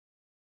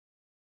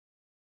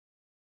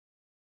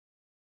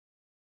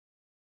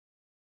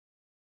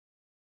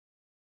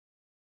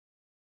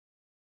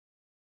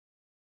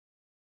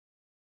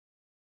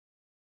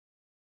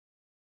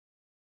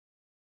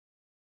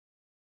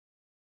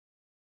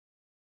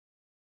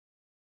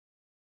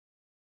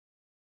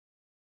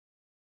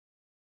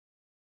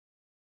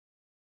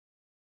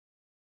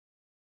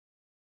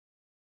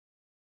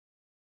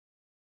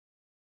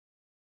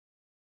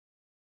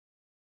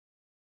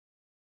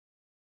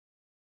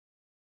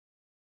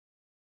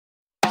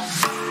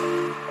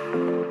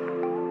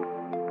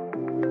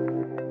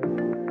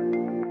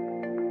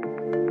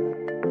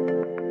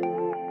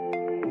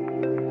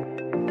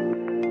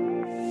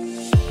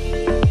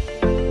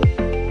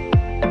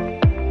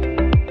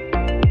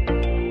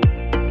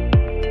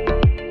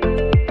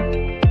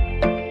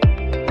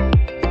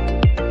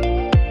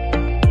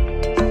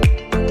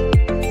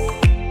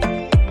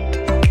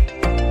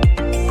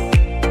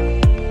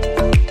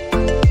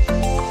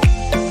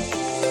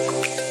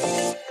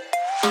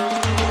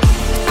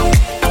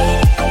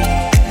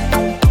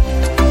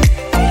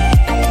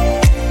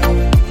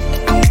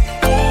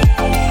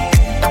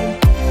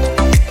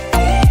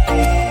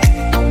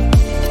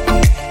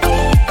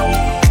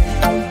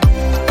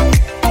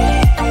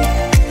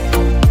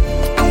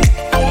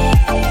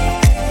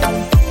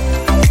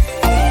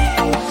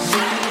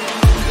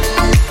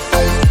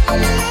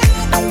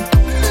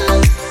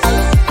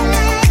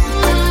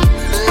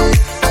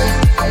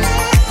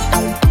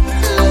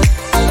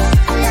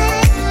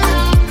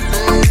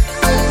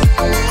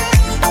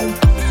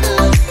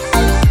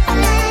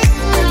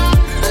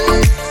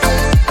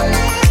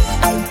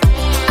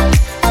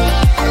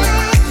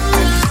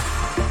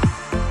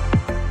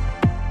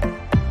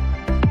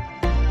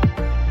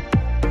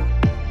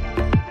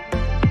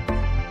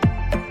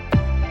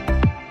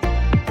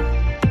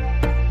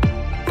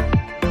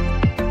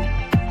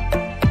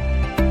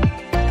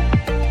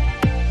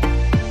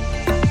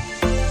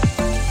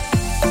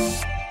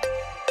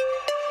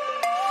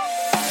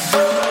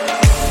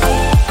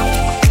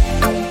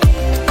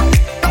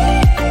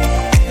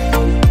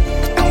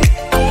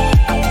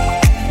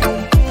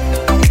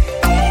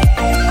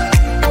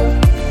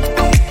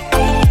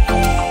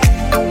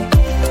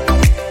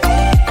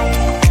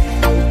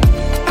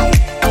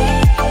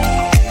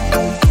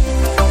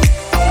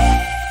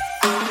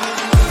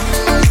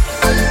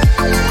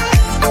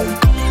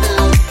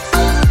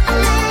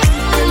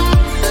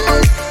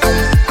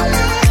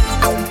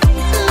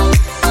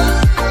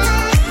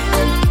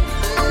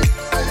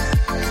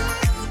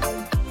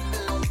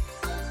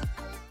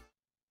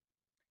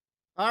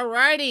All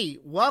righty.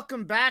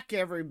 Welcome back,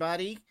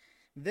 everybody.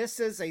 This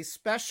is a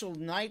special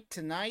night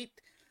tonight.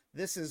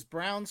 This is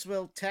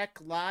Brownsville Tech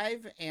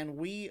Live, and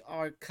we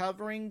are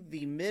covering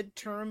the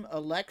midterm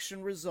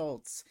election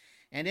results.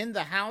 And in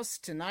the house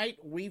tonight,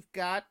 we've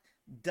got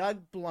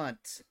Doug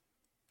Blunt.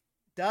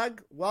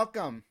 Doug,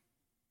 welcome.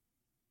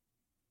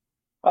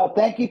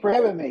 Thank you for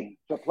having me.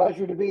 It's a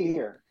pleasure to be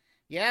here.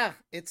 Yeah,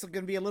 it's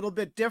going to be a little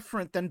bit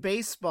different than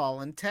baseball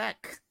and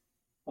tech.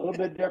 A little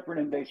bit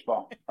different in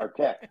baseball or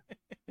tech.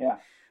 Yeah.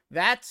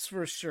 That's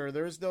for sure.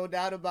 There's no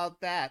doubt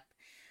about that.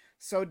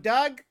 So,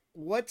 Doug,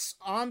 what's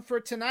on for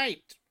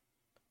tonight?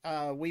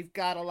 We've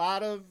got a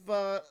lot of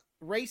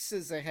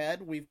races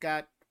ahead. We've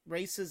got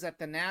races at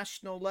the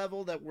national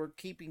level that we're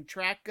keeping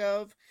track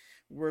of.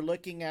 We're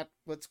looking at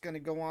what's going to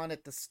go on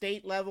at the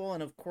state level.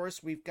 And of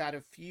course, we've got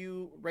a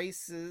few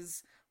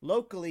races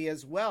locally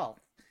as well.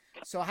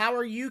 So, how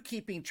are you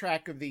keeping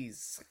track of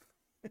these?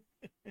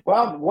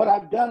 Well, what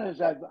I've done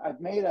is I've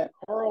made a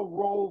Carl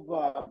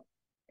Rove.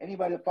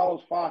 Anybody that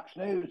follows Fox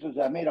News is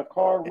I made a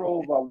Carl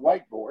Rove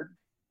whiteboard.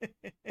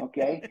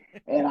 Okay,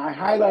 and I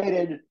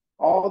highlighted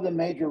all the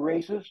major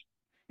races.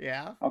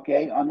 Yeah,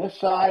 Okay, on this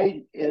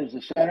side is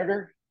the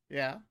senator.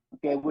 yeah,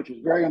 Okay, which is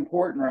very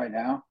important right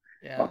now.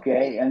 yeah,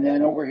 Okay, and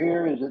then over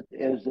here is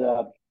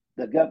the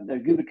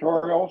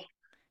gubernatorials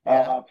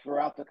yeah,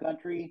 throughout the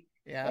country,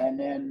 yeah. and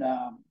then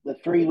the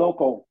three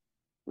local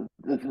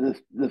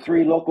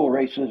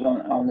races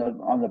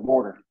on the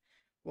border.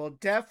 Well,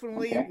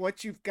 definitely Okay,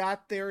 what you've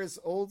got there is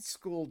old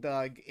school,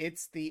 Doug.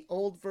 It's the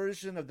old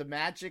version of the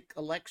magic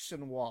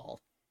election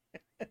wall.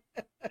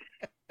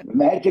 the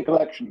Magic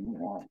Election.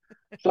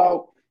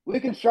 So we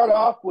can start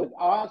off with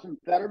Oz and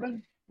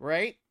Fetterman.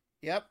 Right?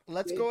 Yep.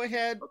 Let's Okay, go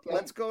ahead. okay,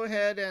 Let's go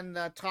ahead and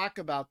talk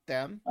about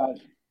them. uh,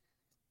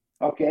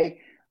 okay.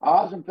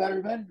 Oz and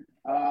Fetterman.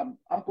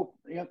 Uncle,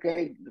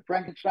 okay, the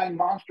Frankenstein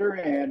monster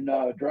and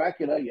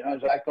Dracula,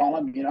 as I call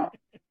him.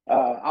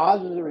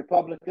 Oz is a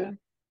Republican, and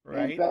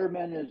Right?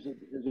 Fetterman is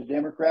a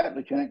Democrat,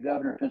 Lieutenant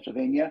Governor of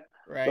Pennsylvania.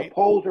 The Right?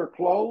 polls are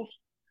closed,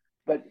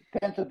 but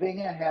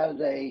Pennsylvania has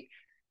a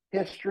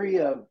history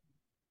of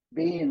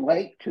being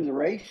late to the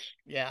race.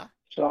 Yeah.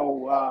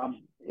 So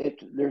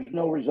there's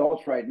no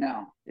results right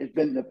now.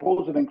 The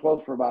polls have been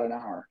closed for about an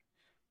hour.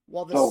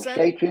 Well, the So Senate.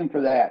 stay tuned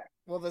for that.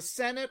 Well, the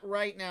Senate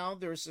right now,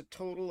 there's a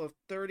total of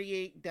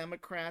 38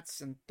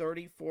 Democrats and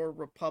 34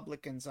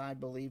 Republicans, I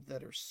believe,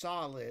 that are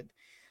solid.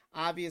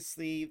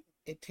 Obviously,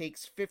 it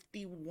takes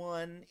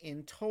 51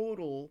 in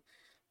total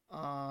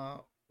uh,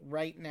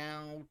 right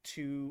now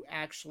to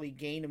actually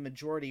gain a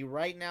majority.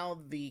 Right now,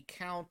 the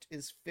count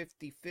is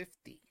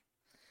 50-50,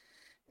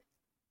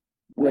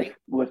 with right?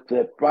 with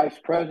the vice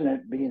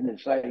president being the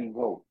deciding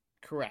vote.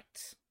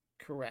 Correct.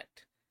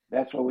 Correct.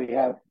 That's what we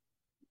have.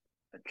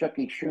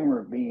 Chucky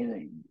Schumer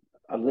being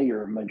a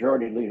leader, a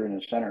majority leader in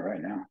the Senate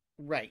right now.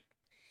 Right.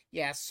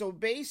 Yeah. So Yeah,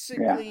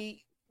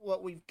 basically,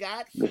 what we've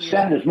got the here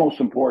Senate is most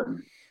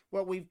important.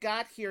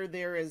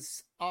 there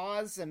is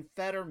Oz and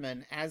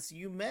Fetterman. As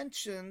you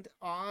mentioned,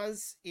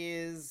 Oz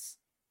is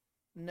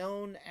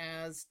known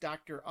as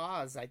Dr.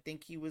 Oz. I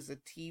think he was a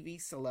TV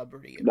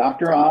celebrity at one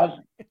Dr. time. Oz,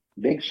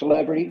 big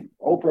celebrity.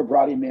 Oprah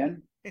brought him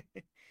in.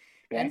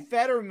 And Okay,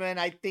 Fetterman,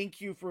 I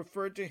think you've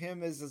referred to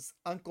him as his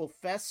Uncle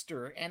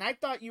Fester. And I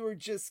thought you were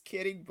just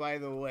kidding, by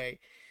the way.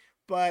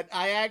 But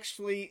I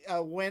actually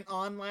went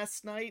on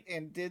last night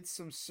and did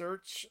some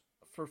search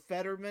for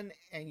Fetterman,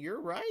 and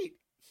you're right.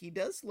 He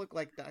does look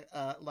like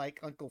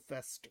Uncle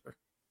Fester.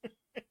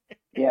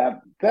 yeah.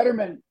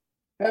 Fetterman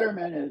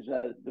is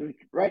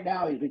right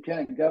now he's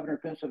Lieutenant Governor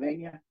of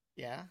Pennsylvania.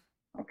 Yeah,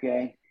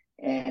 Okay,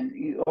 and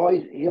he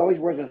always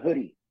wears a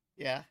hoodie.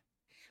 yeah.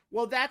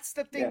 Well, that's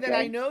the Yeah, thing that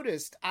I okay,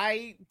 noticed.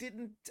 I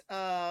didn't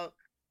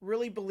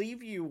really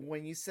believe you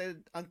when you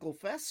said Uncle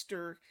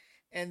Fester,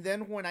 and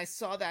then when I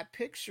saw that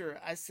picture,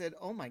 I said,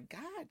 "Oh my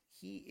God,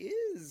 he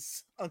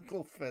is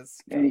Uncle and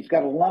Fester." he's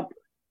got a lump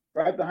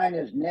right behind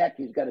his neck.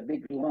 He's got a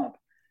big lump.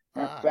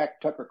 Matter of Ah,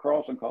 fact, Tucker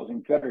Carlson calls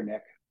him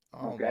Fetterneck.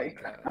 oh my Okay,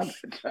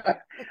 gosh.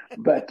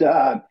 but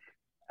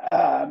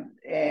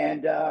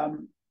and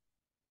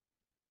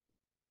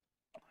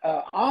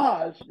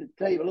Oz, to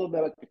tell you a little bit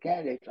about the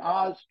candidates,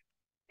 Oz,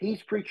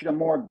 he's preaching a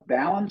more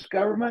balanced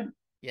government.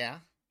 Yeah,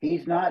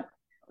 He's not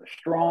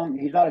strong.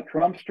 He's not a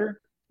Trumpster,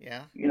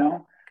 yeah, you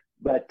know.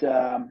 But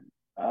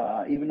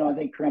even though I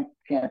think Trump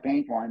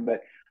campaigned for him,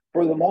 but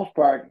for the most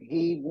part,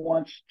 he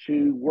wants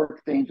to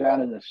work things out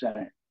in the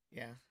Senate,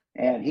 yeah,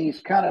 and he's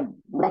kind of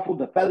ruffled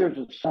the feathers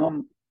of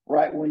some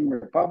right wing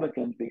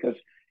Republicans because,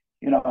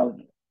 you know,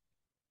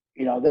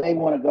 they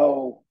want to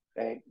go.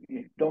 Hey,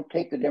 don't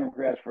take the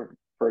Democrats for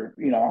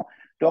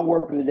don't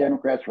work with the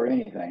Democrats for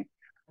anything.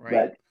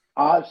 right.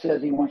 But Oz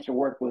says he wants to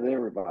work with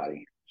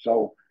everybody,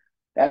 so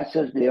that's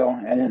his deal.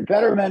 And then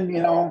Fetterman,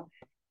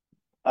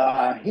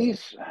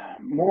 he's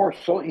more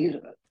so. He's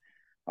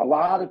a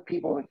lot of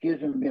people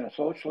accuse him of being a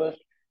socialist.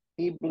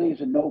 He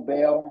believes in no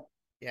bail,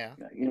 Yeah,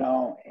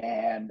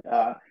 and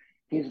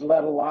he's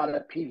let a lot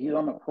of people. He's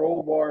on the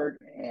pro board,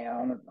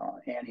 and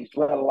he's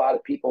let a lot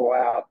of people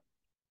out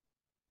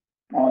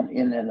on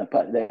in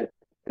the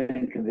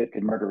been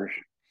convicted murderers.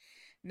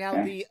 Now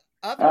Okay. the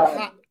other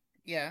hot,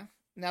 yeah.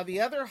 Now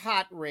the other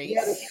hot He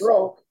had a race.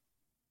 stroke.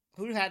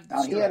 Who had the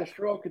Now he had a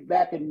stroke? stroke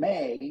back in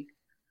May.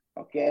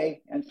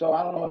 Okay, and so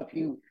I don't know if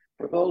you,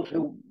 for those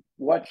who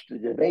watched the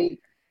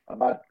debate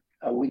about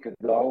a week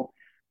ago,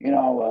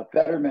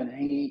 Fetterman,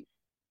 he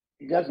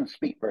doesn't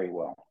speak very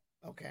well.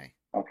 Okay.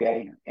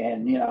 Okay,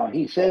 and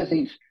he says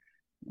he's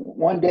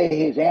one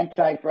day he's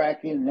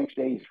anti-fracking, the next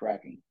day he's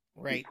fracking.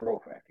 He's Right.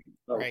 pro-fracking.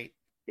 So Right.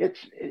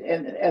 it's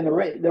and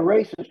the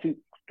race is too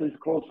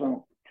close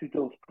on too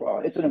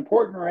close. It's an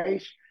important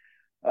race.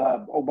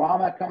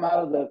 Obama come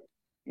out of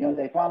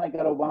they finally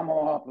got Obama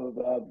off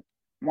of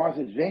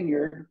Martha's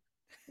Vineyard,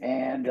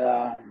 and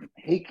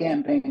he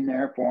campaigned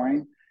there for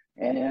him,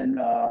 and then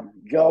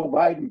Joe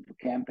Biden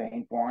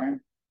campaigned for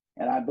him,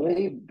 and I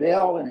believe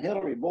Bill and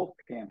Hillary both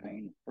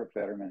campaigned for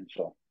Fetterman.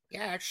 So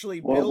Yeah,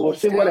 actually, we'll Bill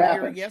was see what down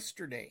here happens.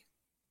 yesterday.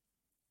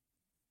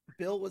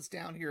 Bill was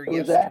down here Who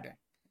was yesterday. that?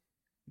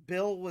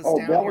 Bill was Oh,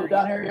 down Bill here. was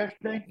down here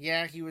yesterday.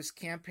 Yeah, he was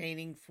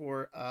campaigning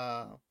for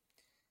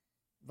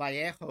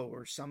Vallejo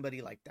or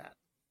somebody like that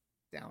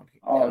down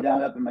here. Oh,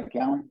 down up in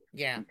McAllen.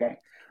 Yeah. Okay.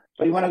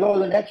 So you want to go to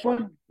the next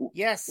one?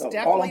 Yes, So,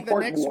 definitely. The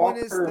next one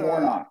is Walker and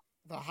Warnock.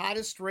 the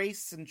hottest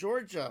race in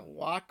Georgia,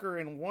 Walker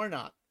and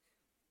Warnock.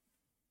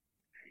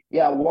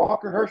 Yeah,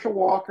 Herschel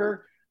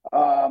Walker,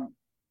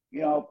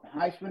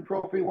 Heisman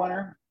Trophy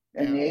winner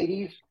in the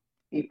 80s.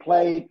 He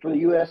played for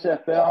the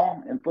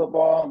USFL in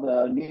football,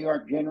 the New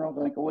York Generals,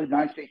 I think it was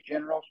United States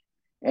Generals.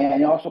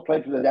 And he also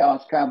played for the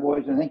Dallas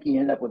Cowboys. I think he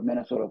ended up with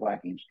Minnesota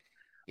Vikings.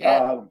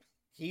 Yeah,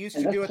 he used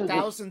to do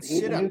 1,000 sit-ups.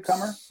 He's a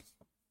newcomer.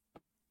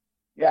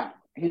 Yeah,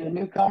 he's a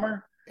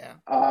newcomer. Yeah.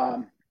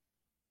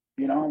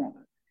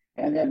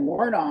 And then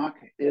Warnock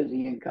is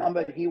the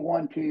incumbent. He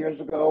won 2 years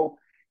ago,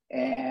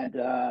 and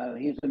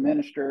he's a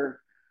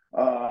minister.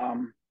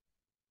 And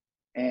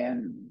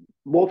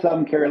both of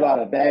them carry a lot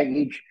of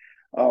baggage.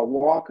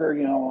 Walker,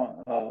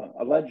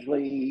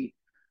 allegedly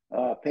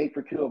paid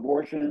for 2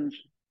 abortions,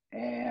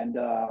 and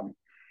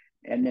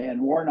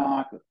then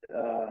Warnock,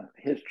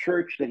 his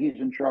church that he's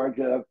in charge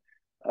of,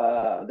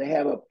 they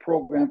have a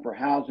program for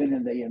housing,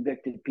 and they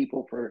evicted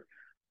people for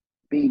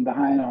being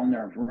behind on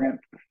their rent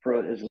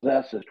for as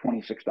less as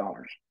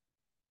 $26.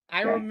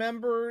 I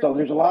remember. So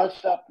there's a lot of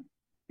stuff.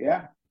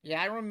 Yeah. Yeah,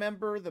 I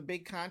remember the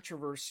big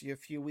controversy a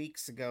few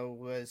weeks ago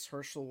was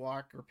Herschel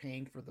Walker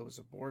paying for those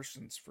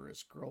abortions for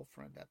his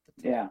girlfriend at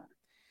the time. Yeah.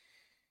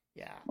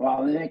 Yeah.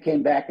 Well, then it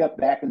came back up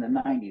back in the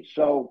 90s.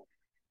 So,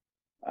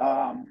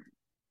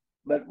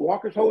 but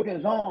Walker's holding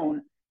his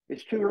own.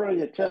 It's too early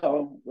to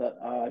tell.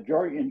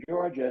 In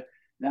Georgia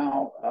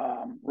now,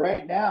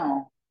 right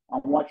now,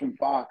 I'm watching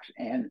Fox,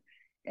 and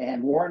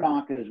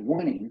Warnock is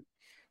winning.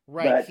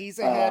 Right, but, he's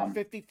ahead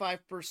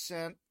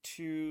 55%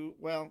 to.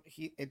 Well,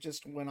 it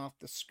just went off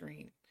the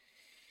screen.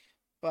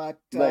 But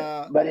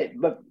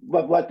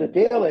what the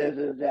deal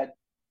is that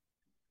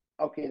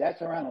okay,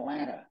 that's around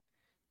Atlanta.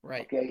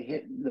 Right.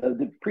 Okay,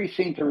 the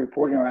precincts are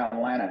reporting around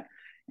Atlanta,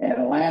 and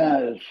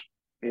Atlanta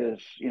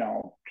is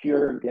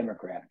pure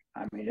Democrat.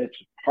 I mean, it's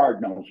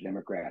hard-nosed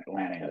Democrat.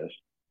 Atlanta is.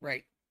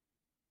 Right.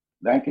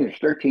 I think there's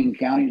 13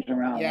 counties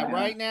around. Yeah,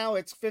 Atlanta. Right now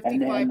it's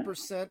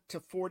 55% to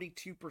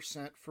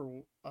 42%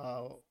 for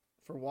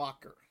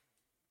Walker.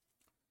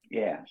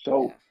 Yeah,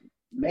 so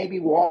maybe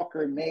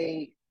Walker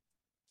may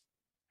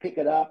pick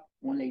it up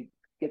when they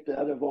get the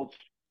other votes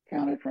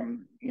counted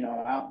from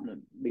out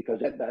in because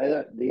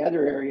the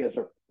other areas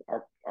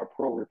are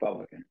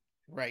pro-Republican.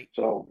 Right.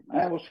 So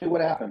we'll see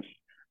what happens.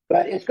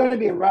 But it's going to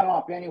be a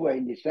runoff anyway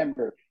in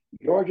December.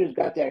 Georgia's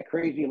got that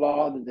crazy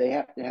law that they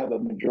have to have a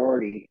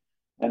majority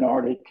in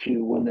order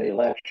to win the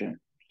election.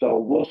 So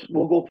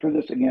we'll go through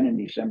this again in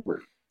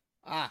December.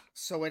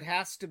 So it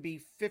has to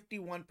be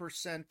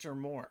 51% or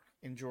more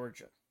in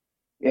Georgia.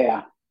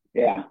 Yeah.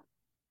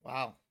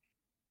 Wow.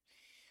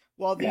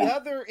 Well, the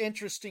other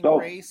interesting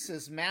race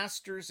is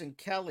Masters and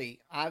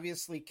Kelly.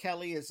 Obviously,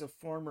 Kelly is a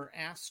former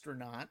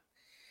astronaut,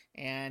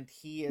 and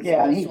he is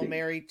also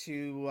married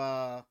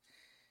to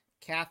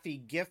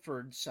Kathy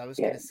Giffords. I was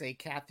going to say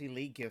Kathy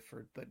Lee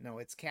Gifford, but no,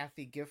 it's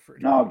Kathy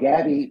Gifford. No,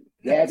 Gabby.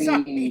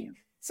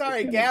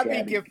 Sorry,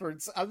 Gabby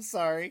Giffords. I'm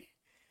sorry.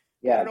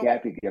 Yeah,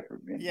 Gabby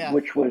Gifford. Yeah.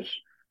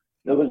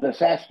 There was an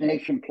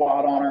assassination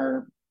plot on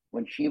her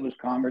when she was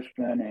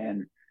congressman,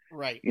 and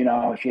right.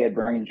 She had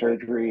brain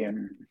surgery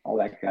and all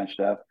that kind of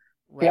stuff.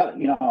 Right.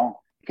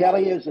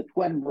 Kelly is the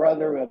twin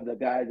brother of the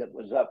guy that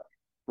was up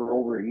for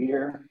over a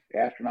year.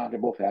 Astronaut. They're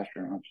both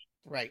astronauts.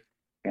 Right.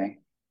 Okay.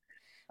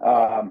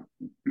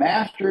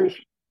 Masters,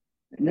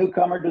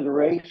 newcomer to the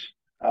race.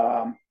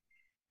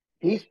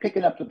 He's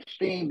picking up some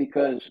steam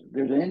because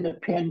there's an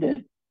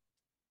independent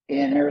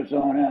in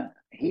Arizona.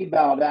 He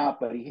bowed out,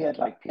 but he had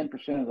like 10%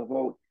 of the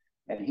vote,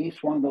 and he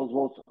swung those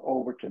votes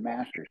over to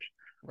Masters.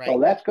 Right. So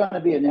that's going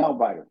to be a nail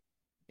biter.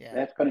 Yeah.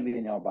 That's going to be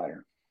a nail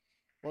biter.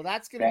 Well,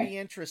 that's going to be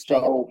interesting.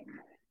 So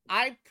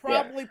I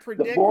probably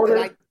predict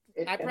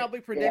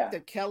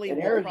that Kelly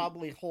will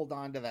probably hold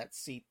on to that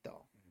seat,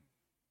 though.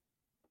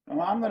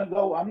 I'm going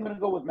to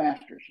go with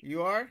Masters.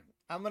 You are?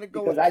 I'm going to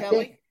go with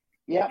Kelly.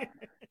 Yeah.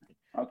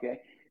 Okay,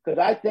 because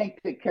I think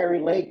that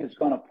Carrie Lake is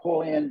going to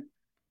pull in.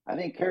 I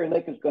think Carrie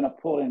Lake is going to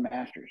pull in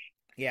Masters.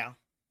 Yeah.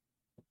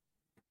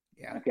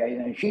 Yeah. Okay,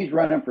 and she's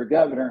running for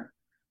governor.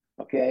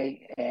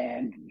 Okay,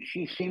 and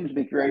she seems to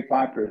be very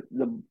popular.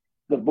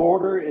 The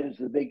border is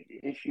the big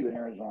issue in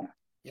Arizona.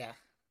 Yeah.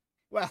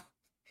 Well,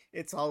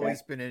 it's Okay,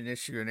 always been an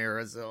issue in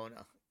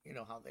Arizona. You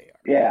know how they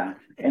yeah,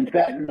 and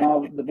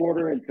fentanyl, the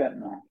border and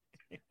fentanyl.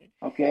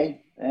 are.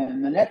 Okay,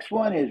 and the next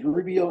one is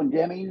Rubio and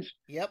Demings.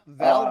 Yep.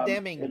 Val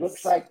It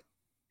looks Demings. like,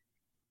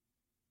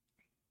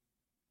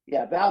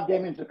 yeah, Val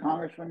Demings, a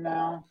congressman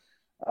now,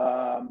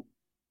 um,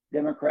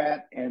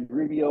 Democrat, and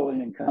Rubio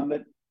an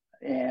incumbent,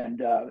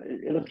 and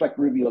it looks like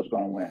Rubio's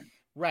going to win.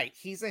 Right.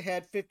 He's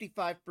ahead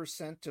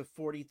 55% to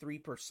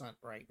 43%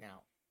 right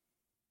now.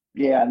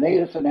 Yeah, and they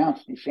just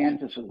announced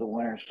DeSantis as the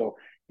winner, so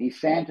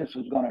DeSantis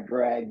is going to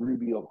drag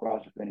Rubio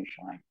across the finish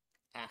line.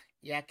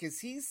 Yeah, because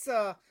he's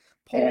And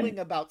polling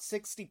about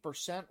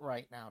 60%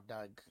 right now,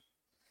 Doug.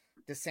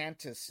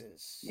 DeSantis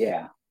is.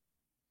 yeah,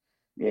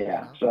 You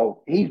yeah. know?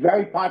 So he's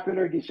very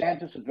popular.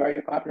 DeSantis is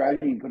very popular. I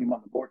didn't even put him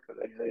on the board because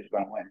I knew he was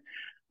going to win.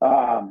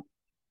 Um,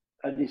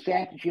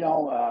 DeSantis,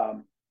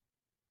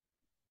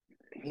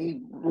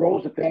 he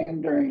rose to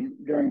fame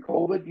during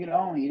COVID.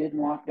 He didn't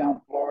lock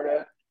down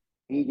Florida.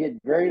 He did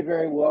very,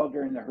 very well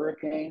during the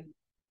hurricane,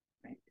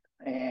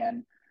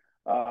 and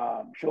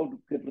showed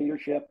good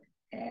leadership.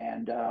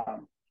 And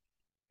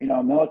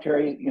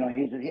military.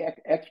 He's an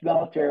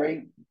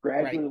ex-military,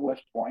 graduate Right. of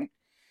West Point,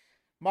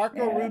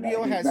 Marco and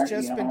Rubio he's has married.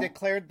 just been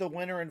declared the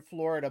winner in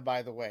Florida,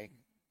 by the way.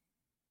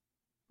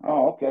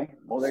 Oh, okay.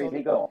 Well, there So,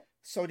 you go.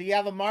 so do you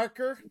have a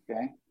marker?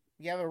 Okay.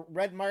 You have a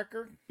red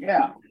marker?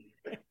 Yeah.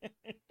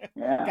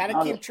 Yeah. Got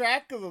to keep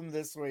track of them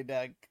this way,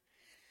 Doug.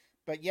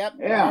 But yep,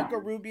 Yeah. Marco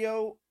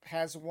Rubio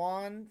has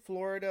won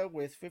Florida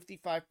with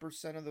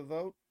 55% of the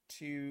vote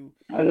to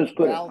Val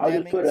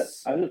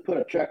Demings. I'll just put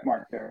a check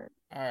mark there.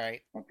 All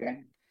right.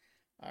 Okay.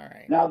 All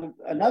right. Now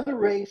another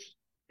race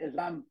is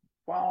I'm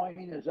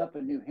following is up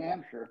in New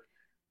Hampshire,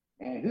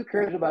 and who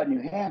cares about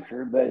New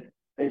Hampshire? But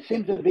it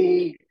seems to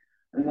be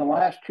in the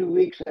last 2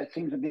 weeks that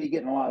seems to be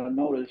getting a lot of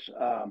notice.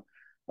 A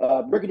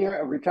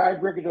retired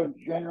brigadier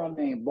general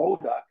named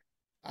Bolduc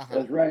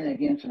is running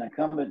against an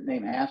incumbent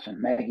named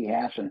Maggie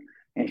Hassan,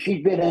 and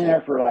she's been in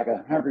there for like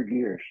 100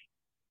 years.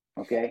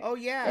 Okay. Oh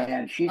yeah.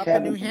 And she's up in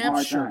having New some hard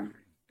Hampshire. time.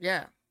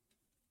 Yeah.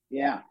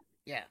 Yeah.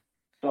 Yeah.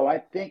 So I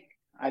think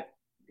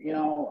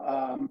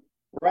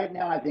right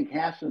now I think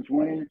Hassan's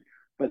winning,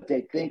 but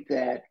they think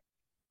that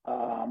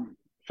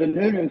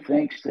Sununu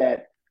thinks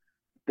that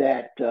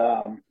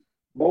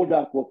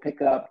Bolduc will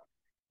pick up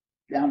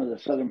down to the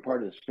southern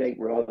part of the state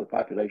where all the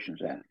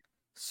population's at.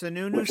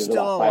 Sununu's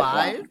still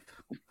alive?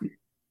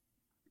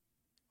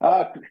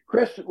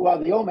 Chris,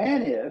 well, the old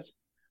man is,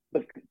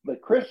 but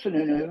Chris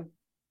Sununu,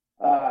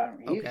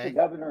 he's the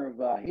governor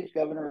of, he's a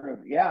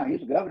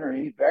governor.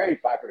 He's very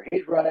popular.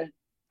 He's running.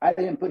 I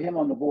didn't put him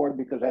on the board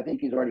because I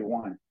think he's already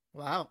won.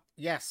 Wow.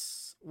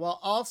 Yes. Well,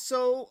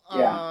 also,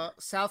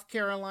 South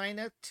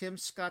Carolina, Tim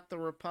Scott, the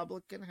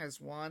Republican, has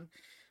won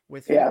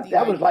with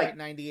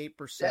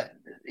 59.98%.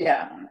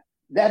 Yeah,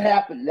 that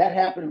happened. That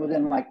happened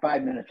within like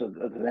 5 minutes of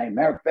the name.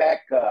 Matter of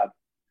fact,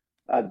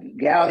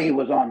 Gowdy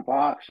was on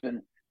Fox,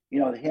 and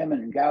him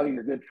and Gowdy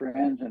are good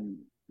friends, and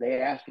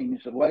they asked him. He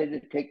said, "Why did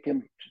it take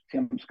Tim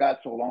Scott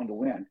so long to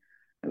win?"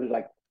 It was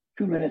like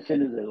 2 minutes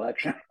into the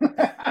election.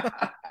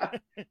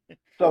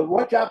 So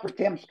watch out for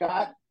Tim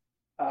Scott.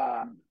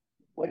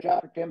 Watch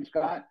out for Tim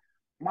Scott.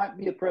 Might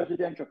be a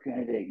presidential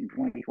candidate in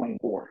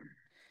 2024.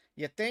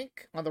 You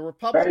think on the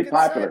Republican Very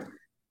popular. side?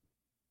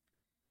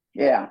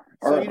 Yeah,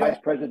 or a vice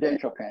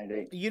presidential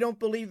candidate. You don't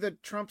believe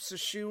that Trump's a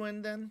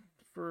shoo-in then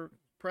for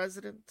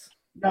president?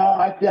 No,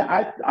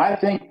 I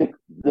think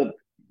the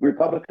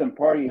Republican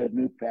Party has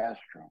moved past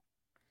Trump.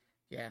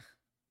 Yeah.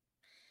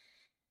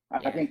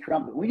 I think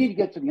Trump. We need to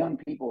get some young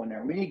people in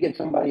there. We need to get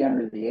somebody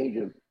under the age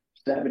of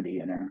 70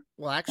 in there.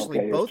 Well,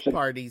 actually, both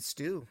parties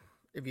do.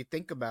 If you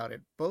think about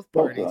it, both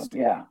parties do.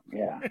 Yeah.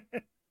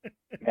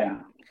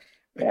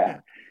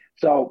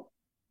 So,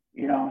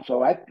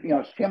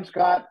 Tim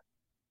Scott,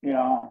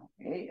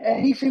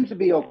 he seems to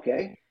be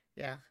okay.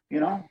 Yeah.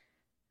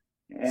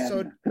 And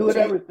so, who would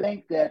ever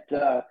think that,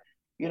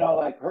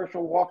 like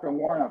Herschel Walker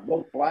Warnock,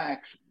 both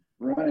blacks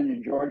running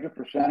in Georgia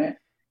for Senate,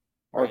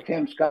 or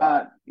Tim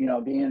Scott,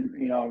 being,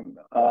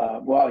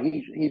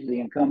 he's the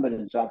incumbent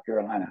in South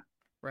Carolina.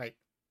 Right.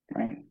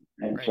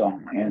 And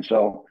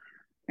so,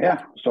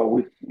 yeah. So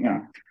we,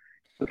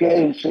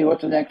 okay. Let's see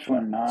what's the next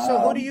one. So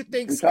who do you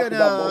think's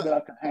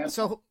gonna?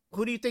 So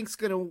who do you think's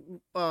gonna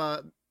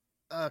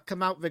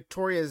come out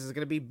victorious? Is it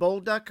gonna be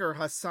Bolduc or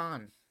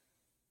Hassan?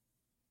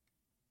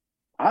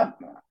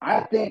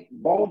 I think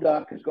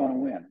Bolduc is going to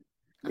win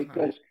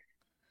because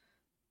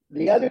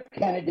the other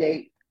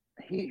candidate,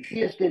 she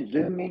just did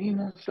Zoom meetings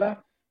and stuff.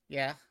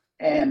 Yeah.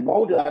 And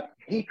Bolduc,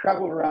 he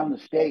traveled around the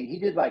state. He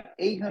did like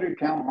 800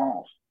 town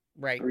halls.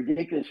 Right. A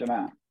ridiculous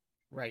amount.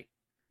 Right.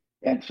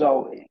 And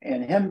so,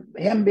 and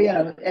him being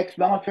an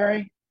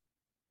ex-military,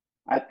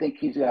 I think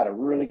he's got a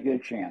really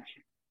good chance.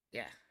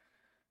 Yeah.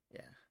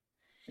 Yeah.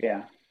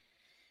 Yeah,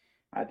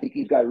 I think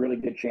he's got a really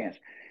good chance.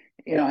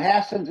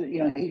 Hassan's,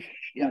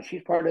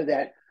 she's part of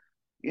that,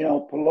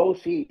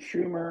 Pelosi,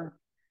 Schumer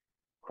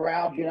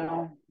crowd.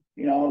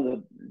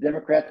 The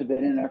Democrats have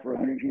been in there for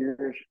 100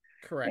 years,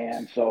 Correct.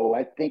 and so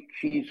I think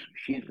she's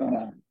going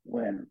to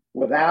win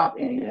without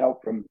any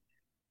help from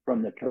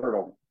the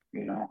turtle.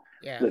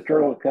 Yeah. The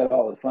turtle cut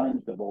all the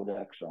funds to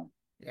Bolduc. So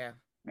Yeah.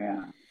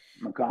 yeah,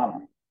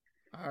 McConnell.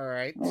 All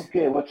right.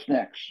 Okay, what's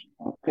next?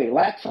 Okay,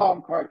 Laxalt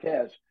and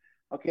Cortez.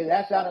 Okay,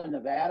 that's out of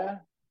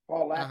Nevada.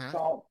 Paul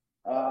Uh-huh.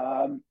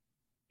 Laxalt. Um,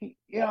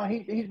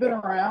 he's been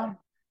around,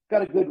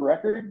 got a good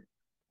record.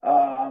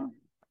 Um,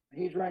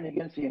 he's running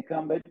against the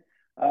incumbent.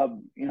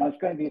 It's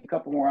going to be a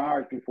couple more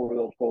hours before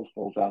those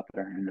polls out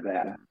there in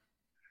Nevada.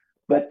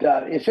 But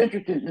it's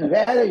interesting.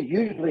 Nevada is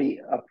usually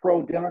a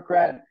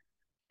pro-Democrat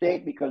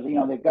state because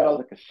they've got all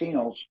the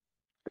casinos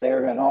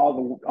there, and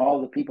all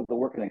the people that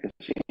work in the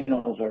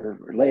casinos are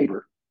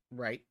labor.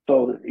 Right.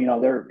 So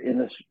they're in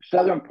the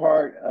southern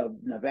part of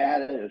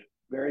Nevada is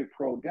very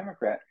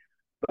pro-Democrat,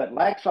 but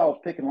Laxalt's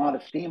picking a lot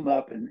of steam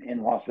up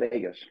in Las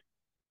Vegas.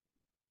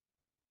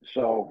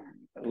 So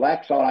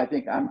Laxalt, I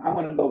think I'm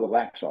going to go with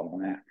Laxalt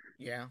on that.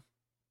 Yeah.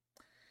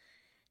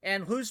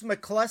 And who's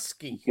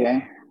McCluskey?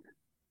 Okay.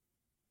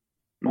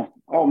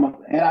 Oh,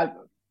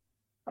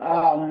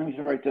 and let me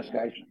just write this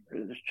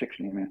chick's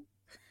name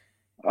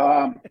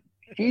in.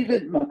 She's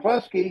at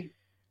McCluskey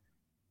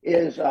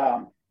is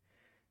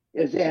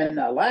in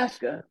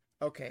Alaska,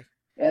 Okay.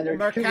 and there's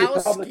two Murkowski.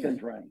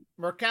 Republicans running.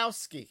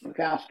 Murkowski.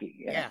 Murkowski,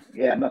 Yeah.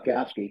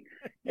 Murkowski,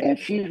 and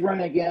she's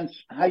running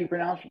against how do you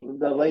pronounce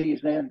the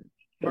lady's name?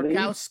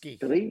 Murkowski.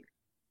 Tlaib?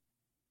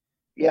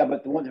 Yeah,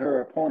 but the one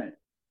her opponent.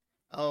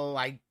 Oh,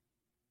 I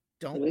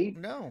don't Tlaib?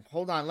 know.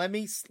 Hold on. Let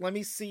me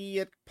see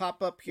it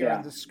pop up here on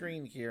Yeah. the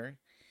screen here.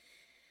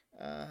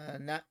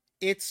 Not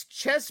it's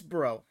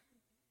Chesbro.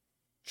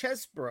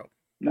 Chesbro.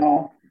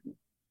 No,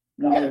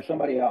 Yeah. there's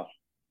somebody else.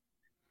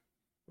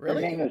 Her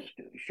Really? name is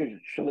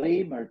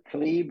Shalib or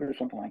Tlaib or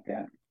something like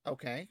that.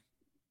 Okay.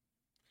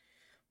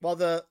 Well,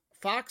 the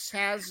Fox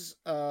has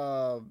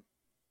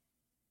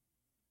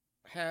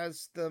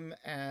them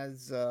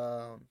as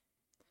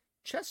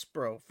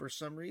Chesbro for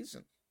some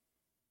reason.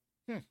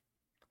 Hmm.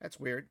 That's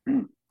weird.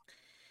 Hmm.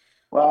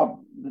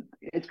 Well,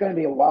 it's going to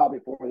be a while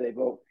before they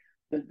vote.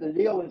 The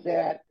deal is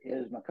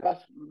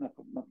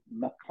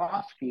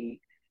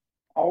McCloskey,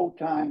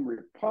 old-time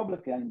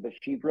Republican, but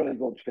she really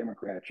votes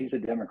Democrat. She's a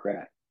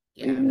Democrat,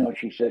 Yeah. even though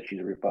she says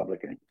she's a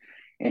Republican.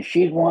 And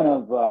she's one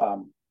of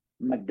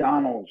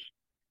McDonald's,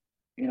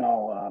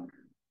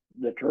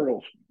 the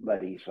Turtles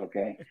buddies,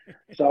 okay?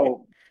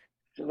 So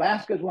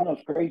Alaska is one of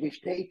those crazy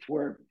states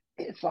where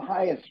it's the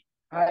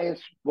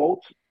highest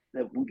votes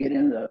that will get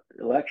in the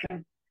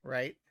election.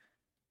 Right.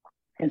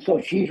 And so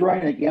she's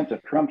running against a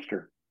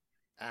Trumpster.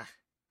 Ah.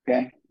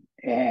 Okay.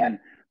 And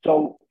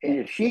so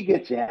if she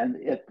gets in,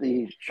 if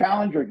the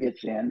challenger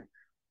gets in,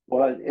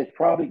 well, it's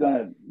probably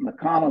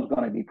McConnell's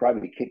going to be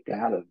probably kicked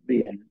out of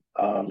being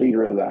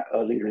leader of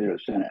the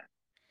Senate.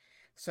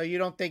 So you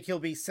don't think he'll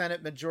be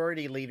Senate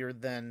Majority Leader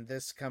then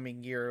this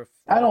coming year if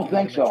I they don't gain the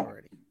think so.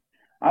 majority?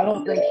 I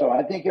don't think so.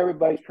 I think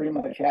everybody's pretty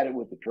much had it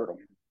with the turtle.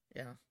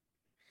 Yeah.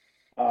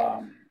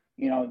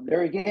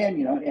 There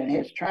again, and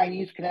his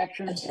Chinese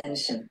connections.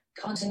 Attention,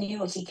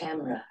 continuity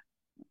camera.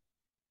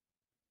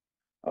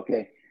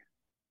 Okay.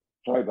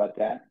 Sorry about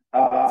that.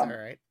 That's all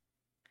right.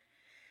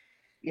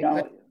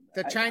 But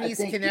the Chinese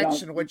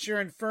connection, what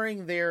you're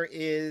inferring there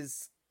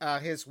is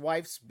his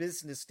wife's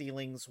business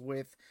dealings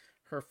with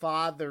her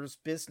father's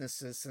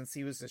businesses since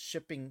he was a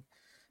shipping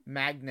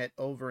magnate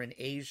over in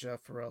Asia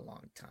for a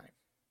long time.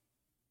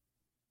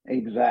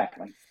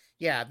 Exactly.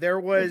 Yeah, there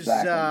was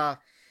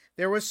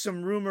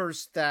some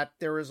rumors that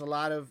there was a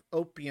lot of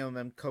opium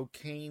and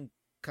cocaine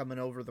coming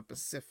over the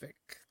Pacific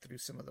through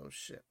some of those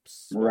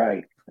ships.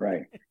 Right.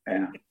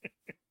 Yeah.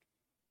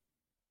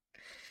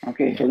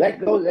 Okay, so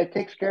that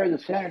takes care of the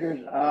senators.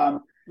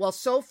 Well,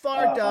 so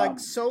far, Doug,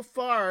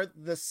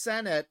 the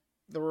Senate,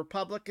 the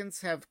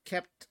Republicans have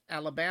kept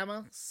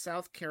Alabama,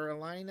 South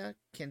Carolina,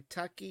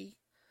 Kentucky,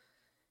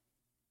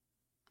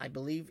 I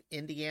believe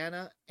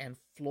Indiana, and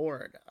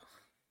Florida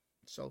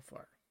so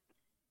far.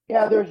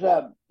 Yeah, there's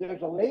a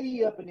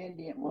lady up in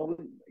Indiana. Well,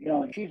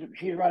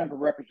 she's running for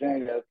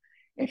representative,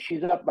 and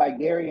she's up by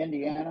Gary,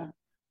 Indiana,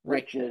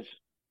 which is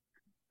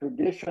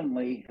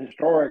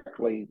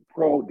historically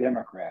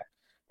pro-Democrat,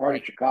 part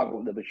of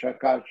Chicago, the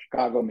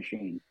Chicago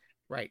machine.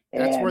 Right.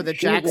 That's where the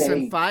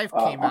Jackson 5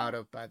 came out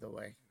of, by the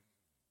way.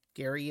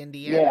 Gary,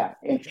 Indiana. Yeah,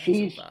 and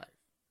she's,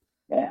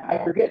 I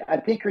forget, I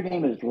think her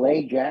name is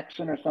Leigh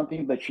Jackson or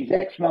something, but she's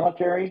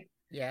ex-military.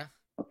 Yeah.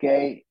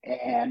 Okay,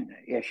 and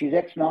she's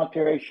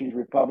ex-military, she's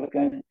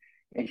Republican,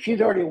 and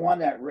she's already won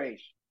that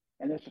race.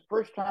 And it's the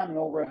first time in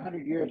over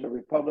 100 years a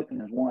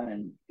Republican has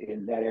won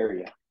in that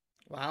area.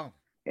 Wow.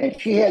 And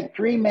she had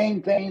three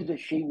main things that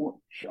she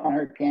on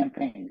her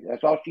campaign.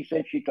 That's all she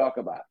said she'd talk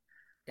about.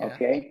 Yeah.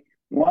 Okay.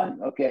 One,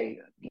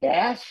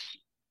 gas,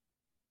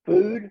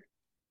 food,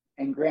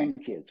 and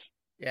grandkids.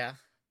 Yeah.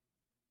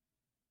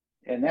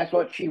 And that's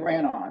what she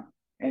ran on.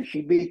 and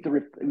she beat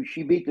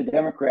the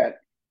Democrat.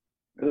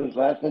 It was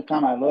last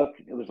time I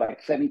looked, it was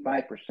like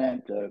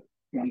 75% to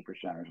 20%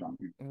 or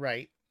something.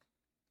 Right.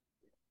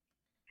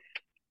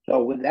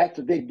 So that's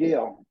a big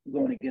deal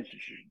going against the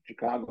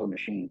Chicago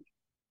machine.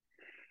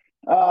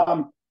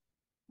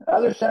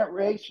 Other Senate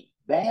race,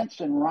 Vance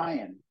and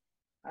Ryan.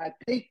 I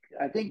think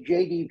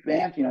J.D.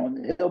 Vance,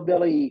 the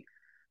hillbilly,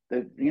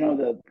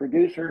 the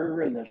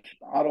producer and the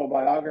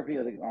autobiography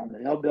on the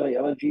hillbilly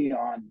elegy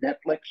on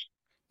Netflix.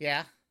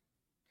 Yeah.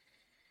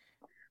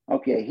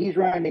 Okay, he's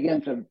running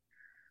against a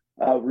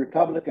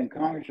Republican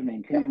congressman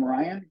named Tim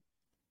Ryan.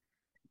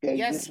 Okay,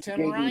 Yes,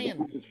 Tim Ryan.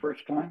 Vance's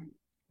first time.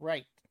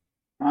 Right.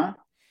 Huh?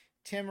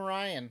 Tim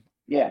Ryan.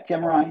 Yeah,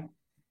 Tim Ryan.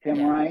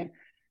 Yeah.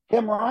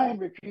 Tim Ryan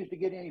refused to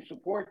get any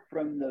support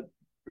from the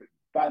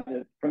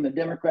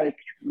Democratic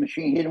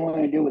machine. He didn't want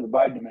anything to do with the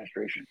Biden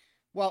administration.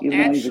 Well, even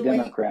though he's a actually,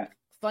 Democrat.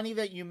 funny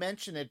that you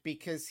mention it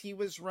because he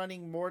was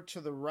running more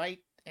to the right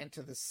and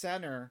to the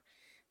center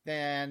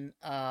than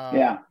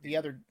the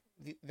other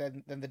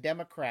than the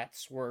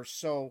Democrats were.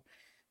 So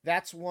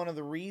that's one of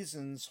the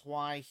reasons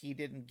why he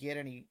didn't get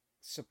any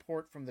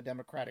support from the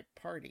Democratic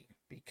Party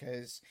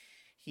because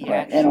he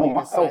actually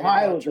decided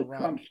Ohio not is to a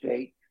run. Trump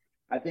state.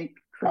 I think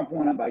Trump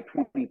won it by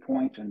 20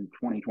 points in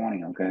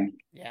 2020. Okay.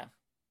 Yeah.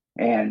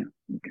 And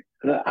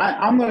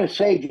I'm going to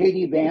say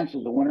J.D. Vance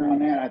is the winner on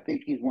that. I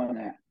think he's won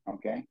that.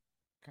 Okay.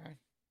 Okay.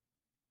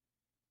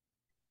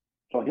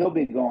 So he'll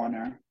be going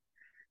there.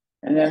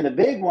 And then the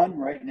big one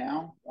right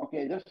now,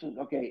 okay, this is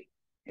okay.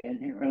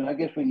 And I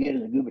guess we can get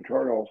into the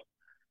gubernatorials.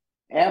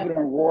 Abbott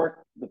and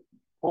Rourke, the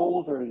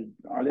polls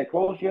are they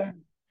closed yet?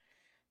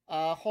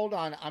 Hold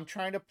on. I'm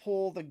trying to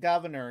pull the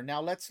governor.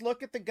 Now let's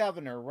look at the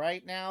governor.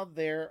 Right now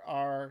there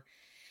are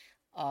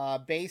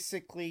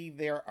basically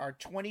there are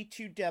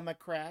 22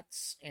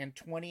 Democrats and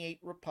 28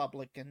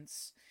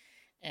 Republicans.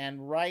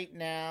 And right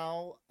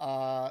now,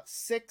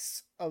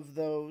 6 of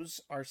those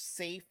are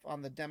safe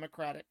on the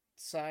Democratic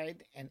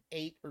side and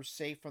 8 are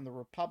safe on the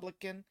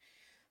Republican.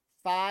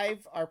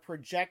 5 are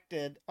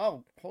projected.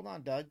 Oh, hold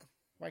on, Doug.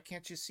 Why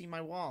can't you see my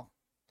wall?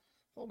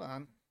 Hold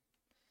on.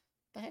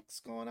 What the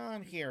heck's going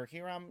on here?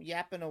 Here I'm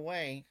yapping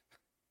away.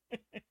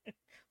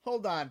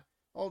 Hold on.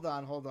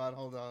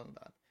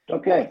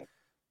 Okay.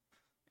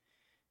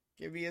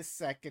 Give me a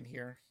second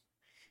here.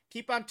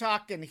 Keep on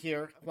talking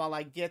here while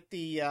I get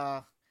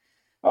the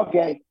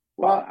Okay.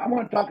 Well, I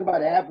want to talk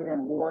about Abbott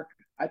and Rourke.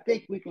 I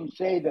think we can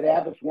say that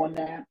Abbott's won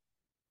that.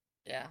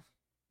 Yeah.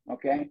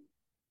 Okay.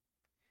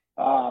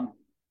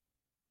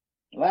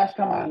 Last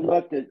time I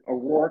looked at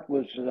O'Rourke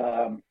was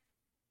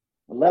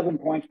 11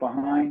 points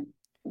behind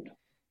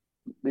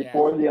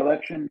before the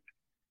election.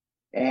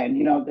 And,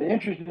 it's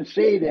interesting to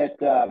see that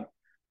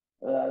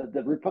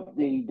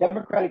the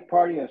Democratic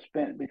Party has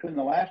spent between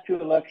the last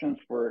 2 elections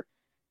for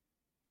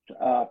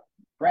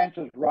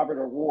Francis Robert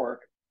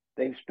O'Rourke,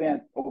 they've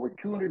spent over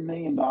 $200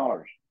 million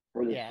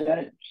for the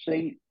Senate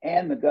seat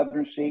and the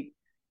governor's seat,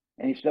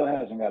 and he still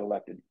hasn't got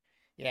elected.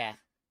 Yeah.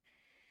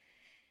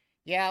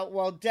 Yeah,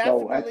 well,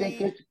 definitely. So I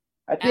think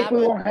Abbott,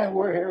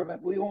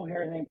 we won't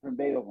hear anything from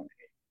Beethoven.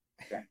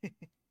 Okay.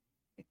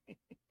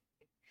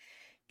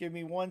 Give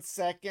me 1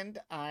 second.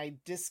 I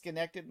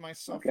disconnected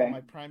myself from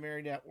my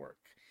primary network.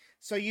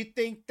 So you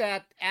think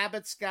that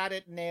Abbott's got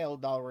it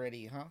nailed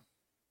already, huh?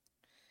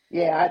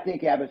 Yeah, I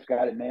think Abbott's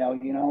got it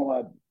nailed.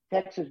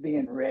 Texas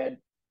being red,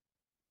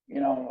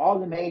 all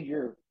the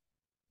major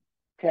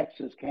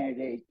Texas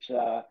candidates,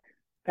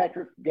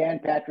 Dan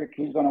Patrick,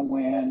 he's going to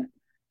win.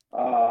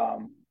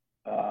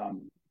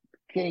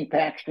 Kenny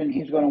Paxton,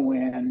 he's going to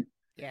win.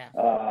 Yeah.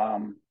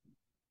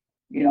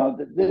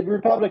 The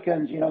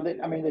Republicans,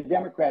 the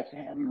Democrats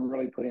haven't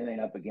really put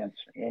anything up against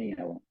any of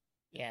them.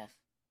 Yeah.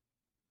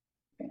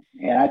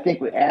 And I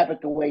think with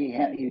Abbott, the way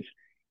he's,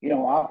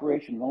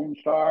 Operation Lone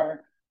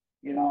Star,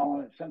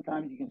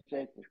 sometimes you can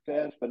say it's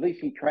success, but at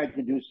least he tried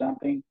to do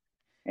something.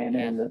 And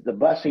then the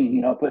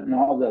busing, putting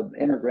all the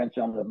immigrants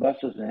on the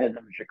buses and heading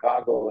them to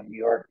Chicago and New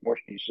York,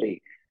 Washington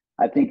D.C.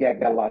 I think that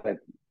got a lot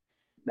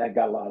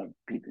of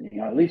people.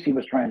 At least he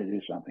was trying to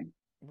do something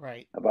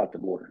right about the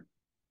border.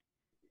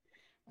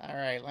 All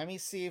right, let me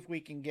see if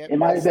we can get. It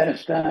might have been a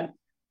stunt.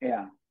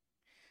 Yeah.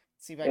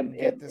 Let's see if I can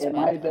get this. It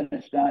might have been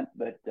a stunt,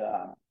 but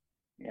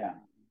yeah.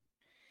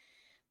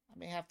 I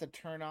may have to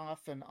turn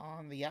off and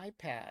on the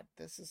iPad.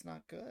 This is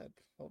not good.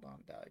 Hold on,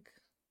 Doug.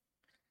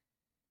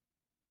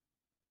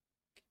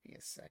 Give me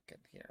a second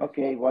here.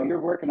 Okay, while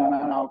you're working on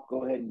it, I'll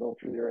go ahead and go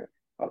through there.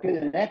 Okay,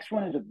 the next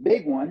one is a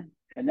big one,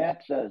 and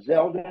that's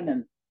Zeldin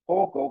and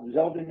Holko.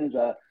 Zeldin is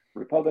a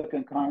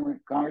Republican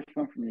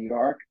congressman from New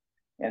York,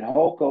 and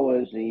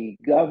Holko is the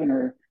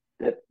governor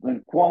that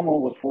when Cuomo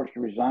was forced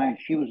to resign,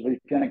 she was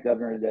lieutenant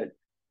governor that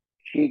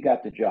she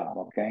got the job,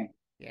 okay?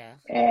 Yeah.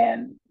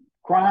 And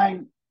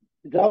crime,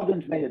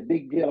 Zeldin's made a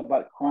big deal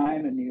about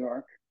crime in New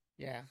York.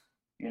 Yeah.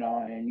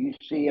 And you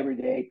see every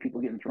day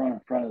people getting thrown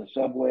in front of the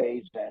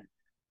subways and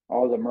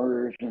all the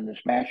murders and the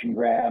smash and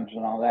grabs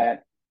and all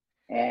that.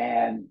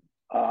 And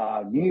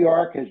New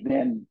York has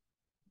been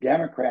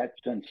Democrat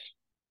since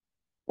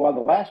Well,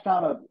 the last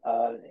time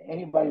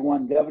anybody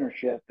won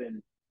governorship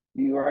in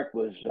New York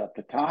was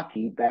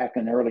Pataki back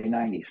in the early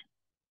 90s.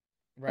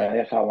 Right.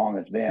 That's how long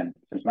it's been,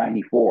 since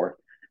 94.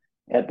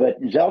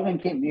 But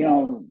Zeldin came,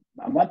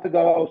 a month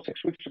ago,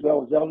 6 weeks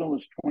ago, Zeldin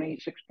was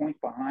 26 points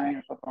behind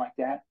or something like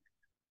that.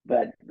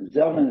 But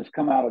Zeldin has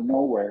come out of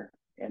nowhere,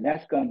 and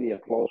that's going to be a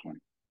close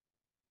one.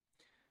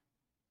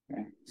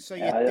 Okay. So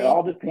It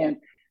all depends.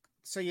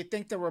 So you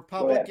think the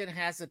Republican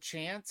has a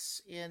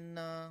chance in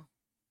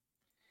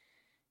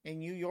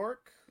New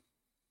York?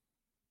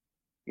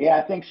 Yeah,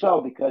 I think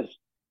so, because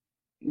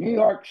New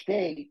York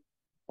State,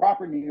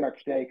 proper New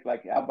York State,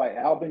 like out by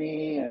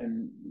Albany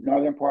and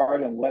northern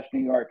part and West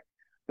New York,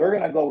 they're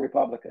going to go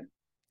Republican.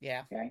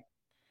 Yeah. Okay.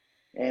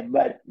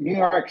 But New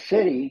York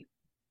City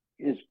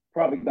is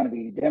probably going to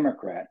be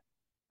Democrat.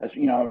 As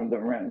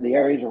the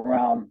areas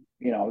around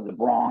the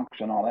Bronx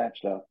and all that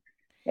stuff.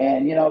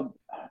 And the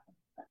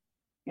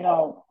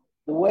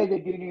way they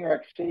do New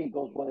York City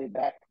goes way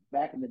back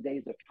in the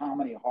days of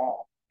Tammany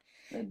Hall.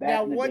 And back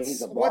Now, in the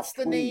days of what's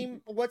the Tweed.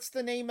 name? What's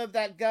the name of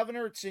that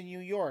governor? It's in New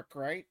York,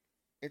 right?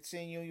 It's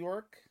in New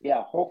York.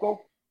 Yeah, Hochul.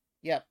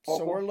 Yep. Hochul.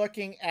 So we're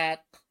looking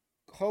at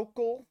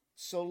Hochul.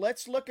 So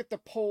let's look at the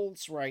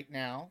polls right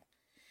now.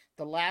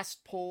 The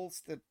last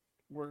polls that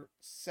were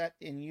set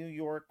in New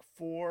York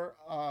for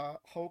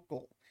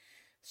Hochul.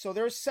 So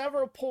there's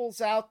several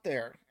polls out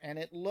there, and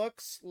it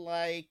looks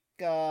like,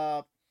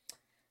 well,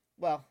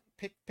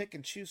 pick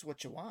and choose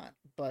what you want.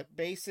 But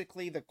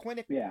basically, the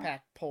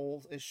Quinnipiac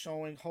poll is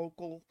showing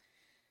Hochul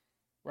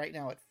right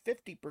now at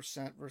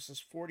 50%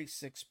 versus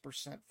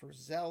 46% for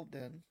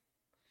Zeldin.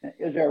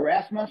 Is there a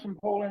Rasmussen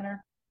poll in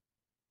there?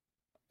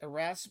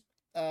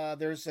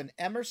 There's an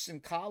Emerson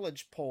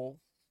College poll,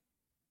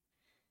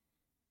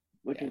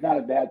 which is not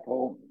a bad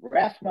poll.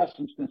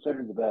 Rasmussen's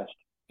considered the best.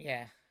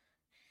 Yeah.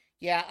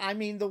 Yeah, I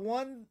mean the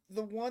one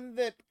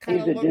that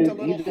kind of looked a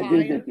little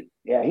higher.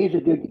 He's a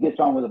dude that gets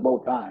on with a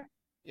bow tie.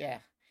 Yeah.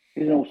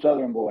 He's an old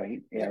Southern boy.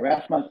 Yeah,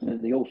 Rasmussen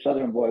is the old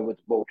Southern boy with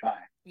the bow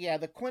tie. Yeah,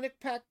 the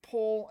Quinnipiac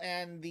poll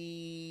and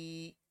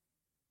the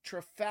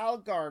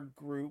Trafalgar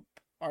group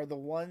are the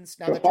ones.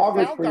 Now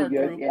Trafalgar's the Trafalgar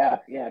group, group,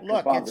 yeah.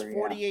 Look, it's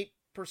 48%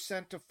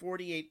 to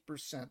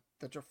 48%.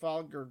 The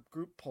Trafalgar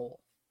group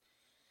poll.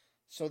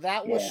 So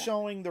that was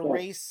showing the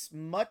race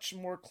much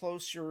more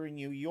closer in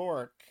New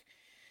York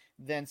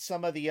than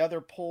some of the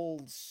other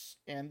polls.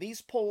 And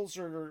these polls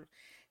are,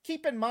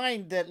 keep in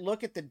mind that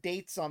look at the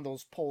dates on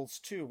those polls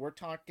too. We're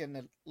talking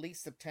at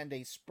least a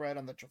 10-day spread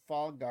on the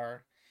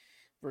Trafalgar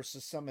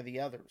versus some of the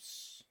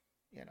others,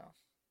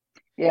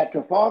 Yeah,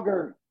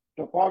 Trafalgar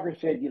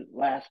said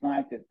last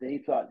night that they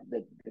thought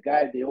that the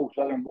guy, the old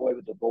Southern boy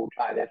with the bow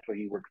tie, that's what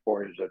he worked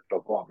for, is a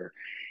Trafalgar.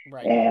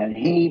 Right. And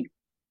he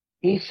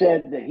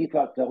said that he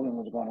thought Zeldin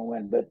was going to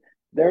win. But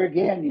there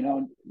again,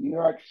 New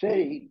York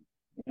City,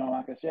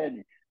 like I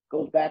said,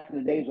 goes back to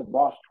the days of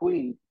Boss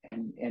Tweed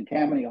and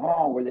Tammany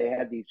Hall, where they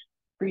had these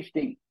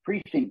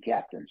precinct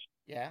captains.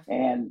 Yeah.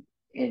 And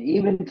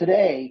even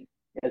today,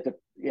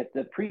 if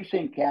the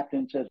precinct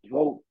captain says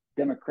vote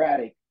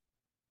Democratic,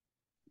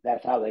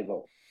 that's how they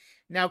vote.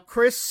 Now,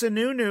 Chris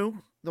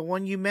Sununu, the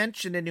one you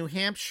mentioned in New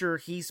Hampshire,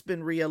 he's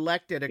been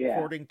reelected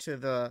according to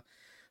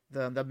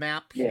the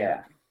map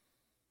here.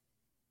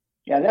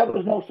 Yeah, that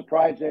was no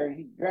surprise there.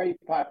 He's very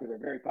popular,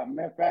 very popular.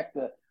 Matter of fact,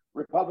 the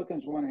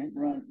Republicans wanted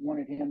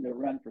him to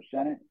run for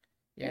Senate.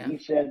 Yeah. And he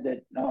said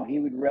that no,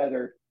 he'd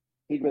rather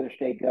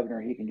stay governor.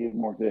 He can do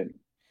more good.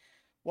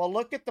 Well,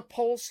 look at the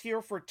polls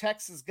here for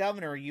Texas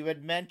governor. You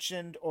had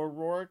mentioned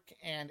O'Rourke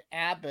and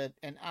Abbott,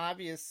 and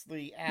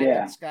obviously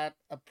Abbott's got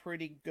a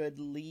pretty good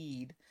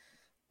lead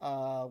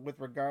with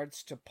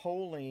regards to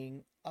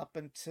polling up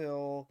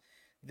until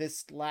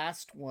this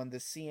last one, the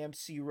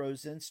CMC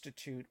Rose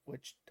Institute,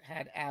 which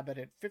had Abbott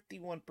at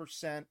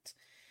 51%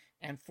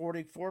 and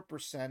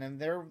 44%. And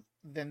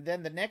then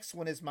the next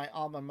one is my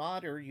alma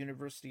mater,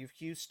 University of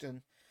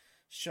Houston,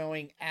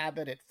 showing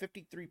Abbott at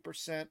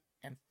 53%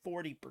 and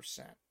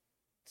 40%.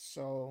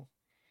 So,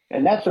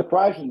 and that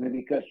surprises me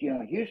because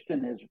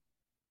Houston is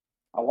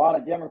a lot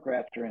of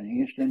Democrats are in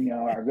Houston.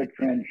 Our good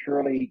friend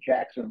Shirley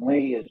Jackson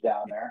Lee is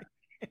down there,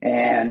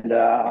 and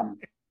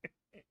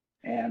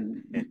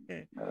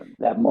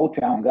that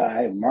Motown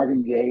guy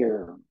Marvin Gaye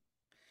or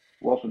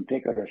Wilson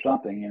Pickett or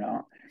something.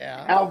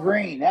 Yeah. Al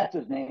Green, that's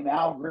his name,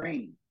 Al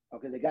Green.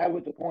 Okay, the guy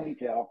with the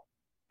ponytail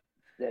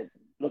that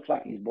looks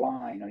like he's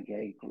blind.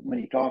 Okay, when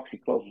he talks, he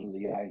closes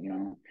the eye.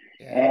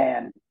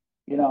 And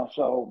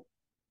so.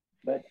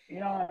 But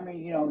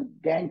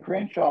Dan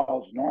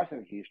Crenshaw's north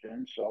of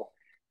Houston, so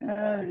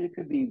it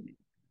could be.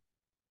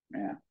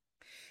 Yeah.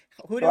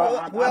 Who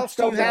else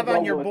do you have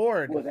on your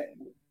board?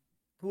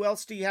 Who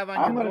else do you have on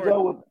your board? I'm going to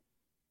go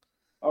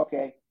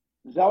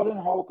with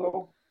Zeldin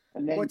Hochul,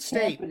 and then what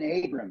state? Kemp and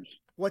Abrams.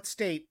 What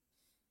state?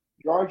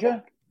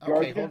 Georgia.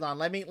 Okay, hold on.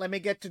 Let me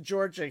get to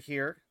Georgia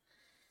here.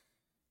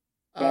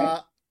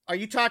 Okay. Are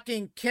you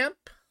talking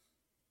Kemp?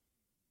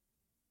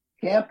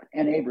 Kemp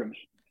and Abrams.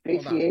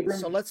 Stacey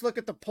Abrams. So let's look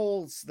at the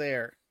polls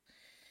there.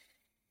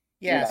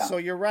 Yeah, so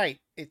you're right.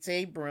 It's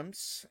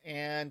Abrams,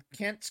 and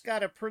Kent's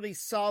got a pretty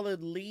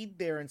solid lead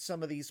there in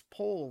some of these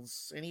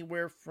polls,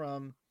 anywhere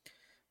from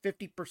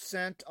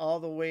 50%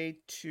 all the way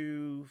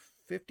to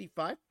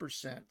 55%.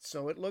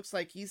 So it looks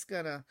like he's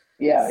going to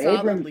Yeah,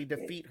 solidly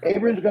defeat her.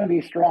 Abrams going to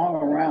be strong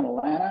around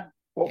Atlanta,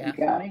 Fulton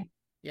County.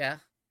 Yeah.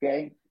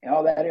 Okay, and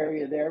all that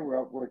area there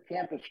where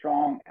Kemp is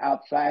strong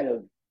outside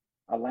of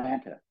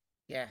Atlanta.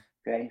 Yeah.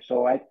 Okay,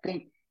 so I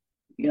think,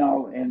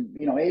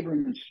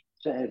 Abrams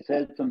has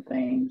said some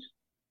things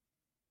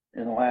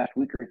in the last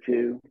week or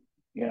two,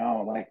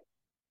 like,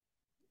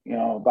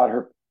 about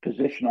her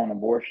position on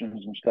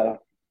abortions and stuff.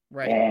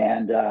 Right.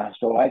 And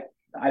so I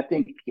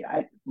think,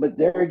 but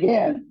there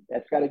again,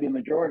 that's got to be a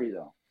majority,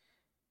 though.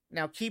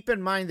 Now, keep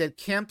in mind that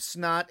Kemp's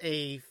not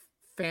a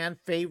fan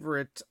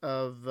favorite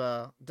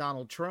of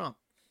Donald Trump.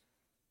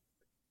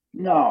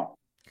 No,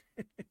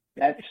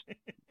 that's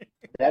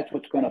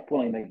what's going to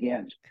pull him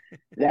against.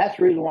 That's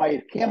the reason why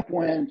if Kemp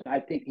wins, I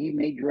think he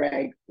may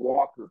drag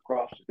Walker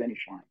across the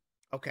finish line.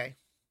 Okay.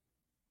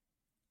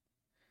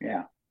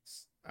 Yeah.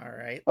 All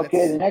right.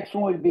 Okay, the next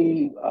one would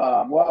be, be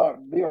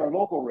our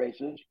local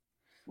races.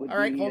 All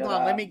right, hold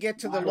on. Let me get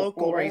to the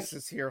local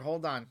races here.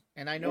 Hold on.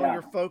 And I know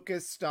you're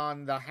focused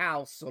on the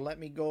House, so let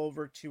me go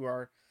over to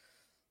our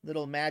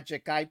little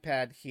magic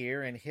iPad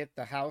here and hit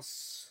the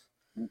House.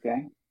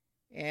 Okay.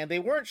 And they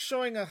weren't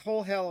showing a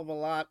whole hell of a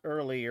lot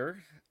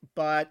earlier,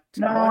 but...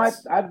 No, I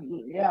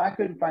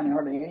couldn't find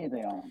hardly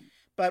anything on them.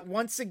 But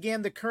once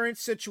again, the current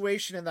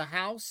situation in the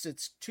House,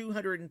 it's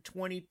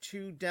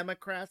 222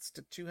 Democrats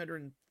to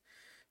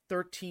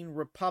 213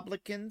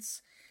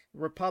 Republicans.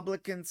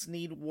 Republicans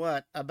need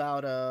what?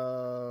 About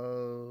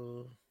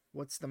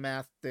what's the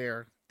math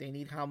there? They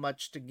need how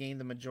much to gain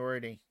the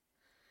majority?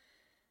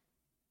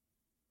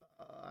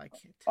 I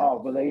can't tell. Oh,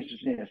 but they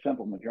just need a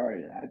simple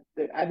majority.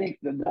 I think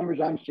the numbers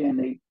I'm seeing,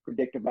 they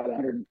predict about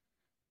 100.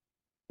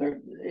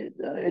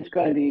 It's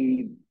going to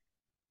be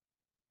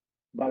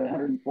about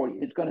 140.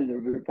 It's going to the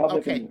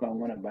Republicans going to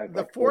win it by.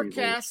 The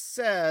forecast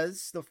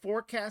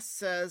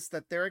says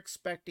that they're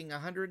expecting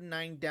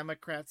 109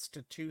 Democrats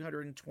to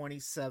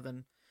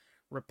 227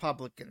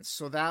 Republicans.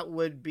 So that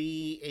would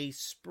be a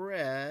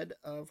spread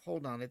of.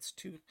 Hold on, it's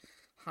too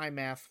high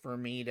math for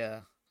me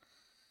to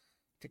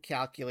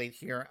calculate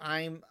here.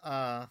 I'm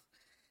what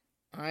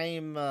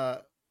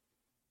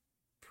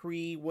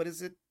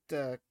is it?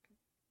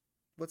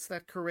 What's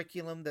that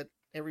curriculum that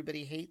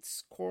everybody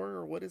hates? Core,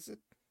 or what is it?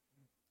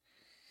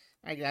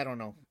 I don't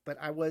know, but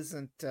I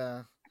wasn't.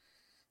 I'm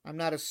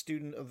not a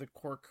student of the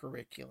core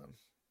curriculum.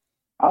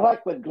 I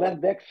like what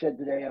Glenn Beck said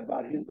today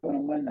about who's going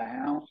to win the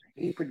House.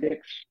 He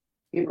predicts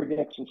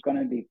it's going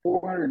to be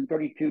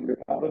 432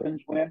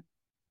 Republicans win,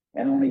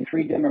 and only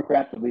 3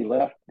 Democrats will be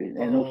left.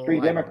 And those 3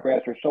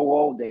 Democrats are so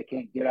old they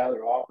can't get out of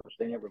their office;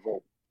 they never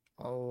vote.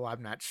 Oh,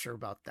 I'm not sure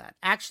about that.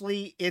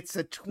 Actually, it's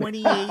a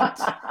 28.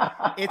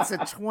 It's a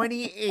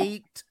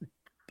 28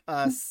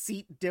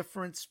 seat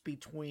difference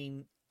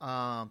between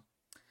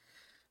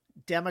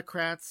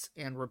Democrats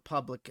and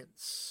Republicans.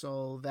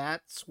 So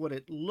that's what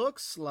it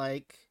looks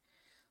like.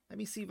 Let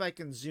me see if I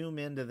can zoom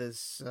into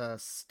this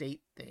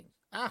state thing.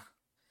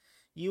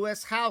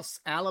 U.S. House,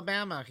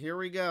 Alabama. Here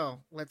we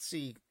go. Let's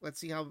see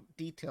how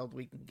detailed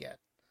we can get.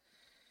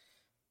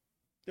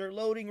 They're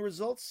loading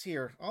results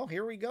here. Oh,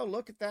 here we go.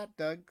 Look at that,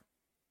 Doug.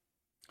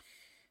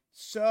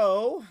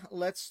 So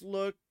let's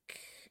look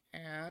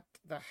at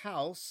the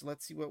House.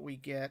 Let's see what we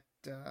get.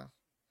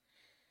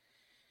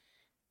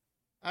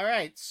 All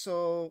right,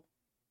 so,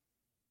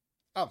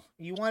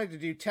 you wanted to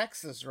do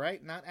Texas,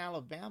 right? Not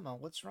Alabama.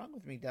 What's wrong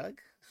with me, Doug?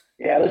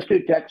 Yeah, let's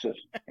do Texas.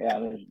 Yeah,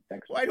 let's do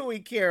Texas. Why do we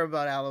care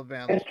about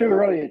Alabama? It's too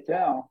early to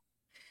tell.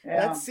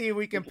 Yeah, let's see if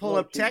we can pull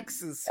up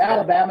Texas.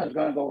 Alabama's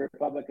going to go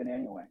Republican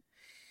anyway.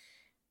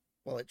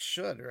 Well, it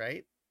should,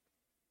 right?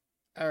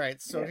 All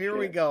right, so here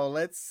we go.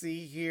 Let's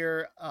see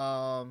here.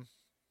 Let's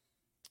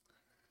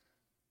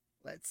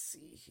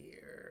see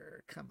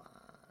here. Come on.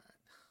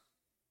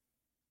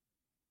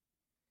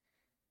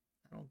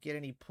 I don't get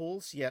any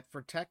polls yet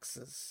for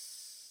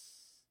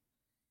Texas.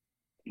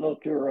 A little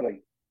too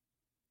early.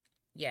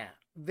 Yeah.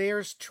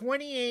 There's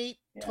 28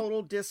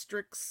 total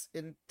districts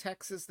in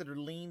Texas that are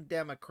lean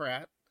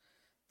Democrat.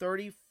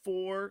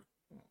 34.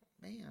 Oh,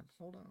 man,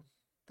 hold on.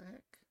 What the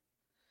heck?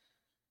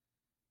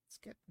 Let's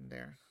get in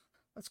there.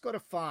 Let's go to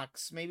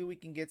Fox. Maybe we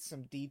can get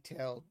some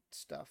detailed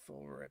stuff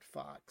over at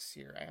Fox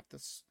here. I have to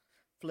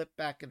flip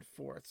back and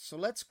forth. So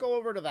let's go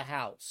over to the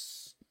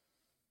House.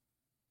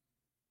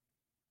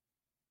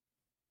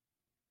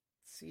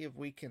 See if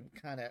we can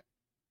kind of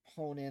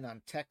hone in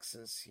on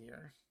Texas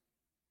here.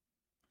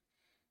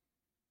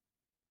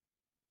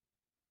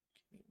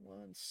 Give me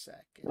 1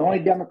 second. The only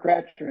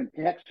Democrats are in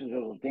Texas are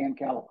those damn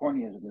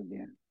Californians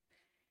again.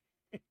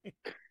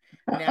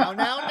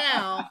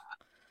 Now.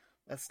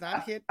 Let's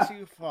not hit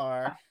too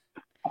far.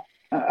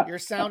 You're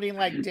sounding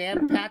like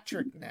Dan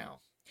Patrick now.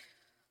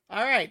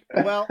 All right.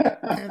 Well,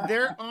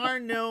 there are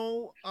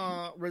no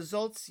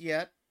results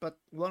yet, but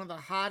one of the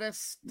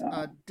hottest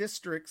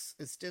districts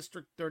is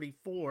District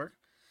 34,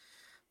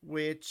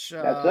 which...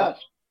 That's us.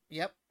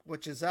 Yep.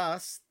 which is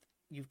us.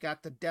 You've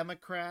got the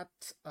Democrat,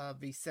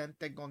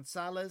 Vicente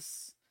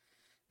Gonzalez,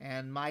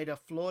 and Maida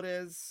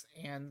Flores,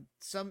 and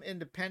some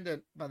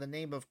independent by the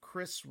name of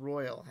Chris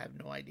Royal. I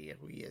have no idea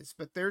who he is.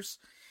 But there's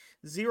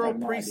 0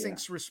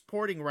 precincts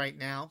reporting right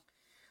now.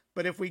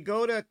 But if we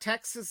go to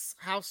Texas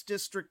House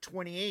District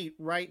 28,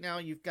 right now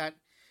you've got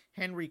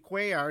Henry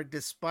Cuellar,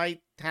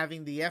 despite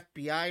having the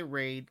FBI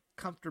raid,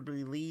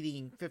 comfortably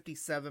leading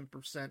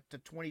 57% to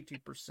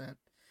 22%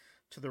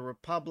 to the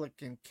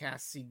Republican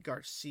Cassie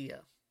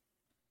Garcia.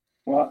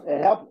 Well,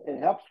 it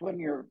helps when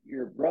your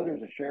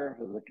brother's a sheriff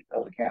of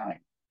the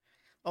county.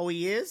 Oh,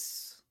 he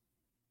is?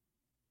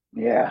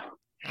 Yeah.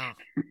 Oh.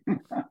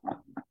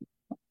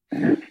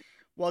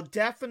 Well,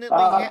 definitely.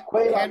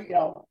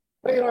 Cuellar,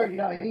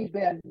 he's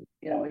been,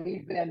 he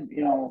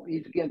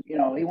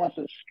wants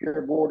a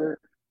secure border,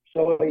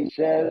 so he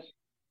says.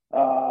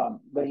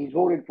 But he's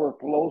voted for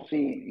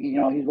Pelosi.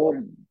 He's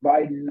voted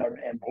Biden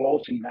and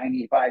Pelosi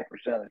 95%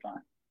 of the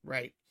time.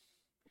 Right.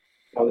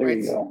 So there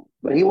you go.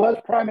 But he was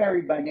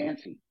primaried by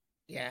Nancy.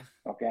 Yeah.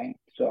 Okay.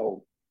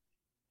 So,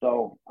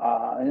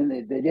 and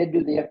then they did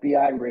do the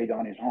FBI raid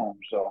on his home.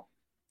 So,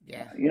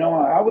 yeah.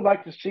 I would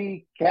like to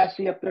see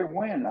Cassie up there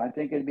win. I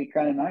think it'd be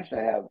kind of nice to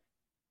have,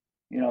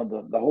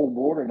 the whole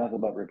border,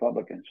 nothing but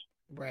Republicans.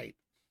 Right.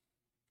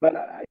 But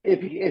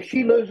if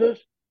she loses,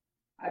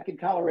 I can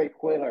tolerate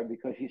Cuellar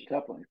because he's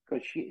tough on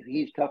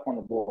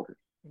the border.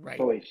 Right.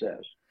 So he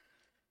says.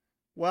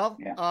 Well,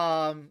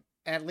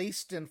 at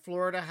least in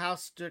Florida,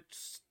 House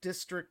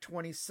District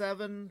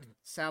 27,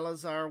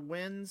 Salazar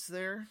wins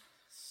there.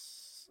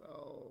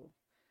 So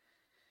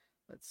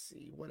let's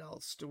see, what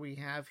else do we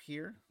have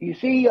here? You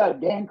see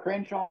Dan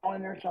Crenshaw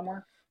in there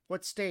somewhere?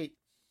 What state?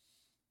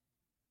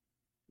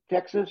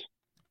 Texas.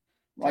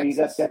 Well, you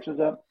got Texas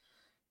up.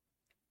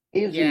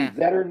 He's a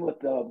veteran with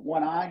the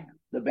one eye,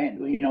 with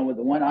the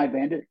one eye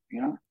bandit.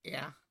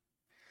 Yeah,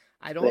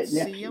 I don't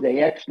see him. The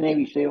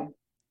ex-Navy SEAL.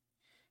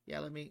 Yeah,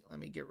 let me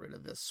get rid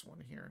of this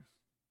one here.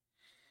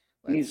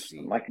 He's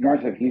like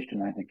north of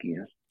Houston, I think he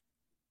is.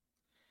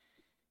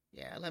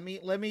 Yeah, let me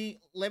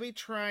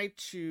try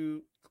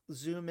to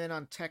zoom in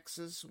on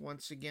Texas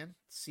once again,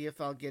 see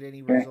if I'll get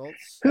any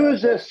results. Who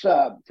is this?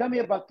 Tell me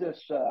about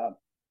this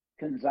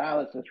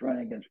Gonzalez that's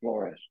running against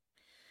Flores.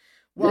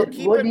 Well,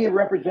 wasn't he a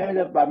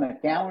representative by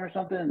McAllen or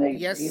something? And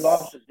he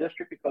lost his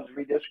district because of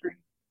redistricting?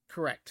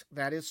 Correct.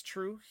 That is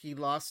true. He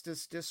lost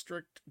his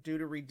district due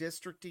to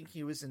redistricting.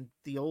 He was in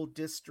the old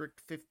District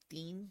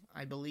 15,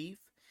 I believe.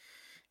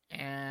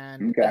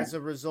 And as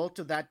a result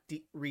of that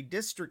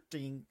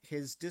redistricting,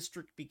 his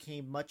district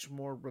became much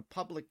more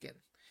Republican.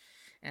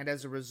 And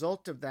as a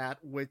result of that,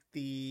 with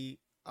the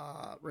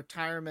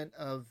retirement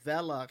of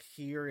Vela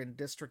here in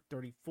District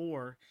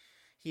 34,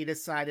 he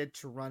decided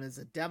to run as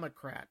a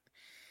Democrat.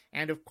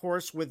 And of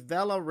course, with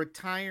Vela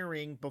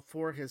retiring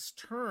before his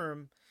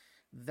term,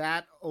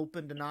 that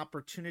opened an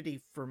opportunity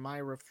for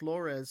Mayra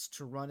Flores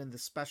to run in the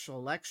special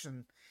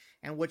election.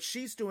 And what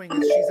she's doing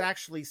is she's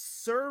actually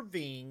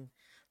serving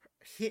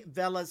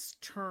Vela's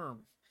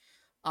term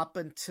up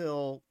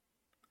until,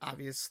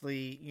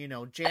 obviously,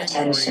 January.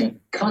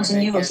 Attention,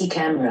 continuity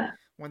camera.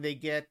 When they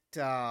get,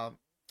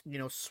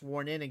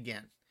 sworn in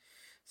again.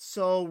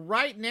 So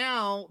right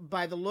now,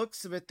 by the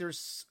looks of it,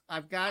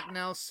 I've got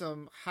now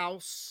some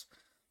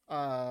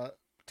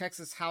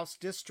Texas House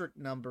District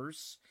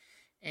numbers.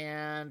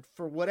 And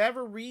for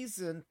whatever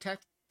reason,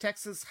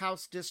 Texas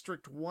House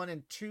District 1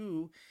 and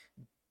 2,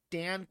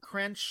 Dan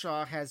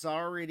Crenshaw has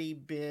already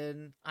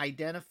been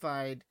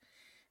identified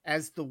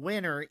as the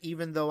winner,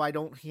 even though I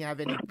don't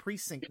have any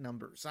precinct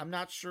numbers. I'm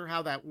not sure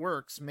how that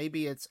works.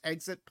 Maybe it's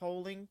exit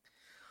polling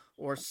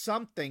or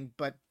something,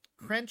 but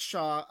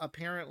Crenshaw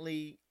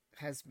apparently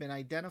has been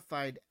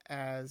identified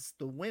as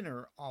the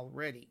winner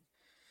already,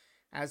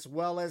 as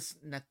well as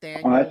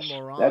Nathaniel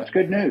Moran. That's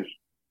good news.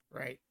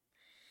 Right.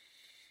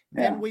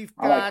 Yeah, then we've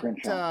got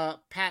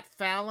Pat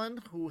Fallon,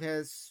 who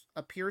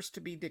appears to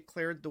be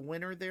declared the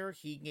winner there.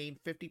 He gained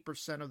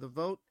 50% of the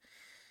vote.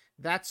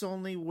 That's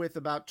only with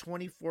about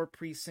 24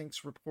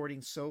 precincts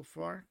reporting so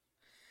far.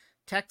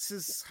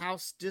 Texas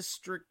House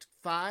District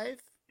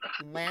 5,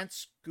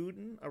 Lance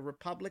Gooden, a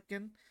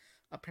Republican,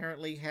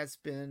 apparently has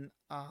been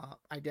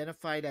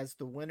identified as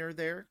the winner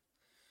there.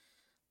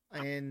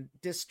 In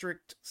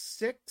District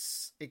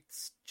 6,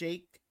 it's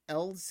Jake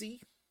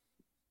Elzy.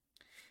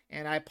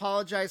 And I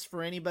apologize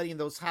for anybody in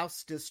those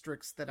House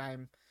districts that I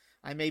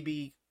may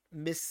be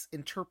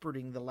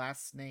misinterpreting the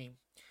last name.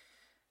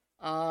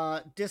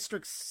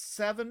 District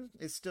 7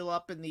 is still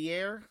up in the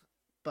air,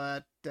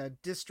 but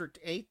District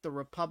 8, the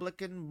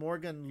Republican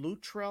Morgan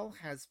Luttrell,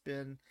 has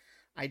been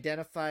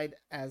identified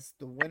as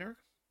the winner.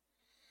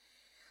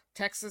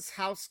 Texas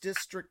House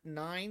District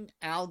 9,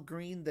 Al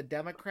Green, the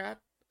Democrat,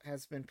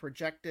 has been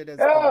projected as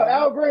the winner.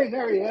 Al Green,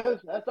 there he is.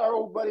 That's our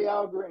old buddy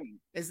Al Green.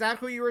 Is that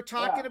who you were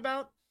talking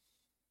about?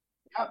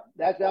 Yep,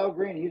 that's Al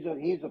Green. He's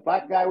a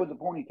black guy with a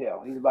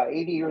ponytail. He's about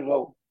 80 years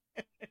old.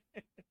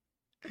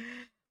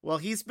 Well,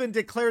 he's been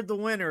declared the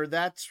winner,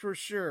 that's for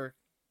sure.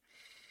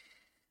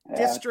 Yeah,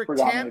 District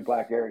 10,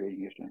 black area,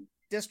 Houston.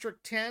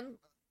 District 10,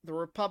 The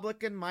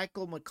Republican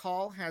Michael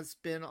McCall has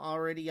been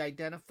already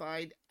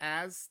identified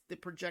as the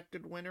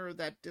projected winner of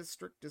that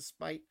district,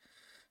 despite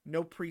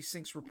no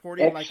precincts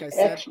reported. Like I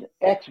said,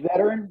 ex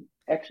veteran,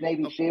 ex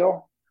Navy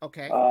SEAL.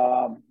 Okay.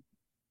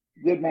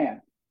 Good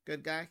man.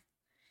 Good guy.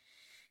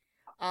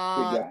 Good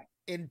guy.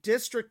 In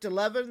District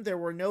 11, there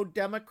were no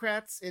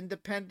Democrats,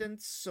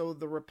 independents, so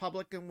the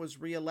Republican was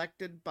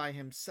reelected by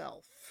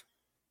himself.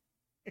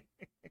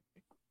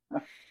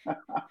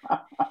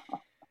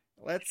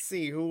 Let's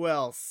see, who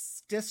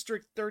else?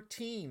 District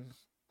 13,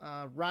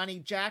 Ronnie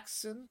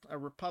Jackson, a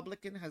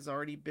Republican, has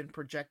already been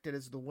projected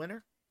as the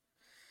winner.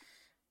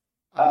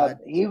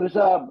 He's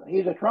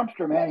a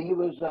Trumpster, man. He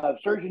was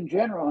Surgeon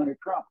General under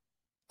Trump.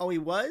 Oh, he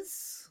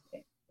was?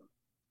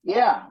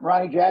 Yeah,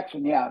 Ronnie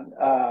Jackson, yeah.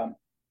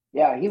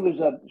 He was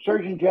a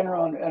Surgeon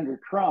General under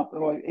Trump.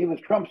 Well, he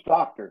was Trump's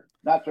doctor,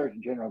 not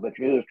Surgeon General, but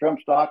he was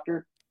Trump's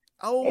doctor.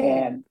 Oh,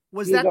 and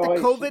was that the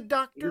COVID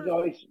doctor?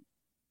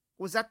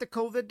 Was that the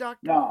COVID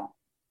doctor? No.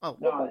 Oh.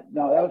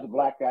 No, that was a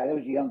black guy. That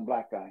was a young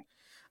black guy.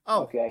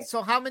 Oh, okay.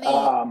 So how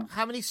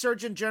many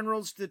Surgeon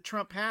Generals did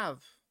Trump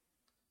have?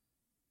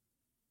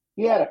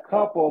 He had a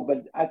couple,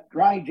 but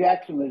Ronnie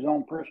Jackson was his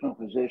own personal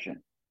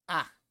physician.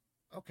 Ah,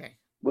 okay.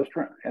 Was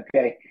Trump,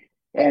 okay.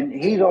 And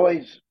he's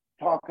always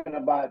talking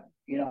about,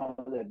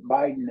 that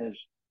Biden is,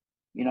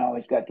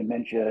 he's got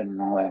dementia and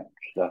all that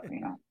stuff,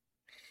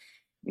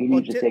 He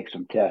needs to take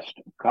some tests,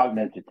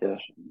 cognitive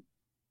tests.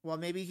 Well,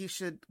 maybe he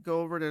should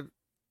go over to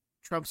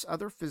Trump's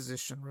other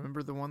physician.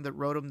 Remember the one that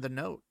wrote him the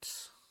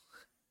notes?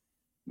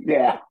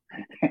 Yeah.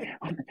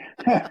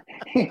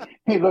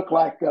 he looked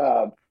like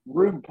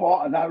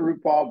RuPaul, not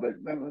RuPaul, but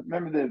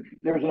remember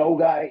there was an old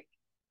guy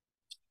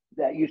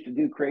that used to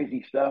do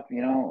crazy stuff,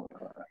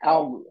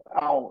 Al,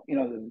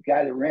 the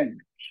guy that ran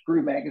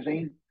Screw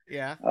magazine.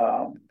 Yeah.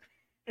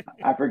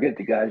 I forget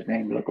the guy's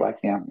name. He looked like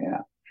him.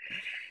 Yeah.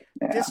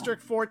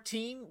 District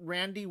 14,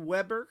 Randy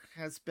Weber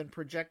has been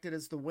projected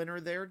as the winner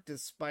there,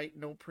 despite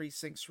no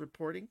precincts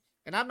reporting.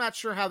 And I'm not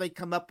sure how they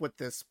come up with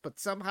this, but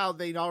somehow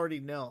they already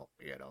know,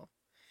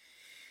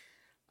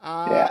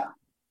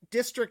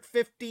 District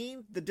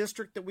 15, the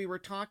district that we were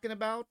talking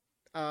about,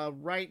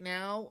 right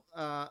now,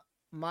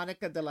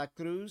 Monica de la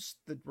Cruz,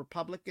 the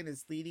Republican,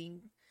 is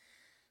leading,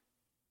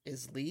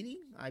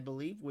 I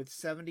believe, with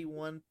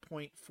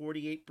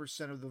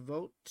 71.48% of the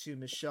vote to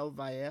Michelle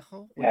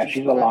Vallejo. Yeah,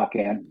 she's a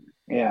lock-in.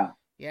 Yeah.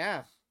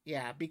 Yeah,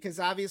 because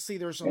obviously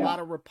there's a lot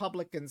of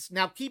Republicans.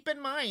 Now, keep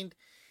in mind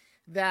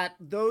that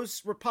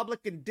those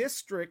Republican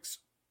districts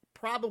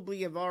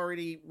probably have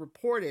already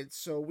reported,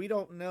 so we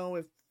don't know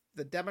if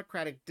the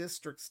Democratic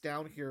districts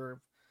down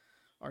here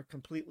are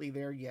completely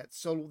there yet.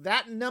 So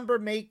that number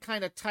may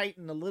kind of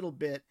tighten a little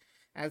bit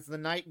as the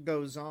night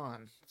goes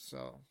on.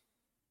 So,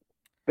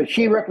 but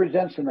she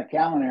represents the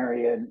McAllen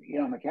area, and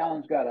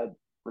McAllen's got a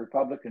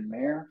Republican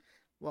mayor.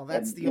 Well,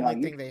 that's the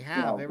only thing they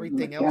have.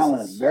 Everything McAllen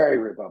else is very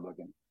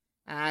Republican.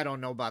 I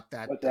don't know about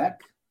that. What's that?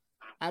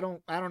 I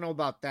don't know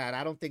about that.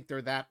 I don't think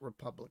they're that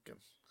Republican.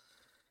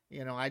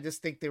 I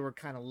just think they were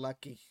kind of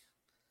lucky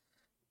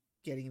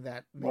getting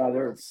that. Well,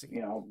 they're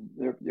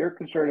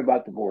concerned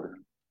about the border.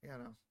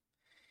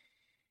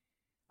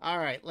 All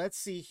right, let's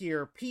see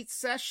here.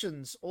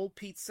 Old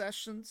Pete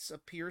Sessions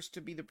appears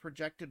to be the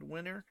projected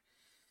winner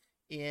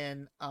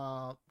in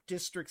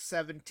District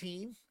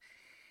 17.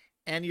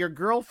 And your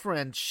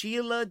girlfriend,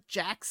 Sheila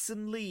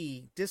Jackson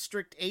Lee,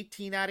 District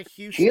 18 out of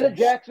Houston. Sheila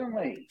Jackson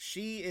Lee.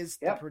 She is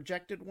the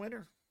projected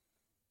winner.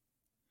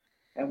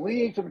 And we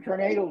need some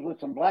tornadoes with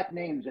some black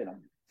names in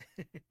them.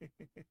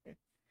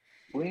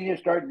 We need to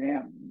start.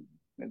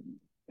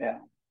 Yeah,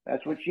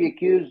 that's what she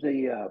accused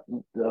the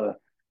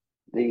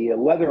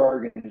weather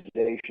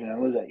organization. It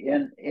was a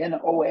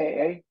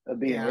NOAA of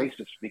being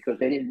racist because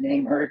they didn't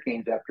name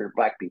hurricanes after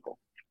black people.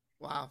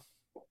 Wow.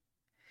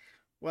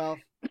 Well,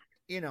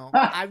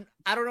 I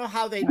don't know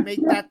how they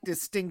make that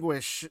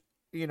distinguish.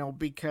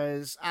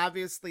 Because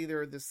obviously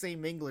they're the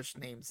same English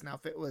names. Now,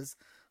 if it was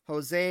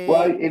Jose,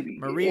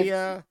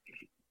 Maria,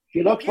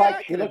 she looks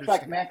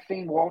like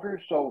Maxine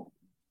Walters. So,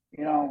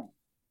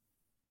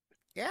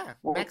 Yeah,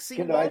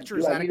 Maxine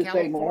Walters out of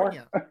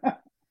California.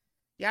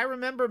 Yeah, I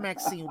remember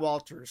Maxine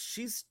Walters.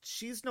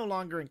 She's no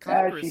longer in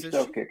Congress. She's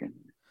still kicking.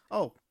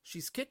 Oh,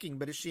 she's kicking,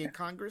 but is she in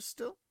Congress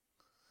still?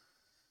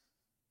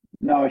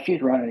 No,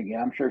 she's running again.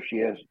 I'm sure she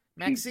is.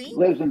 Maxine she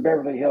lives in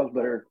Beverly Hills,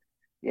 but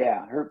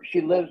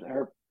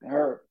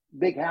her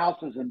big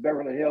house is in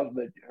Beverly Hills,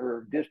 but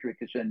her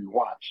district is in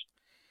Watts.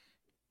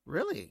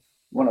 Really?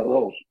 One of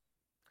those.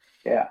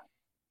 Yeah.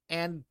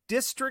 And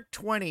District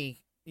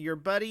 20, your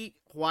buddy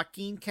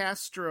Joaquin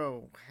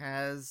Castro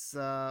has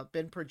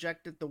been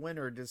projected the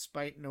winner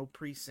despite no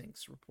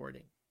precincts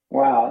reporting.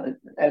 Wow,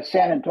 that's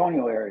San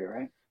Antonio area,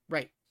 right?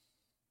 Right.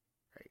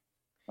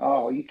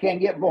 Oh, you can't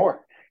get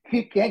more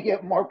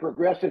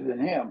progressive than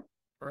him.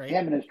 Right.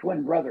 Him and his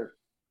twin brother.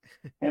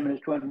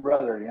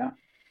 Yeah.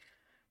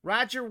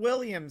 Roger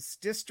Williams,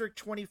 District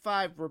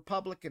 25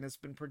 Republican, has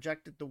been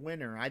projected the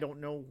winner. I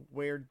don't know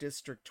where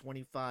District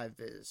 25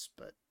 is,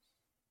 but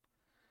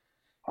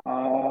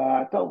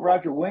I thought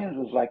Roger Williams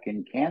was like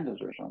in Kansas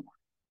or something.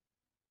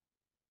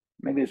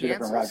 Maybe it's a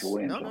different Roger Kansas?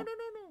 Williams No, no, no, song.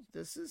 no, no.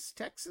 This is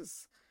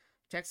Texas.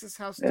 Texas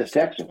House It's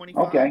District Texas.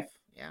 25. Okay.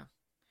 Yeah.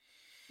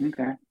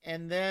 Okay.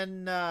 And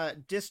then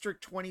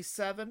District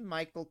 27,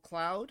 Michael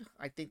Cloud.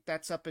 I think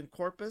that's up in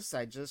Corpus.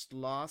 I just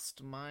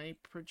lost my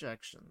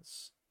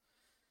projections.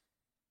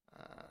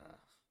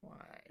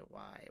 Why?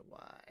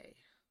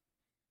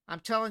 I'm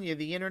telling you,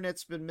 the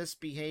internet's been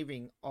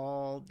misbehaving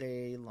all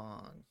day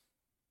long.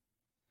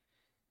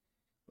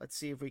 Let's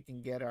see if we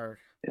can get our.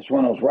 It's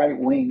one of those right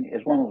wing.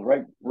 It's one of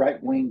those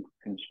right wing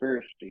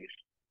conspiracies.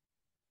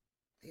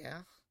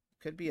 Yeah,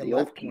 could be a The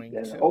left wing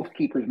the too. Oath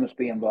Keepers must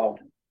be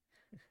involved.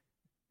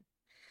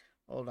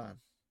 Hold on.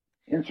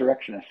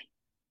 Insurrectionists.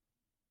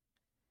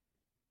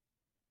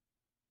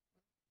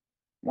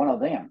 One of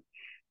them.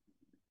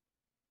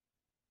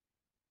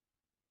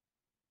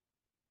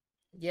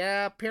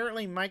 Yeah,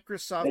 apparently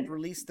Microsoft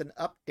released an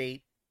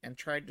update and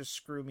tried to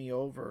screw me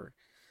over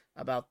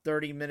about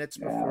 30 minutes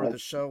before the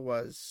show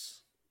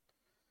was.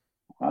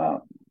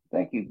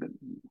 Thank you,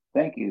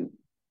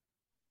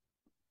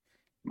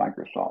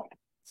 Microsoft.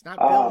 It's not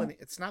Bill.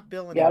 It's not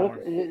Bill anymore.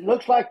 Yeah, it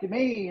looks like to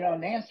me,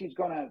 Nancy's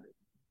going to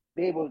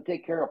be able to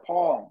take care of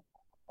Paul,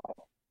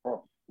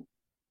 or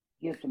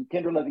give some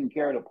tender loving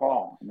care to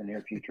Paul in the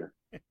near future.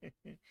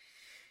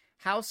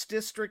 House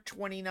District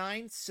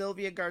 29,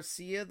 Sylvia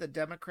Garcia, the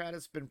Democrat,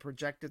 has been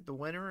projected the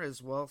winner,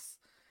 as well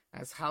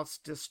as House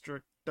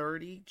District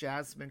 30,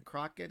 Jasmine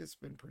Crockett has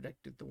been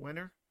predicted the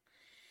winner.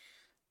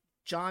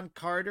 John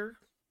Carter,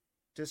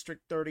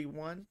 District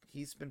 31,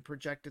 he's been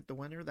projected the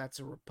winner. That's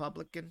a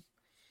Republican.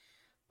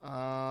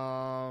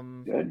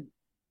 Good.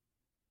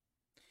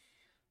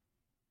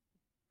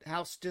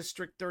 House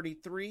District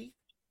 33,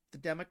 the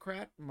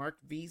Democrat, Mark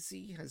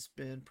Veazey, has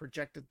been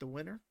projected the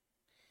winner.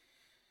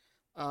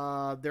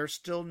 There's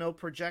still no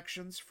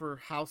projections for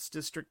House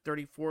District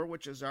 34,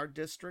 which is our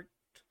district.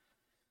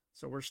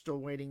 So we're still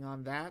waiting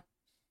on that.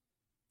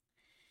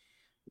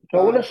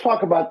 So let's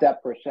talk about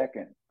that for a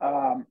second.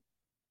 I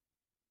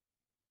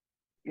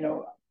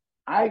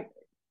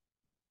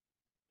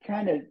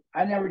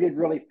never did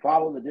really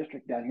follow the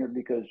district down here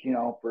because,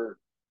 for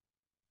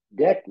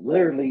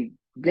literally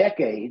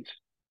decades,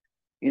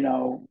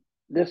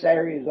 this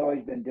area has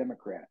always been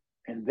Democrat,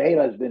 and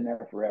Vela's been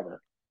there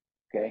forever.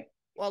 Okay.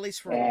 Well, at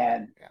least for a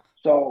while. Yeah.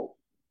 So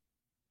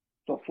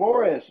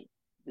Flores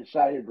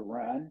decided to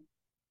run,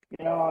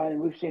 and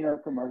we've seen her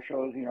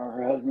commercials.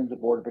 Her husband's a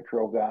border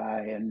patrol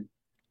guy, and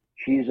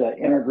she's an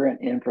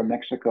immigrant in from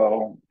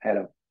Mexico.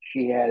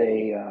 She had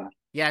a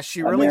yeah,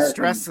 she really American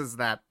stresses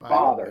that.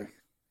 Father.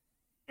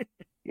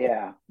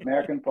 Yeah,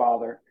 American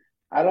father.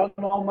 I don't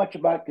know much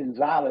about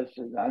Gonzalez.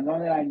 The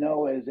only thing I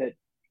know is that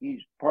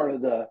he's part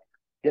of the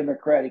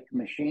Democratic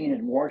machine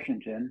in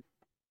Washington,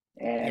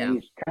 and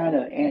he's kind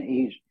of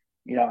anti.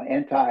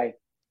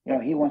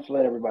 He wants to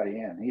let everybody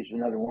in. He's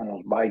another one of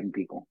those Biden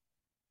people.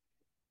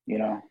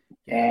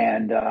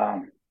 And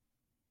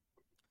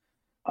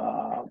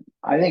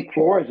I think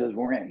Flores is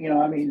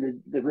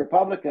one. The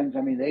Republicans.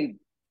 They,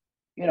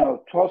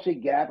 Tulsi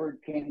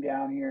Gabbard came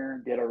down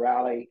here, did a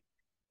rally.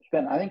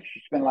 I think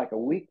she spent like a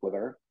week with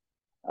her.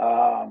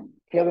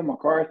 Kevin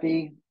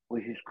McCarthy,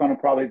 which is going to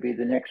probably be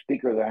the next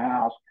Speaker of the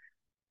House,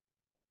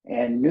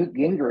 and Newt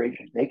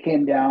Gingrich. They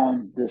came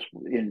down this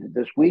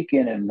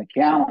weekend in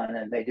McAllen,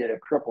 and they did a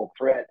triple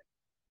threat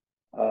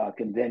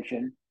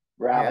convention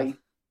rally.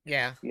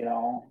 Yeah.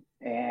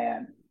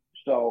 And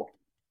so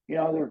the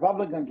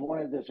Republicans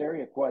wanted this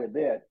area quite a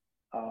bit,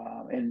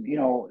 and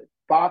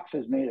Fox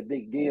has made a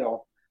big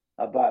deal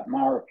about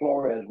Mayra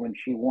Flores when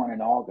she won in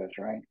August,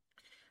 right?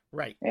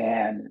 Right.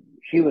 And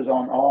she was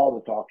on all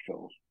the talk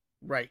shows.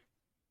 Right.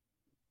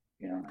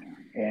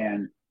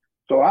 And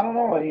so I don't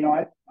know.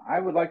 I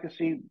would like to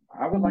see.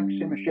 I would like to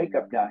see a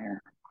shakeup down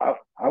here.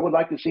 I would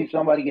like to see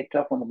somebody get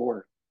tough on the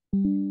border.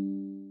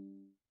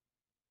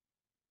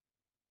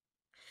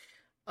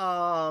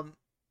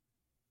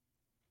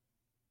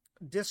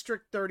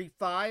 District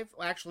 35.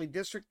 Actually,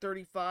 District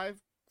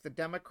 35. The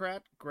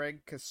Democrat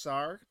Greg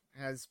Casar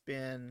has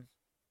been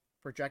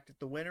projected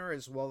the winner,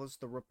 as well as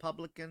the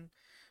Republican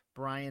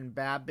Brian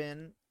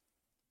Babin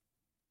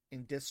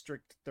in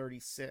District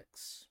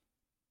 36.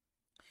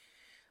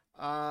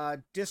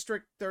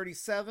 District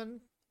 37,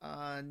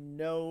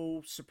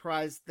 no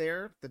surprise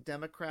there. The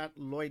Democrat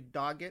Lloyd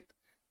Doggett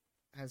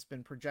has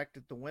been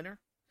projected the winner.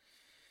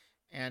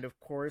 And of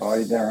course,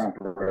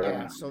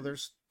 so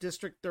there's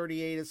District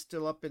 38 is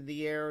still up in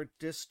the air.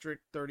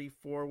 District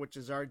 34, which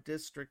is our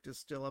district, is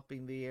still up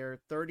in the air.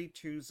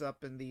 32 is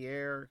up in the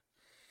air.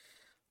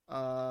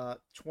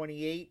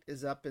 28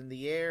 is up in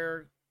the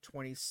air.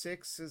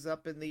 26 is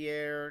up in the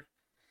air.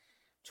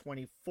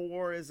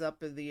 24 is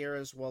up in the air,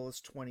 as well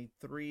as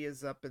 23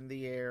 is up in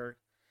the air.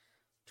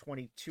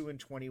 22 and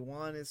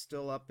 21 is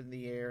still up in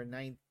the air.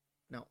 19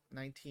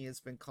 has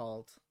been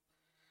called.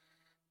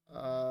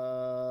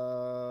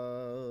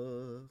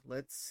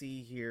 Let's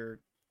see here.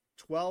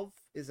 12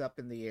 is up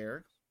in the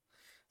air.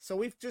 So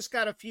we've just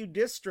got a few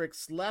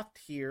districts left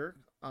here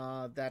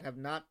that have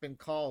not been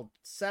called.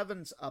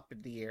 7's up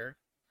in the air.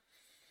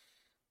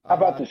 How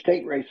about Uh, the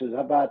state races?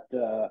 How about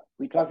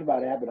we talked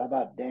about Abbott? How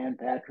about Dan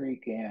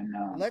Patrick and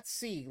let's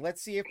see.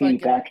 Kenny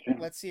Paxton?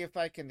 Let's see if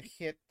I can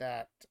hit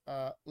that.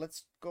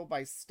 Let's go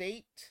by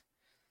state.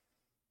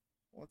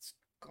 Let's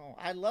go.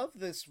 I love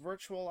this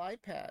virtual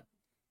iPad.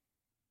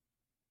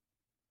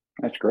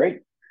 That's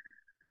great.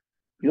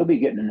 You'll be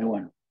getting a new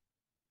one.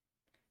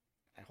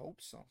 I hope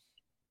so.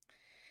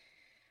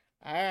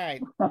 All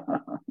right.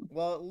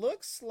 Well, it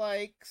looks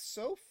like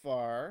so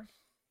far,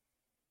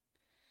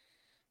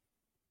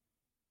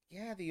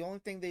 yeah, the only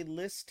thing they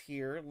list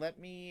here, let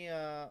me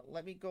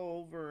go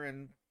over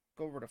and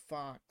go over to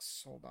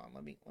Fox. Hold on.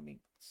 Let me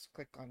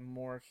click on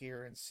more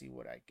here and see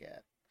what I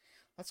get.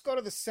 Let's go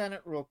to the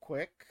Senate real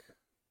quick.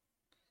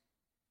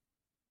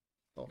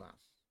 Hold on.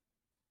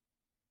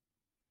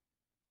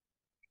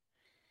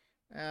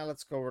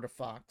 Let's go over to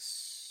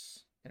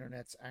Fox.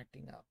 Internet's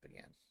acting up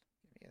again.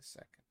 Give me a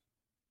second.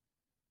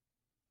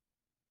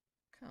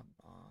 Come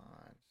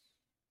on.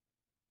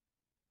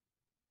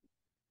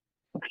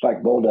 Looks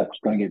like Bolduc's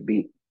going to get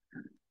beat.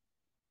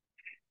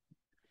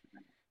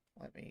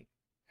 Let me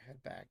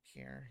head back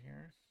here.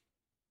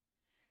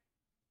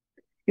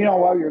 You know,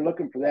 while you're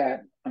looking for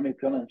that, let me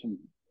fill in some.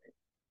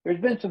 There's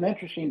been some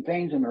interesting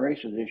things in the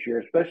races this year,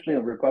 especially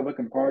the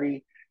Republican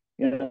Party.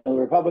 You know, the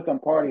Republican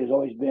Party has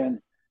always been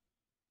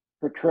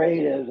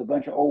portrayed as a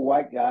bunch of old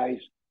white guys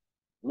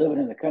living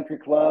in the country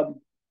club,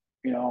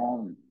 you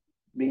know,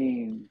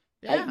 being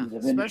Yeah, titans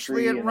of especially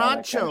industry at and all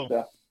that kind of Rancho.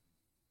 stuff.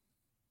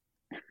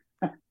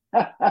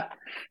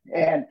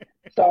 And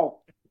so,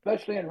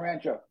 especially in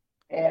Rancho.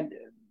 And,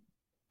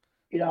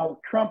 you know,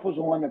 Trump was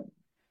the one that,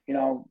 you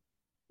know,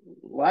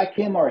 like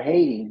him or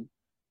hating,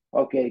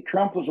 okay,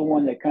 Trump was the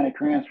one that kind of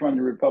transformed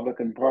the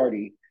Republican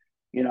Party,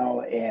 you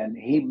know, and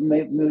he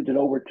moved it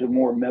over to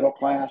more middle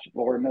class,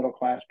 lower middle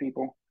class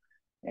people.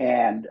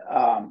 And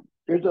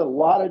there's a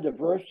lot of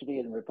diversity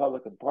in the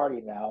Republican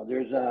Party now.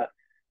 There's a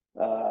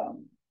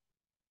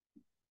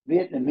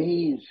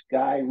Vietnamese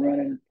guy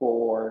running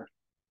for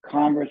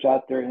Congress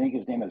out there. I think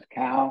his name is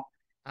Cal.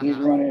 He's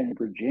Uh-huh. running in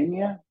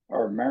Virginia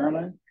or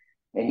Maryland,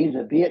 and he's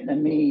a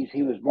Vietnamese.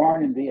 He was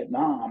born in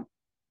Vietnam,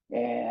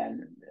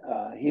 and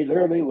he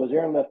literally was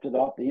airlifted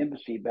off the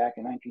embassy back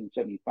in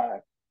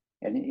 1975.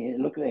 And it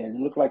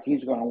looked like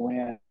he's going to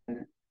win.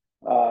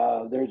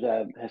 There's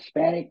a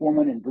Hispanic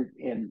woman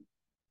in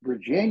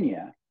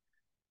Virginia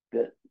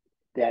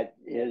that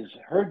is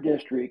her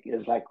district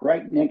is like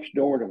right next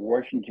door to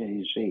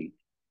Washington D.C.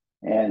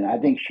 And I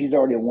think she's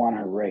already won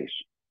her race.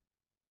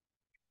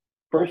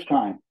 First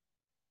time,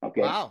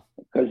 okay, Wow.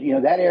 because you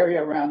know that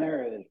area around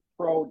there is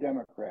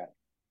pro-Democrat.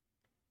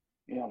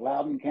 You know,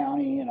 Loudoun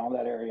County and all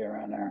that area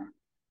around there,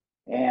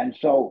 and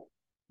so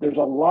there's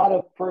a lot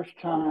of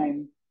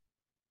first-time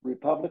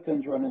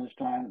Republicans running this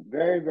time.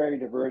 Very, very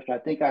diverse. I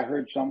think I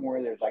heard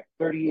somewhere there's like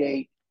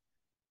 38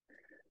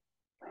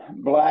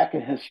 Black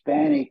and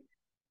Hispanic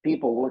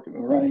people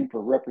running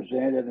for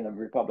representative in the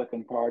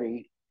Republican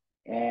Party,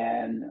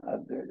 and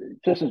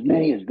just as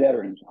many as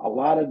veterans. A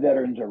lot of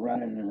veterans are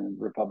running in the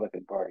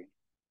Republican Party.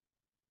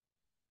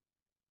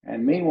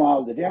 And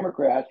meanwhile, the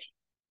Democrats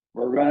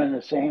were running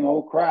the same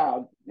old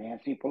crowd: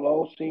 Nancy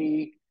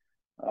Pelosi,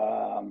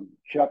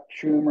 Chuck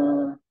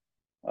Schumer,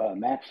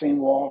 Maxine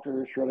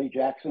Walters, Shirley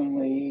Jackson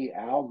Lee,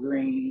 Al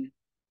Green.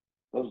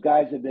 Those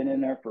guys have been in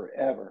there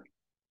forever.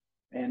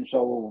 And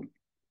so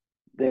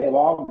they have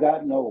all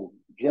gotten old.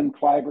 Jim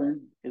Clyburn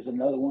is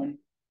another one.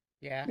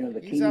 Yeah, You know, the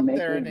he's up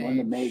there kingmaker, in the one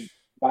that made age.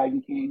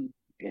 Biden king.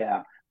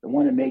 Yeah, the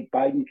one that made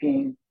Biden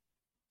king.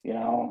 You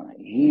know,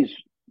 he's,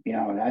 you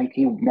know, I think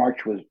he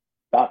marched with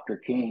Dr.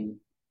 King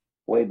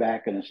way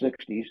back in the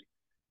 60s.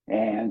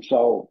 And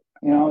so,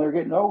 you know, they're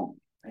getting old.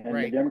 And the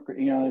Right. Democrat,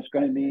 you know, it's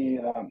going to be,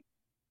 you know,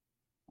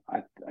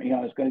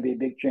 it's going to be a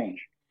big change.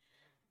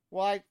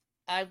 Well,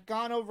 I've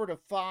gone over to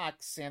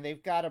Fox and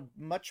they've got a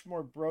much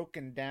more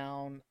broken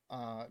down,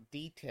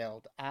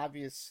 detailed.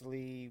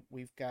 Obviously,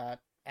 we've got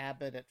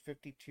Abbott at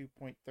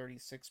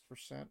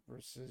 52.36%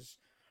 versus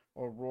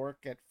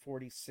O'Rourke at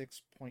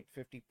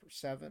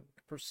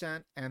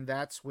 46.57%, and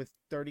that's with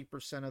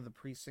 30% of the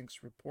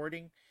precincts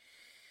reporting.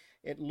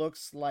 It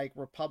looks like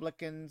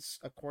Republicans,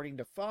 according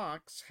to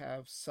Fox,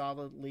 have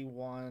solidly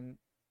won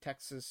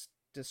Texas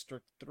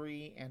District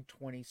 3 and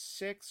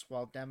 26,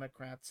 while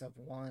Democrats have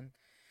won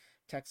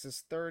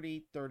Texas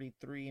 30,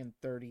 33, and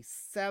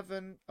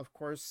 37. Of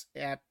course,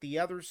 at the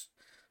other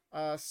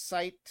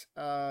site,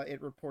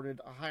 it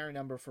reported a higher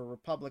number for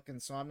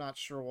Republicans, so I'm not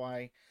sure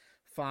why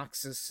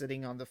Fox is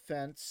sitting on the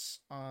fence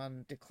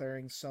on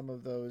declaring some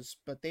of those.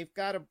 But they've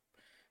got a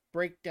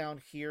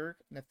breakdown here.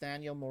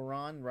 Nathaniel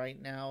Moran right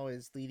now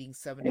is leading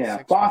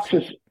Yeah, Fox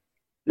 76%.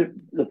 is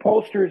the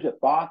pollsters at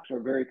Fox are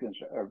very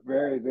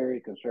very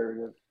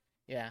conservative.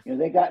 Yeah, You know,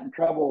 they got in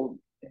trouble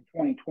in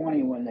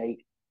 2020 when they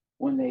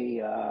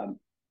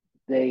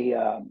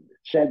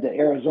said that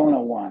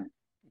Arizona won.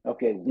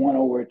 Okay, won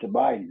over to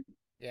Biden,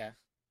 yeah,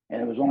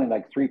 and it was only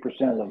like 3%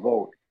 of the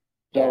vote.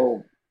 yeah.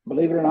 So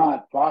believe it or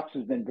not, Fox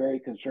has been very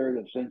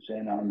conservative since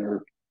then on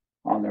their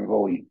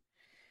voting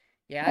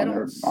Yeah,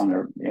 on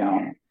their you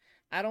know.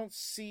 I don't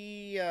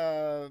see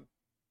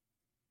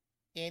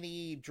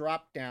any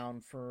drop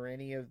down for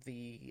any of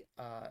the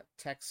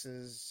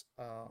Texas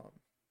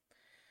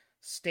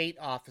state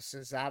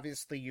offices.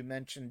 Obviously, you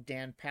mentioned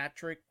Dan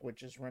Patrick,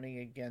 which is running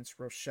against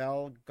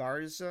Rochelle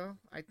Garza,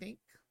 I think.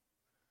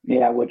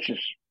 Yeah, which is,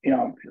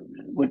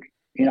 which,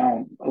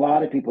 a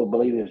lot of people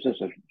believe it's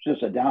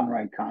just a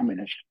downright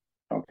communist.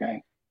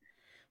 Okay.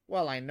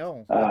 Well, I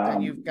know, but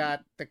then you've Um,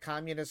 got the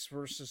communist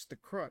versus the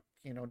crook.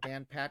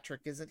 Dan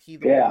Patrick, isn't he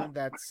the yeah. one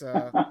that's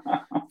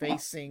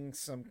facing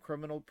some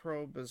criminal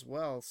probe as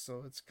well?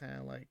 So it's kind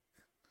of like,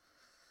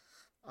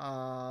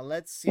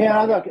 let's see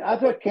Yeah, here. I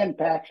thought Ken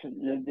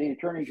Paxton, the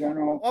Attorney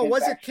General, Oh, Ken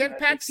was it Paxton, Ken I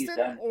think he's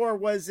Paxton done. or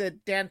was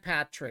it Dan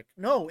Patrick?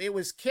 No, it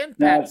was Ken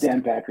No, it's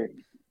Dan Paxton. Patrick.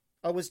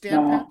 Oh, it was Dan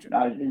No, Patrick.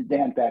 no, it's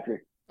Dan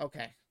Patrick.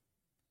 Okay.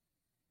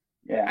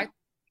 Yeah.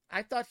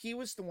 I thought he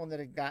was the one that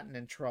had gotten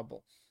in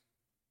trouble.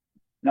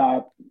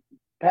 No,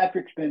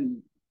 Patrick's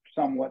been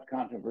somewhat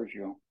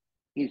controversial.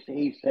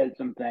 He said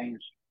some things.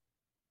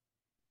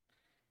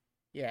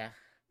 Yeah.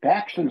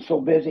 Paxton's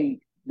so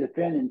busy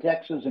defending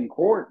Texas in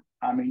court.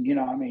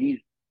 He's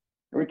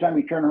every time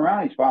you turn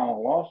around, he's filing a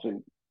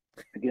lawsuit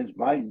against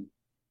Biden.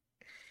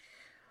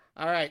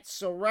 All right.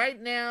 So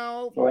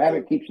So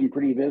Abbott keeps him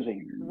pretty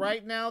busy.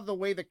 Right now, the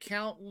way the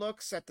count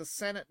looks at the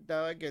Senate,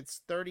 Doug,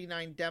 it's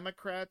 39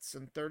 Democrats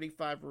and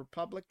 35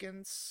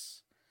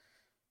 Republicans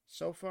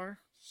so far.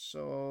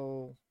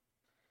 So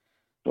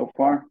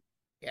far?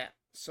 Yeah,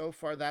 so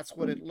far that's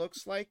what it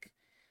looks like.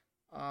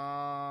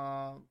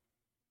 No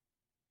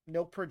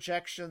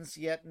projections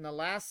yet in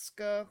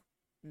Alaska.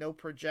 No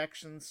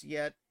projections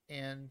yet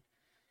in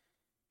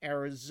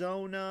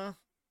Arizona.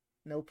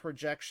 No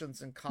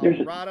projections in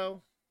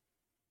Colorado.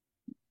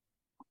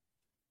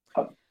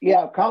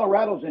 Yeah,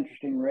 Colorado's an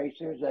interesting race.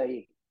 There's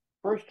a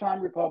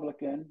first-time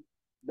Republican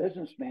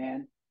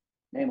businessman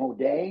named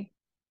O'Day.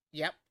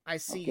 Yep, I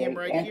see him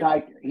right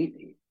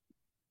here.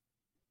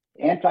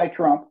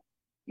 Anti-Trump,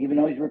 even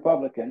though he's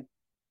Republican,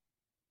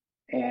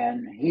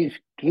 and he's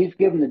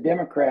given the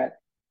Democrat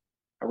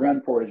a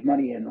run for his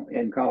money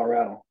in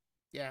Colorado.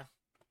 Yeah,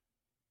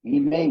 he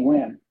may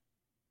win.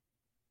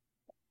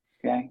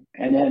 Okay,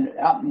 and then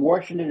out in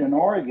Washington and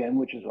Oregon,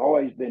 which has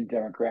always been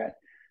Democrat.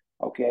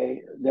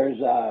 Okay, there's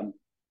a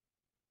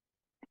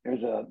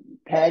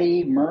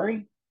Patty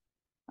Murray.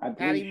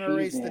 Patty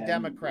Murray's the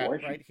Democrat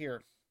right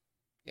here.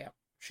 Yeah,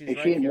 she's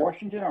right she in here.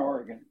 Washington or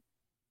Oregon?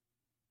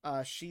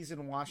 She's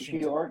in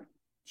Washington.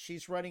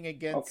 She's running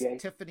against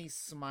Tiffany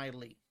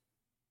Smiley.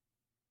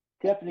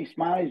 Tiffany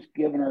Smiley's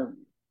given her,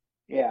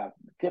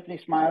 Tiffany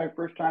Smiley,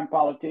 first-time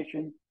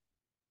politician,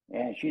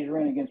 and she's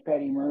running against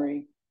Patty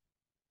Murray.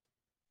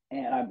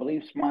 And I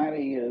believe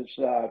Smiley is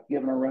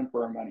giving her a run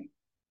for her money.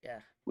 Yeah,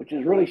 which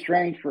is really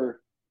strange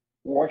for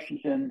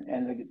Washington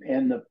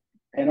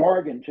and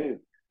Oregon too.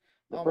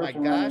 Oh my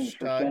gosh,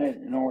 Doug! Senate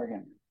in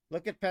Oregon.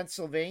 Look at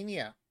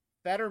Pennsylvania.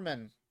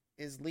 Fetterman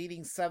is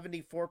leading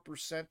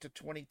 74% to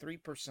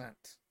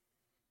 23%.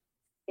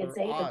 It's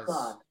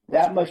 8:00.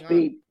 That must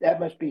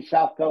be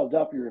South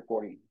Philadelphia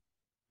reporting.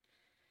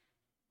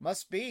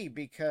 Must be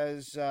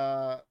because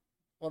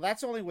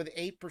that's only with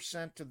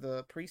 8% of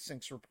the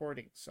precincts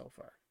reporting so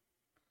far.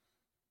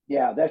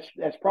 Yeah,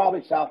 that's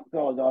probably South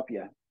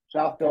Philadelphia.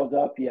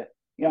 Philadelphia.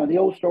 The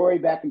old story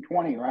back in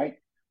 20, right?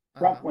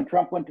 When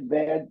Trump went to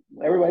bed,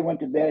 everybody went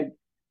to bed.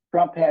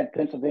 Trump had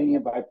Pennsylvania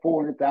by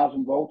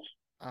 400,000 votes.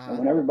 And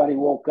when everybody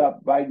woke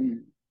up,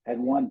 Biden had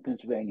won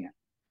Pennsylvania.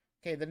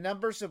 Okay, the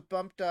numbers have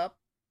bumped up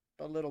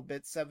a little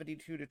bit,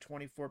 72 to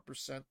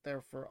 24%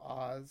 there for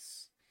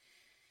Oz.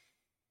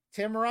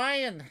 Tim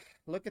Ryan,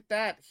 look at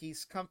that.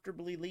 He's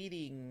comfortably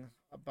leading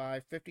by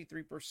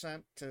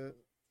 53% to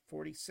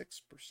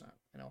 46%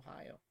 in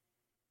Ohio.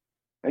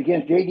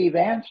 Against J.D.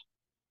 Vance?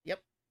 Yep.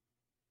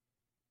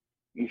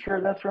 You sure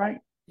that's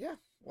right? Yeah.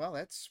 Well,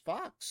 that's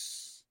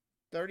Fox.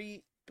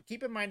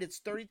 Keep in mind,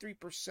 it's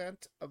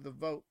 33% of the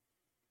vote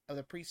of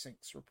the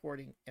precincts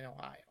reporting in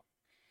Ohio.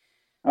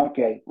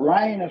 Okay.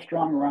 Ryan is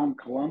strong around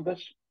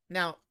Columbus.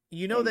 Now,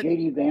 you know that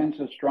J.D. Vance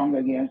is strong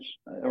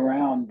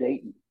around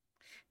Dayton.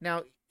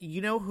 Now,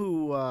 you know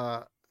who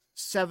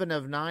 7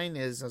 of 9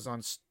 is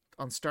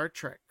on Star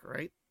Trek,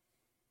 right?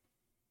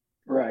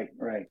 Right.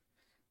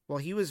 Well,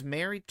 he was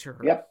married to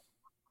her. Yep.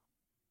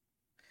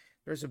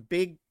 There's a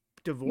big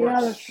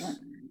divorce.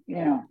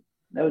 Yeah,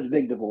 that was a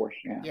big divorce.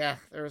 Yeah. Yeah,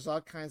 there was all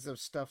kinds of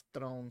stuff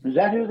thrown. Is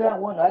that who that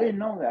was? I didn't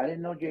know that. I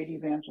didn't know J.D.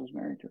 Vance was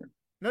married to her.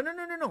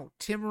 No.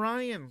 Tim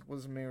Ryan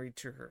was married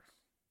to her.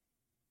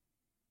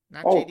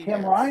 Not J.D.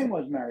 Tim Vance. Ryan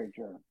was married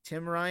to her.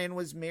 Tim Ryan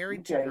was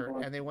married to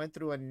her, and they went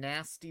through a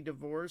nasty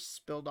divorce,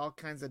 spilled all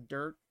kinds of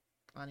dirt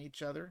on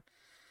each other.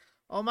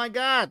 Oh, my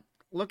God.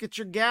 Look at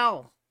your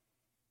gal,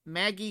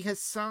 Maggie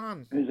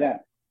Hassan. Who's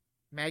that?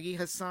 Maggie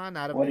Hassan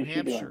out of New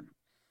Hampshire.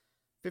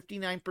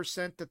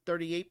 59% to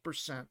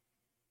 38%.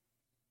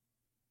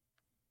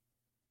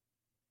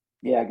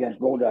 Yeah, against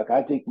Bolduc.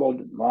 I think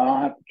Bolduc. Well,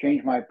 I'll have to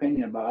change my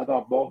opinion, but I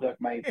thought Bolduc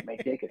may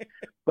take it.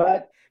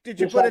 But did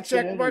you put a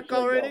check mark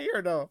already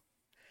or no?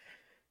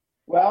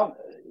 Well,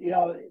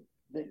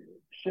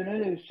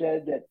 Sununu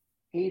said that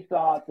he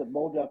thought that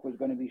Bolduc was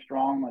going to be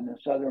strong in the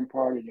southern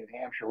part of New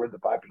Hampshire where the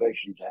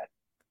population's at,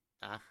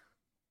 Ah,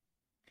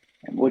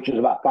 which is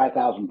about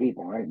 5,000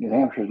 people, right? New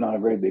Hampshire is not a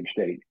very big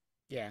state.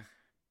 yeah.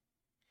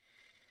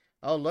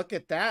 Oh, look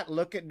at that.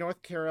 Look at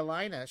North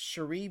Carolina.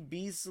 Cherie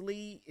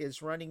Beasley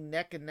is running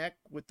neck and neck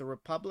with the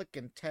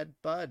Republican Ted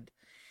Budd.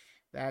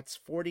 That's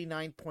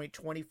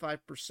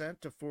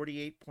 49.25% to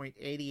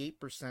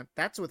 48.88%.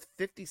 That's with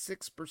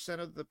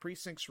 56% of the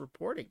precincts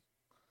reporting.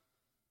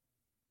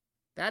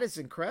 That is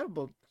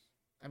incredible.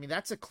 I mean,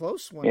 that's a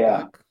close one,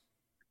 Yeah.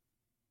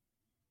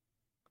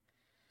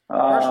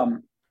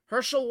 Doug.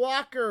 Herschel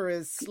Walker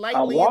is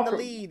slightly in the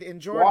lead in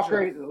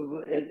Georgia.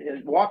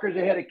 Walker's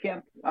ahead of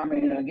Kemp. I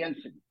mean,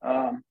 against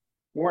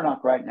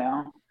Warnock right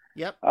now.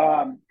 Yep.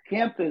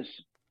 Kemp is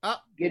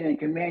getting a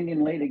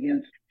commanding lead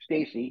against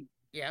Stacey.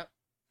 Yep.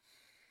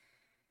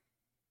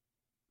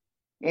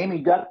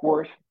 Amy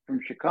Duckworth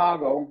from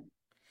Chicago,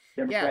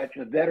 Democrat,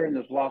 a veteran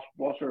that's lost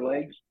her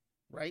legs.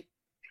 Right.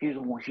 She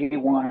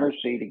won her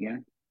seat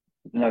again.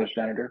 Another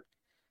senator.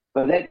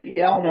 But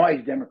Illinois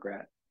is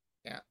Democrat.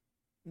 Yeah.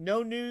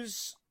 No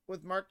news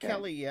with Mark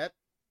Kelly yet.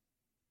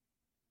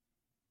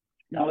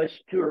 No, it's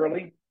too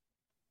early.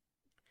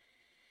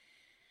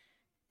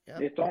 Yep. I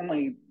think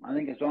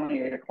it's only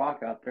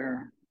 8:00 out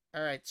there.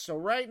 All right. So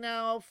right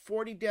now,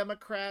 40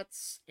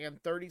 Democrats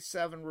and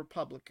 37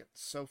 Republicans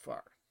so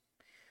far.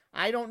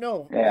 I don't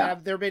know. Yeah.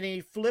 Have there been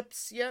any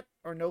flips yet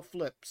or no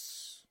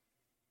flips?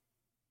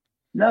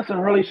 Nothing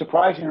really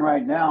surprising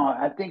right now.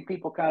 I think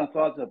people kind of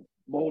thought that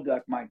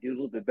Bolduc might do a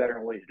little bit better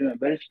than what he's doing,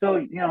 but it's still,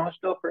 it's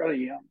still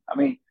fairly young. I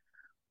mean,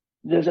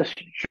 does it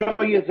show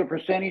you the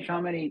percentage?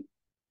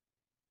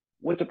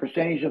 What's the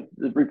percentage of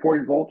the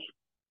reported votes?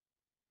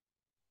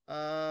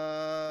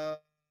 For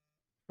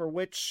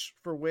which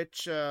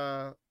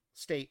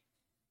state?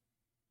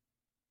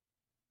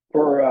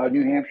 For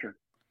New Hampshire.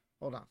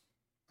 Hold on.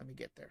 Let me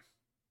get there.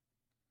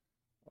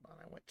 Hold on,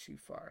 I went too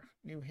far.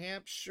 New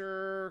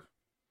Hampshire.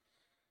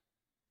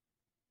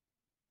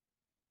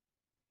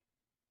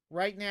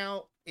 Right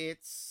now,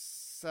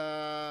 it's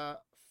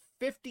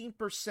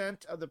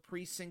 15% of the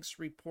precincts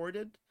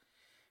reported,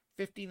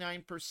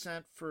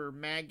 59% for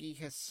Maggie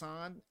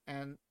Hassan,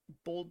 and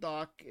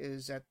Bolduc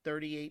is at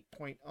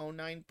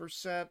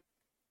 38.09%.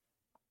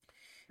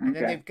 And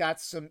then they've got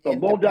some. So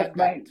Bolduc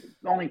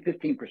only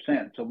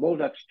 15%. So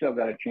Bolduc's still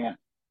got a chance.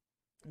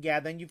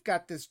 Yeah, then you've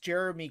got this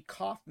Jeremy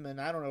Kaufman.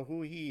 I don't know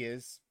who he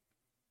is,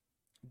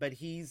 but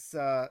he's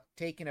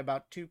taking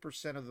about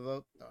 2% of the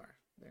vote there.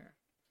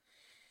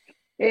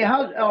 Hey,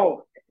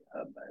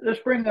 let's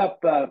bring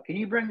up. Can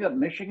you bring up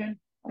Michigan?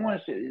 I want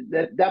to see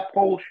that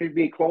poll should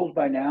be closed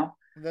by now.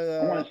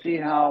 I want to see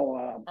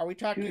how. Are we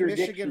talking Tudor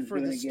Michigan Dixon's for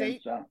the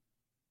state?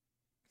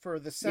 For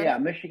the Senate? Yeah,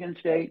 Michigan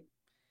State.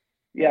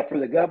 Yeah, for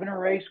the governor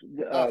race,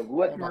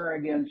 Whitmer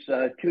against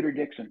Tudor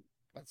Dixon.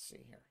 Let's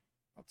see here.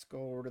 Let's go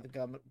over to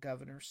the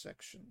governor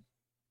section.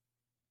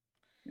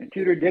 And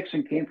Tudor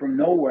Dixon came from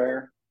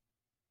nowhere.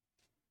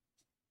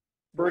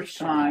 First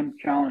time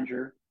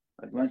challenger.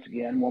 Once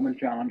again, woman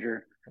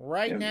challenger.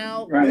 Right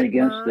now,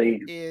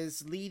 Whitmer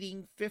is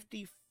leading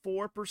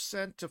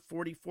 54% to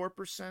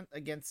 44%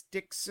 against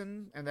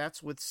Dixon, and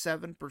that's with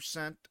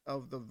 7%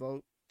 of the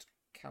vote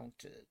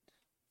counted.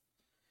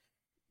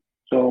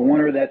 So I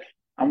wonder if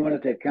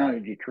they've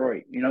counted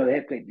Detroit. They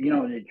have to,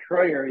 in the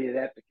Detroit area, they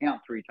have to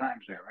count 3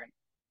 times there, right?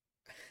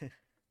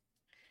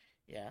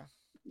 Yeah.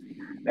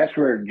 That's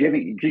where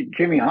Jimmy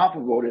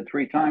Hoffa voted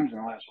 3 times in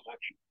the last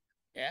election.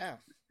 Yeah.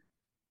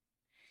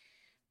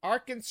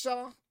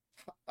 Arkansas,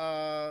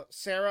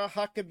 Sarah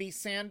Huckabee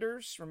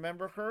Sanders,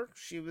 remember her?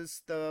 She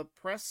was the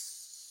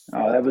press.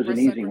 That was an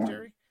easy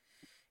one.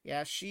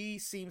 Yeah, she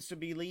seems to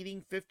be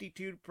leading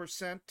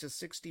 52% to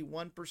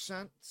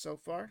 61% so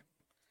far.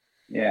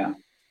 Yeah,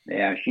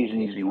 she's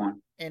an easy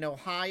one. In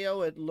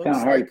Ohio, it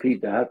looks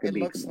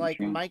like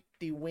Mike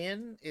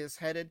DeWin is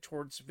headed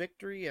towards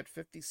victory at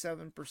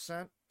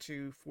 57%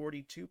 to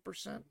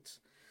 42%.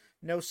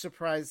 No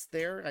surprise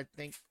there. I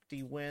think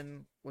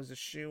DeWin was a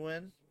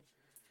shoo-in.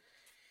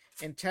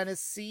 In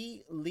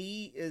Tennessee,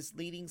 Lee is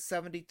leading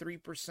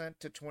 73%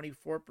 to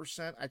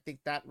 24%. I think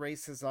that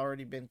race has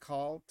already been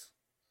called.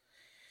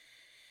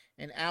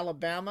 In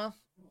Alabama,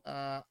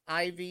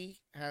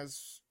 Ivy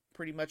has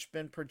pretty much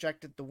been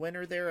projected the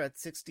winner there at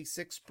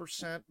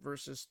 66%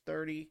 versus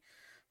 30%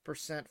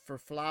 for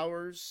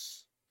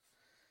Flowers.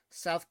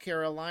 South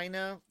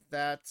Carolina,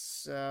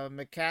 that's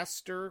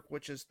McMaster,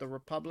 which is the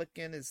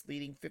Republican, is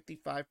leading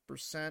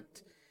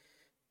 55%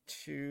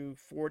 to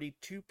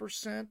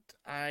 42%.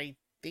 I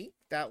think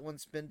that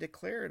one's been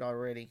declared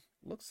already.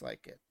 Looks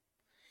like it.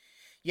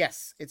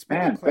 Yes, it's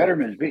been declared.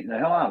 Fetterman's beating the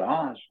hell out of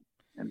Oz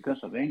in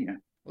Pennsylvania.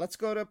 Let's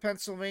go to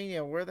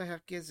Pennsylvania. Where the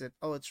heck is it?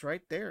 Oh, it's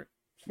right there.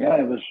 Yeah,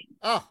 it was.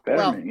 Oh,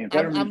 Fetterman.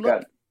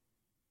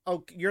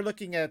 Well, you're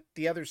looking at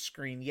the other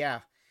screen, yeah.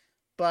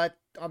 But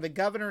on the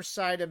governor's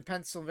side in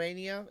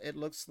Pennsylvania, it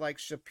looks like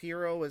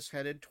Shapiro is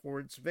headed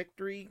towards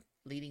victory,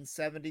 leading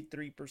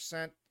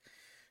 73%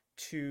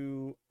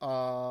 to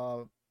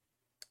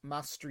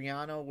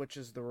Mastriano, which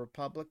is the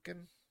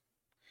Republican.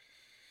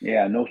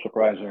 Yeah, no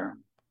surprise there.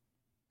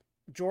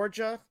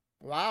 Georgia,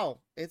 wow,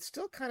 it's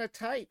still kind of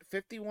tight,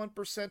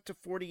 51% to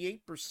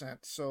 48%.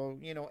 So,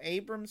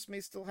 Abrams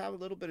may still have a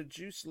little bit of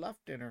juice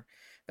left in her.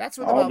 That's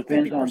with All about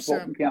depends on 50%.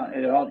 Fulton County.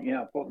 It all,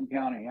 yeah, Fulton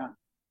County. Yeah.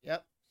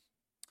 Yep.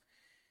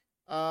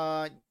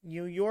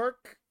 New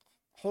York,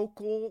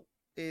 Hochul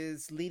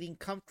is leading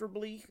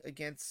comfortably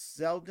against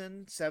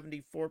Zeldin,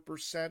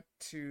 74%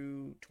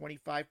 to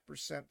 25%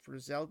 for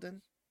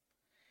Zeldin.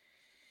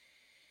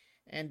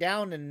 And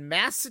down in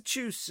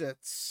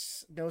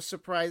Massachusetts, no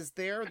surprise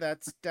there,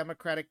 that's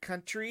Democratic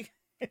country.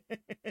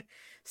 Democratic country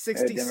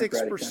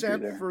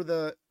 66%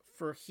 there.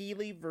 for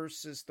Healy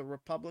versus the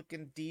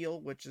Republican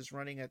deal, which is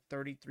running at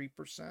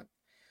 33%.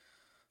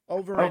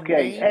 Over in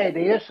Okay. Maine. Hey,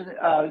 this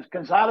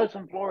Gonzalez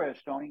and Flores,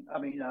 Tony.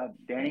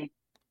 Danny.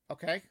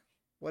 Okay.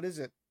 What is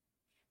it?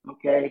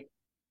 Okay.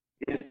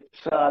 It's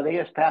they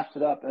just passed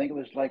it up. I think it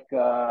was like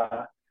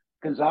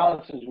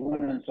Gonzalez is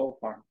winning so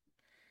far.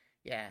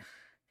 Yeah.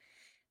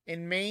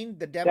 In Maine,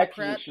 the Texas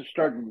Democrat. just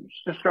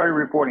started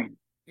reporting.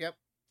 Yep.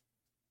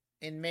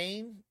 In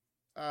Maine,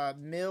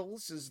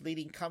 Mills is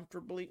leading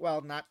comfortably.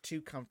 Well, not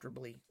too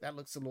comfortably. That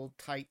looks a little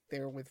tight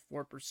there with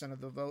 4% of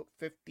the vote.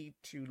 50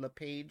 to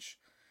LePage,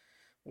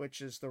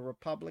 which is the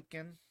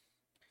Republican.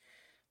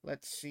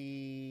 Let's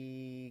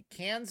see.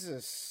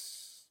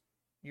 Kansas,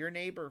 your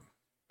neighbor.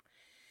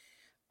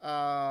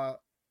 The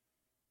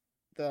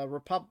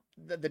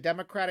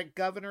Democratic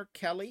governor,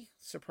 Kelly,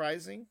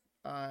 surprising,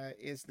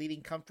 is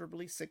leading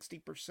comfortably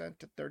 60%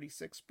 to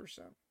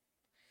 36%.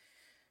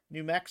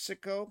 New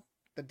Mexico,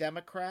 the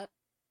Democrat,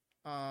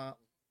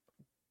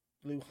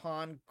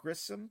 Lujan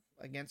Grissom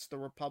against the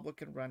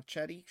Republican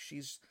Ronchetti.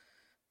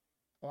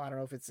 I don't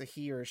know if it's a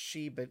he or a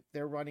she, but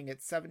they're running at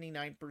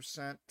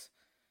 79%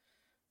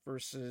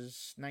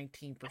 versus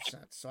 19%.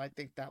 So I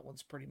think that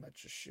one's pretty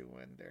much a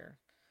shoe-in there.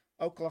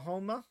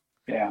 Oklahoma.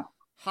 Yeah.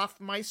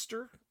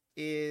 Hoffmeister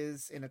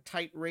is in a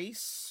tight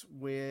race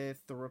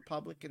with the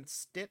Republican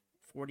Stitt,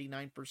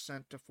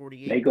 49% to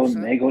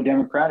 48%. They go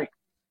Democratic.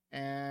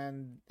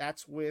 And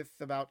that's with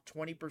about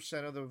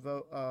 20% of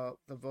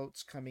the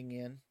votes coming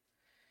in.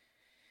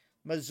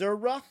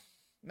 Missouri?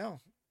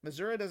 No,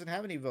 Missouri doesn't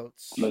have any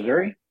votes.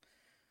 Missouri?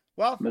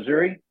 Well,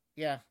 Missouri?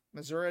 Yeah,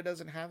 Missouri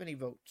doesn't have any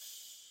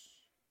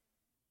votes.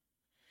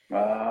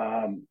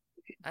 I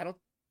don't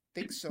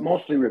think so.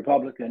 Mostly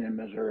Republican in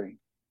Missouri.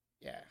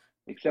 Yeah.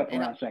 Except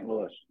around St.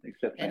 Louis.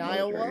 In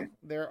Iowa,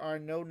 there are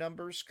no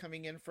numbers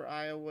coming in for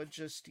Iowa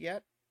just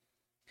yet.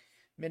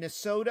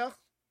 Minnesota,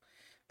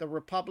 the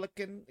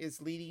Republican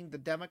is leading the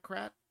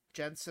Democrat.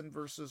 Jensen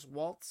versus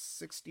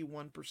Waltz,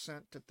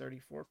 61% to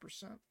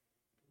 34%.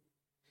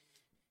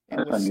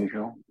 That's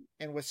unusual.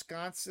 In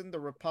Wisconsin, the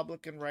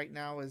Republican right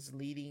now is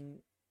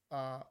leading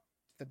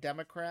the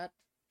Democrat.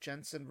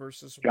 Jensen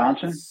versus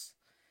Johnson? Waltz.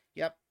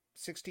 Yep,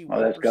 61%. Oh,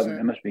 that's governor.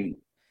 It must be.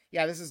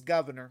 Yeah, this is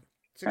governor.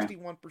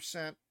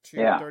 61% to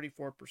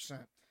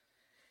 34%.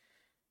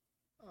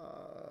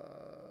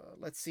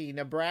 Let's see.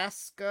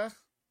 Nebraska,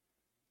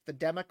 the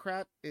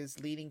Democrat is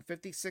leading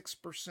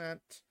 56%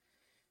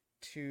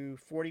 to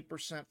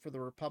 40% for the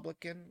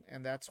Republican,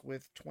 and that's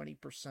with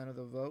 20% of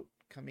the vote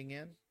coming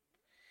in.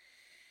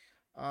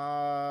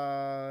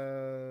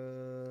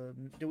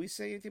 Do we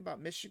say anything about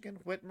Michigan?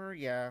 Whitmer?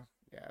 Yeah,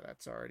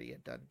 that's already a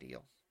done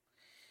deal.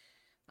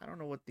 I don't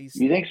know what these...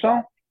 You think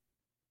so?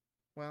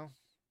 Well,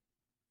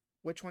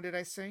 which one did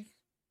I say?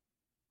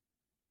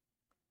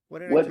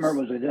 Whitmer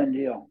was a done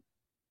deal.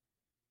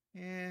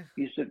 Yeah.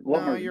 You said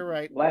Whitmer. No, you're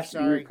right. Last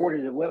you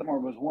reported that Whitmer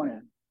was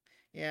winning.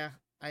 Yeah,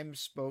 I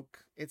misspoke.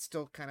 It's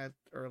still kind of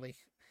early.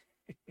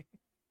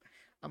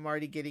 I'm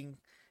already getting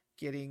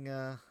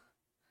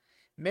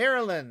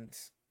Maryland.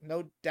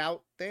 No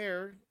doubt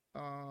there.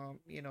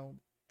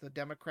 The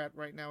Democrat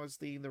right now is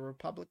leading the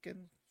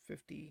Republican,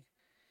 53%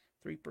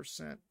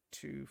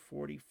 to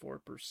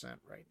 44%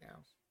 right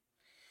now.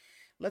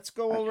 Let's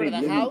go over to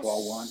the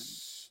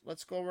House.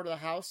 Let's go over to the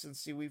House and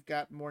see. We've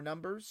got more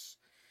numbers.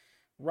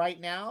 Right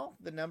now,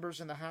 the numbers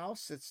in the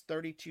House, it's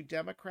 32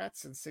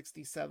 Democrats and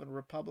 67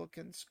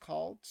 Republicans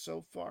called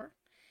so far.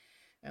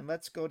 And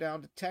let's go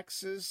down to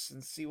Texas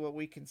and see what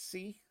we can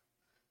see.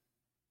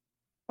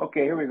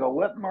 Okay, here we go.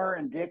 Whitmer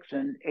and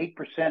Dixon, 8%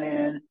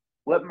 in.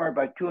 Whitmer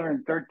by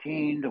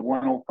 213 to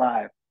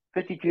 105.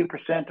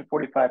 52% to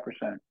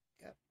 45%.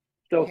 Yep.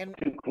 Still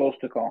too close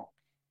to call.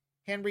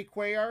 Henry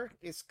Cuellar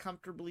is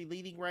comfortably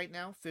leading right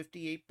now,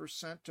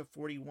 58% to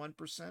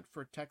 41%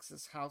 for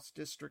Texas House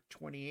District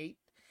 28.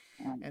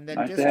 And then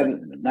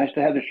nice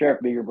to have the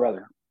sheriff be your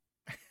brother.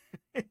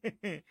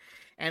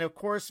 And of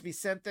course,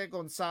 Vicente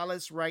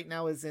Gonzalez right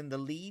now is in the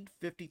lead,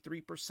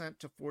 53%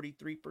 to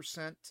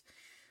 43%,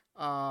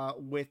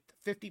 with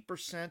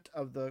 50%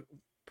 of the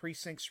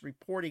precincts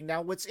reporting.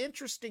 Now, what's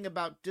interesting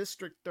about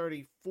District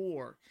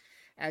 34,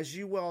 as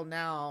you well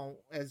know,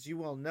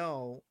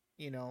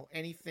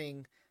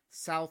 anything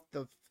south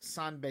of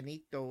San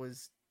Benito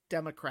is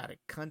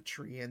Democratic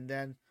country, and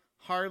then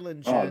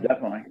Harlingen. Oh,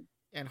 definitely.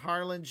 And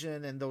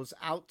Harlingen and those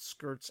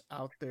outskirts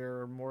out there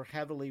are more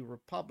heavily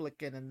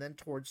Republican, and then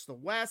towards the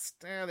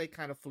west, they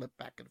kind of flip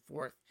back and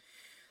forth.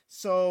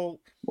 So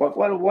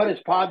What is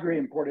Padre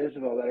and Port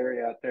Isabel, that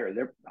area out there?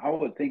 I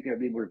would think they'd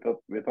be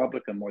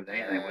Republican more than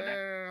anything,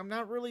 wouldn't I'm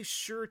not really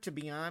sure, to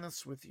be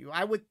honest with you.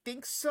 I would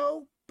think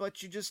so,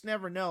 but you just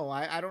never know.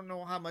 I don't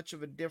know how much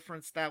of a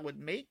difference that would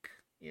make.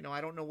 I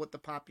don't know what the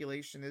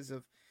population is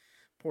of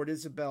Port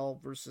Isabel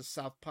versus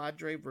South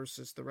Padre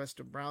versus the rest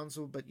of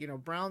Brownsville, but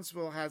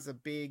Brownsville has a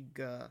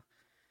big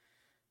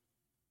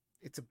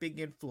it's a big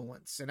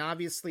influence, and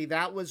obviously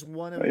that was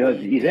one of they? the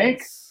You think?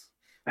 things.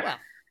 Well,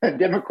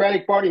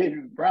 Democratic Party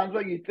in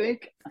Brownsville, you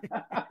think?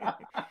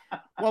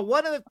 well,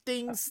 one of the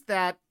things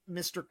that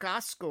Mr.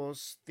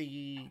 Cascos,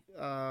 the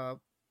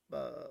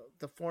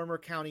former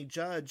county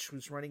judge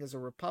who's running as a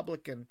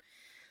Republican,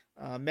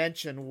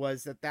 mentioned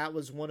was that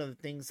was one of the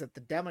things that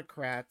the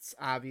Democrats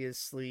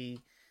obviously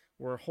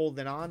were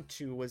holding on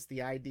to, was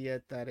the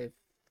idea that if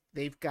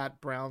they've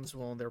got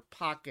Brownsville in their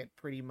pocket,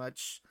 pretty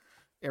much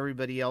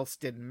everybody else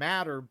didn't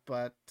matter.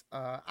 But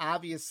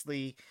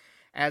obviously,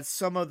 as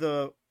some of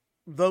the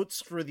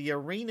votes for the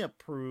arena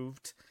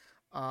proved,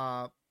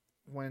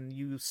 when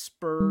you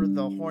spur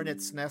the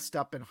hornet's nest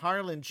up in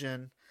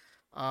Harlingen,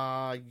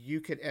 you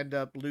could end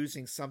up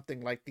losing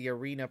something like the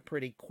arena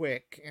pretty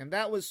quick. And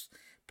that was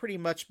pretty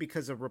much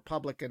because of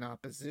Republican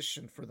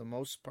opposition for the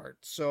most part.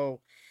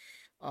 So,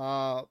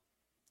 I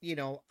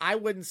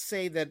wouldn't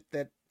say that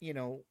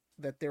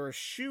they're a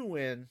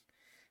shoo-in,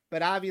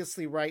 but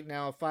obviously right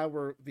now, if I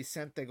were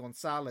Vicente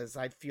Gonzalez,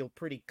 I'd feel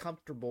pretty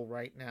comfortable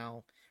right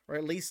now, or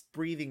at least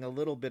breathing a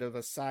little bit of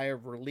a sigh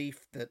of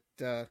relief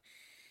that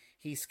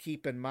he's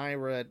keeping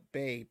Myra at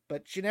bay.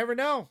 But you never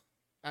know.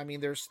 I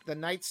mean, the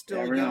night's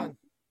still young.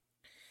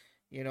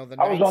 I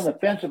was on the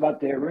fence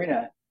about the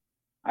arena.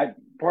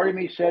 Part of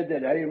me said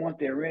that I didn't want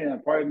the arena,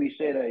 and part of me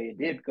said I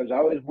did because I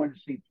always wanted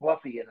to see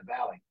Fluffy in the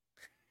Valley.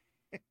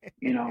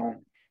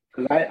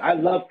 Because I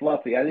love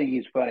Fluffy. I think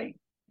he's funny.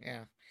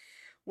 Yeah.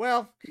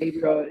 Well,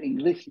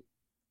 English.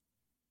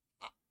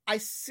 I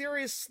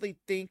seriously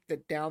think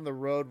that down the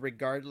road,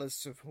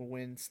 regardless of who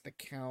wins the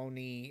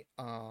county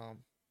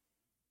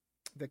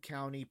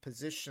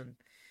position,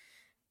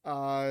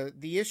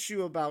 the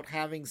issue about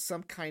having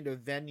some kind of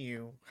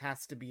venue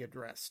has to be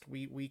addressed.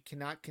 We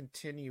cannot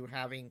continue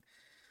having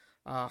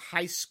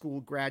high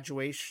school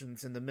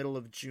graduations in the middle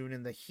of June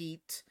in the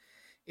heat.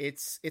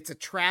 It's a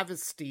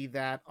travesty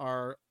that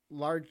our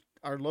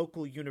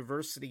local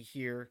university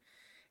here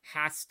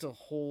has to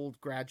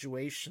hold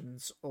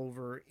graduations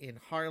over in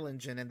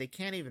Harlingen, and they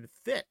can't even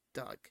fit,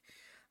 Doug.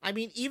 I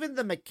mean, even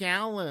the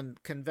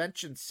McAllen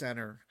Convention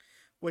Center,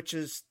 which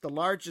is the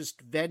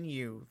largest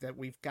venue that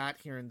we've got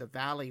here in the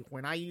Valley.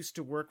 When I used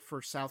to work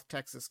for South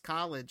Texas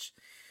College,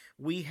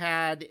 we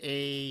had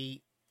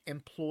a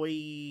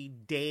employee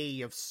day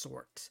of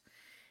sort.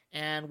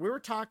 And we were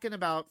talking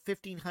about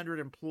 1,500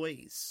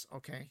 employees,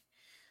 okay?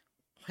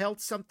 Held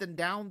something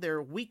down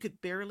there, we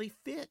could barely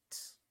fit.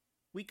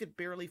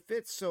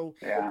 So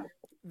yeah,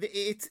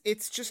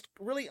 it's just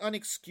really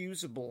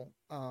unexcusable.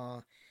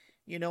 And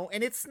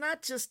it's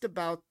not just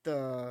about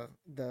one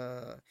of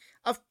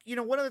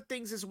the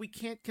things is we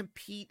can't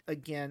compete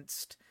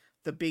against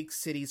the big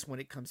cities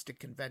when it comes to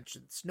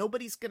conventions.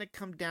 Nobody's going to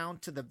come down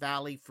to the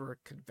Valley for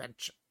a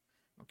convention,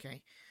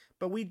 okay?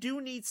 But we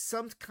do need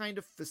some kind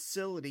of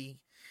facility,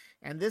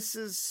 and this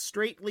is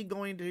straightly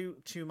going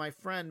to my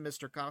friend,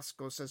 Mr.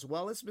 Cascos, as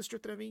well as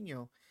Mr.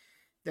 Trevino,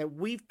 that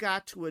we've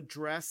got to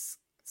address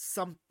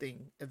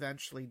something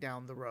eventually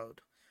down the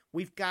road.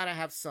 We've got to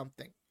have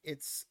something.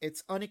 It's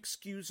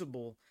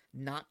unexcusable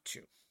not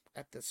to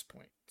at this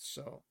point.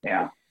 So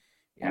yeah.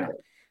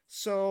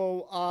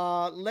 So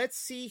let's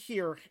see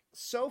here.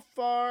 So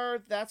far,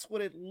 that's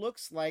what it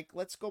looks like.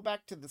 Let's go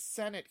back to the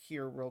Senate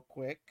here real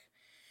quick.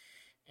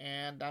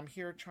 And I'm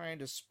here trying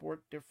to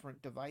sport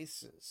different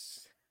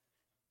devices.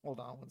 Hold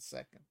on one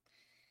second.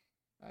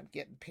 I'm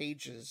getting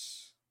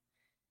pages.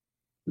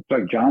 Looks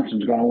like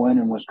Johnson's going to win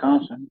in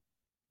Wisconsin.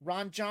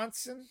 Ron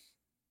Johnson?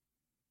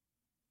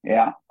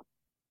 Yeah.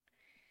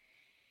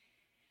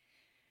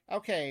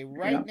 Okay,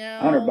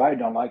 now Hunter Biden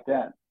don't like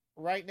that.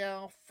 Right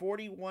now,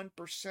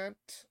 41%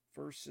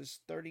 versus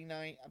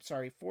 39. I'm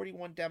sorry,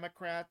 41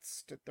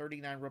 Democrats to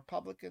 39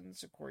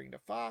 Republicans, according to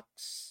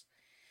Fox.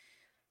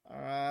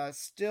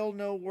 Still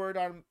no word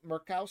on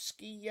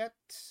Murkowski yet.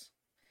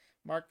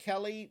 Mark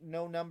Kelly,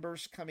 no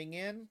numbers coming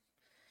in.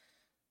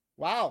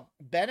 Wow,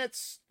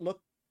 Bennett's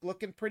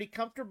looking pretty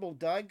comfortable,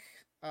 Doug.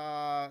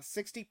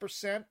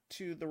 60%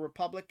 to the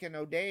Republican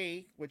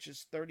O'Day, which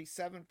is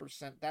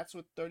 37%. That's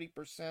with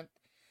 30%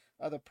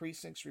 of the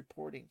precincts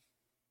reporting.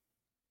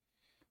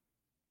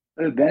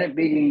 Bennett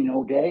beating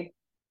O'Day?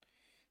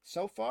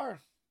 So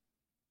far.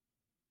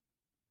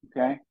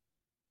 Okay.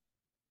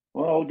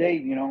 Well, O'Day,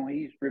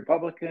 he's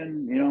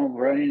Republican,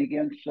 running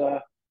against,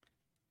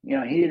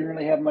 he didn't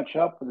really have much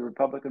help with the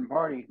Republican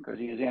Party because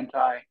he was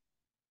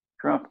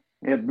anti-Trump.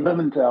 He had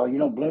Blumenthal,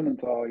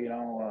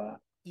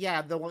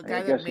 yeah, the one guy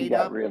I guess that he made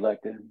got up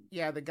reelected.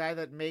 Yeah, the guy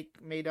that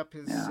made up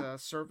his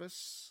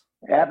service.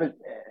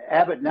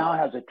 Abbott now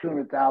has a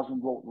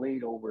 200,000 vote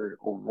lead over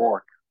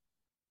O'Rourke.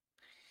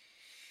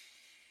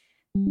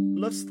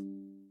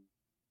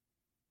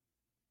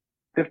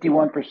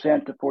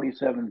 51% to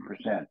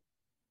 47%.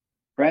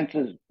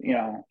 Francis,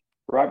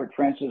 Robert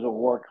Francis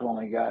O'Rourke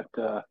only got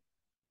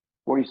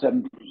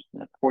 47%.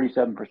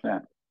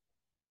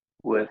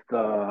 With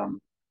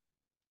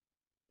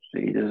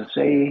see, does it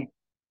say?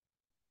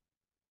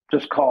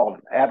 Just called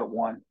Abbott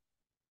won.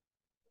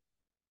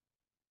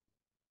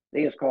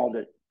 They just called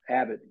it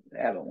Abbott.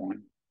 Abbott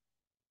won.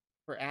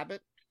 For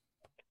Abbott?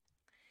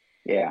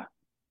 Yeah.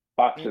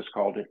 Fox just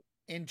called it.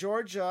 In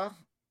Georgia,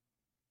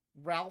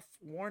 Ralph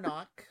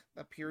Warnock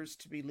appears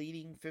to be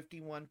leading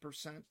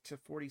 51% to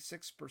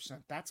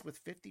 46%. That's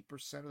with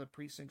 50% of the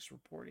precincts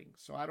reporting.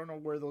 So I don't know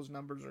where those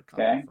numbers are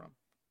coming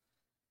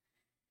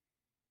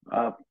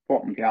from.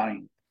 Fulton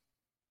County.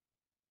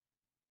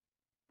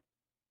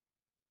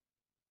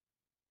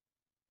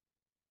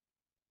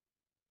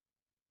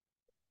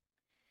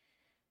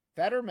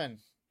 Fetterman.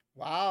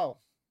 Wow.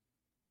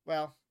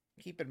 Well,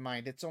 keep in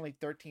mind, it's only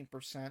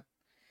 13%.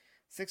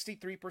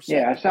 63%.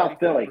 Yeah, South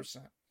Philly.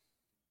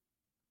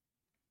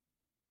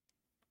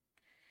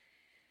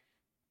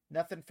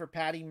 Nothing for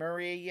Patty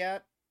Murray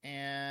yet,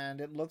 and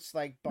it looks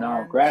like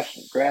Barnes. No,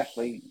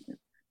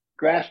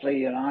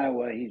 Grassley in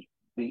Iowa, he's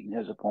beaten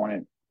his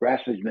opponent.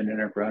 Grassley's been in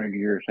there for 100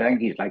 years. I think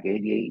he's like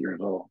 88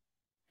 years old,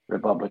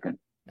 Republican.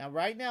 Now,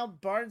 right now,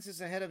 Barnes is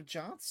ahead of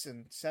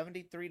Johnson,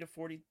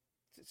 73%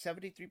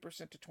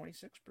 to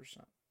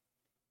 26%.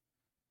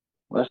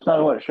 Well, that's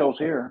not what it shows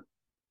here.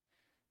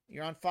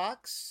 You're on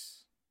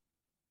Fox?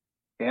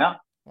 Yeah.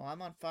 Well,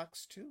 I'm on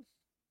Fox too.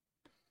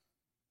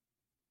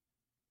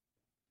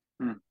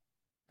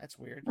 That's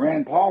weird.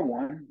 Rand Paul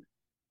won.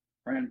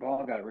 Rand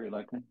Paul got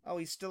reelected. Oh,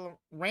 he's still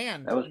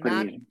Rand. That was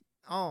pretty easy.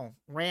 Oh,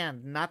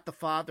 Rand, not the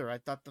father. I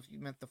thought you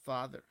meant the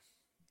father.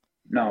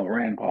 No,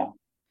 Rand Paul.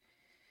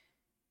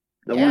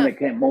 The one that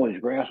can't mow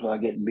his grass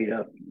without getting beat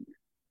up.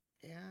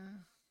 Yeah.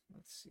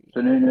 Let's see.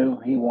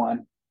 Sununu, he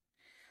won.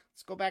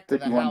 Let's go back to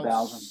the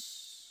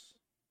House.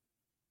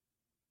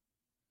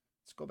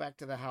 Let's go back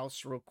to the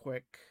House real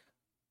quick.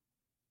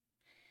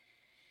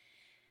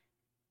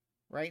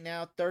 Right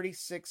now,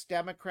 36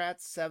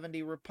 Democrats,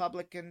 70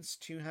 Republicans,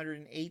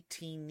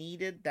 218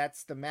 needed.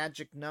 That's the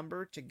magic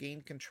number to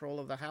gain control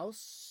of the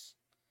House.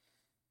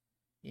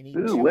 You need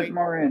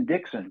Whitmore and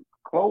Dixon.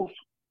 Close.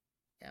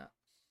 Yeah.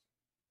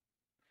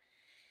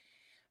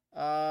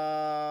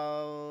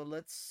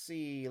 Let's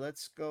see.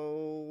 Let's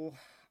go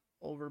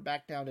over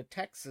back down to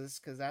Texas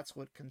because that's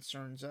what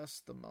concerns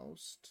us the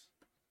most.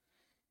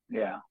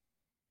 Yeah.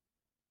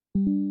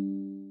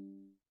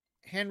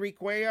 Henry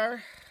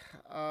Cuellar,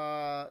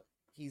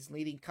 he's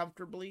leading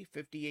comfortably,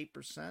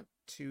 58%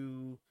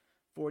 to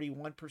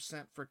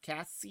 41% for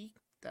Cassie.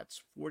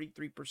 That's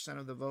 43%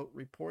 of the vote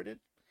reported.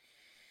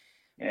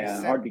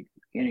 Yeah, hard to get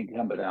any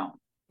incumbent out.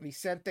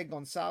 Vicente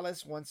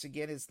Gonzalez, once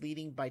again, is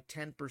leading by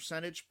 10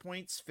 percentage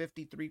points,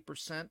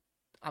 53%.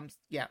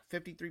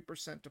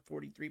 53% to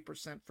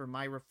 43% for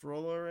Mayra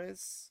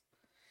Flores.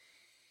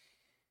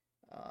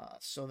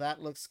 So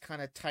that looks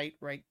kind of tight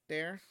right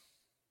there.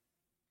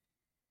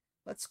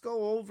 Let's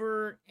go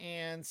over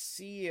and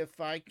see if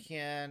I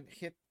can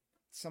hit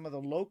some of the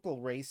local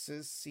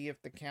races, see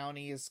if the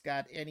county has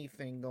got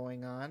anything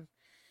going on.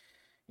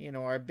 You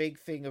know, our big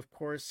thing, of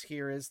course,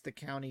 here is the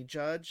county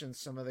judge and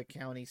some of the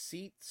county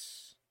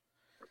seats.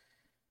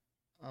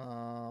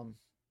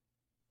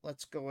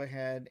 Let's go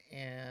ahead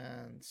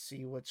and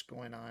see what's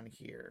going on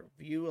here.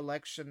 View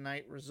election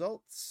night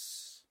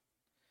results.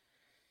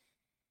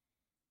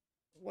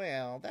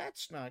 Well,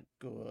 that's not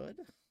good.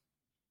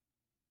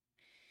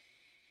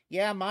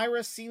 Yeah,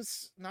 Mayra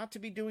seems not to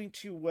be doing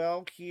too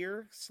well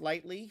here,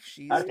 slightly.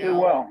 She's not too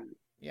well.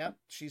 Yep,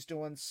 she's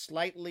doing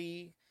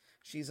slightly.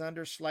 She's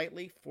under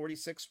slightly,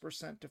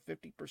 46% to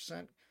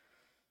 50%.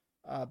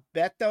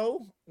 Beto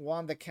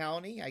won the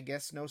county. I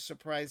guess no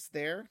surprise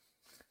there.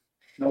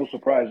 No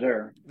surprise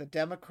there. The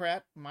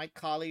Democrat, Mike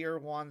Collier,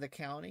 won the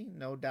county.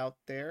 No doubt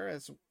there,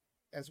 as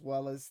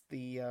well as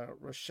the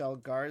Rochelle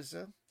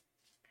Garza.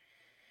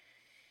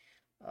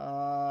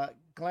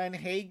 Glenn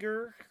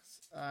Hager,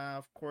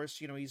 of course,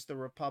 you know, he's the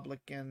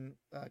Republican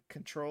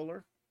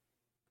controller.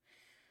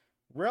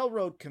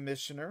 Railroad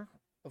commissioner,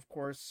 of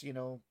course, you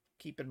know,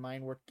 keep in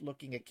mind we're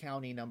looking at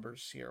county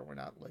numbers here. We're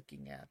not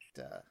looking at...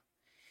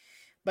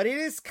 But it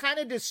is kind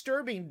of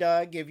disturbing,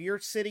 Doug, if you're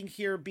sitting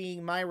here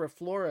being Mayra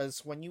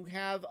Flores, when you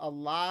have a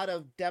lot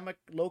of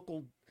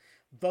local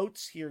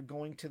votes here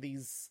going to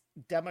these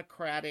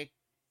Democratic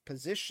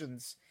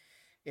positions.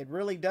 It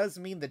really does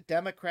mean the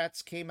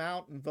Democrats came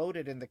out and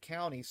voted in the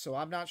county. So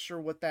I'm not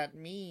sure what that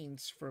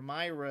means for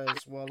Mayra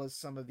as well as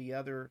some of the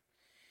other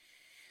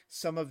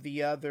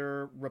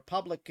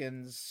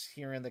Republicans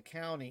here in the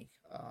county.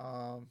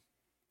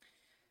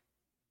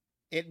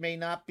 It may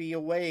not be a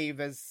wave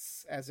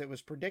as it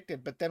was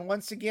predicted. But then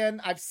once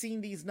again, I've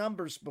seen these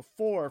numbers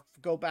before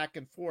go back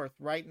and forth.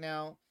 Right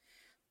now,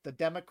 the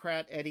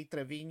Democrat Eddie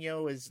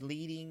Trevino is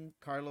leading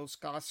Carlos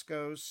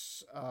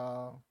Cascos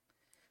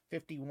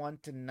 51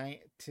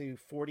 to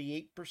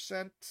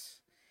 48%.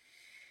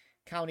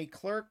 County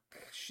clerk,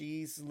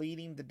 she's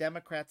leading. The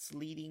Democrats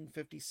leading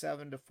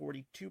 57 to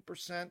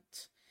 42%.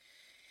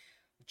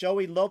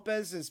 Joey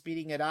Lopez is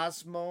beating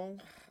Erasmo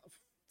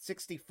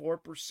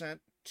 64%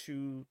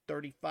 to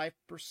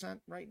 35%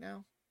 right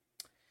now.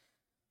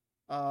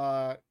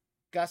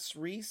 Gus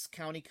Reese,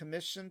 County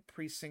Commission,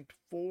 Precinct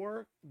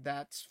 4,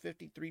 that's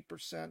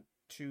 53%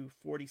 to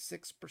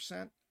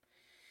 46%.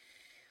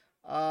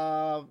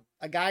 A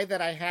guy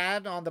that I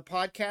had on the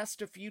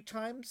podcast a few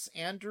times,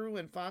 Andrew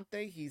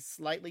Infante, he's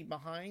slightly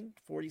behind,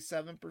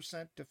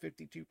 47% to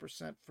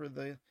 52% for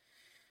the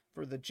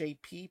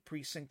JP,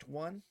 Precinct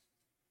 1.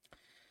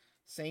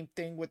 Same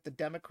thing with the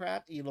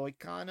Democrat, Eloy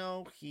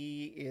Cano.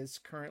 He is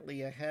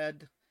currently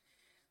ahead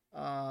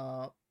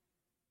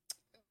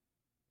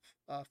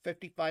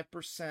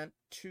 55%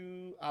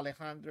 to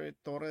Alejandro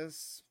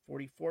Torres,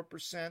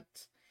 44%.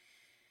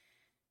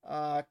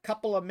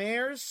 Couple of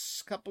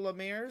mayors.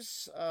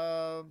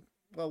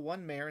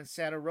 One mayor in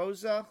Santa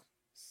Rosa,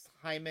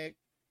 Jaime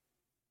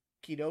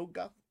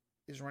Quiroga,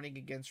 is running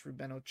against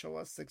Ruben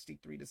Ochoa,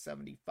 63 to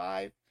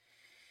 75.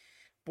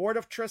 Board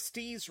of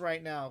Trustees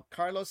right now,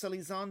 Carlos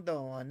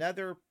Elizondo,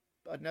 another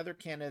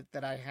candidate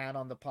that I had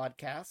on the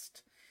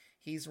podcast.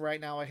 He's right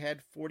now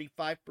ahead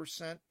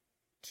 45%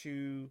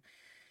 to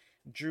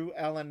Drew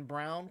Ellen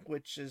Brown,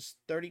 which is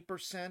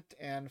 30%,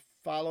 and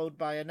followed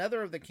by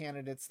another of the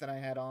candidates that I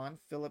had on,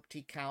 Philip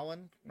T.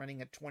 Cowan,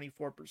 running at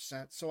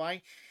 24%. So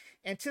I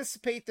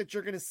anticipate that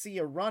you're going to see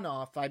a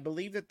runoff. I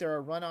believe that there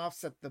are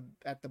runoffs at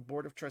the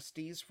Board of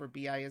Trustees for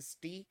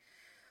BISD.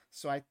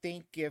 So I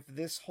think if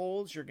this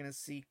holds, you're going to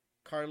see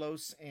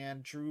Carlos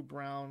and Drew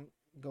Brown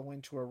go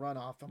into a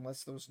runoff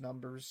unless those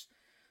numbers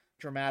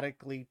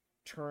dramatically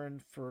turn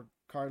for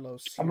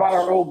Carlos. How about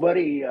our old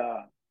buddy,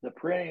 the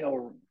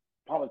perennial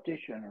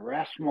politician,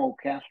 Erasmo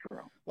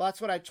Castro? Well, that's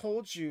what I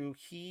told you.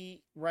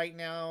 He right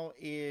now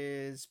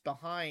is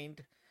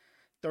behind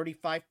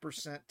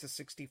 35% to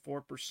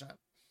 64%.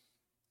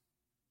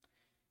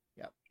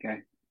 Yep.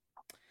 Okay.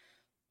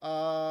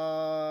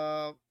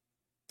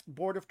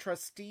 Board of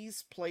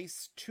Trustees,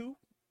 place 2.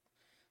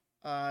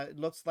 It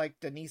looks like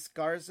Denise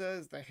Garza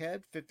is the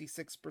head,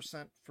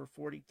 56% for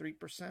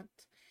 43%.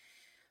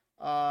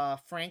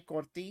 Frank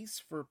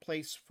Ortiz for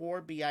place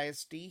 4,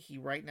 BISD. He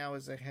right now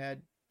is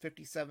ahead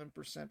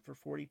 57% for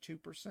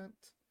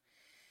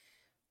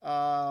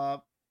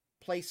 42%.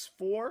 Place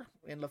 4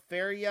 in La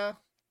Feria,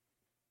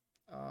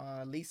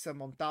 Lisa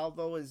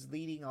Montalvo is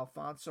leading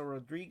Alfonso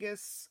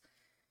Rodriguez.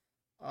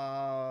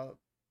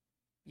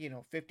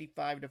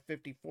 55 to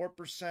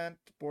 54%.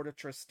 Board of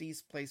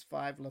Trustees, place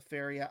 5, La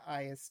Feria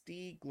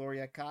ISD.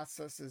 Gloria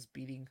Casas is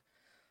beating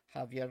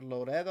Javier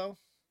Loredo.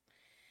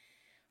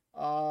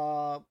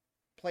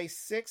 Place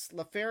 6,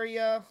 La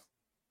Feria.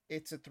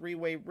 It's a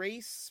 3-way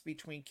race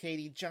between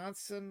Katie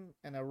Johnson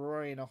and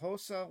Aurora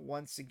Hinojosa.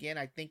 Once again,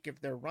 I think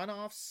if they're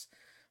runoffs,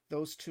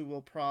 those two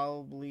will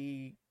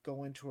probably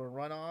go into a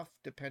runoff,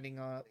 depending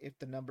on if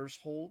the numbers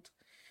hold.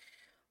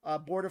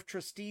 Board of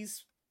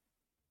Trustees,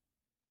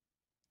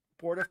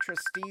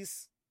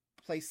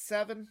 place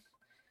 7.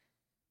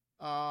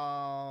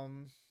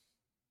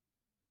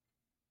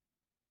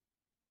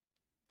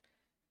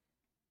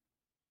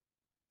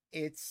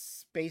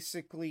 It's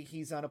basically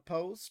he's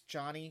unopposed.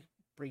 Johnny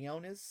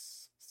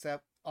Briones,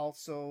 except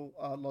also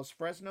Los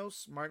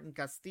Fresnos. Martin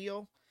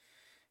Castillo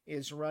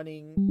is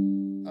running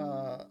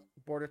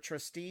Board of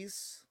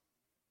Trustees.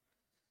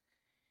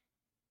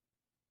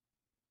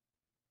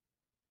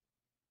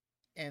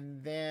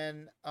 And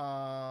then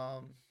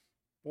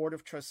Board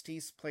of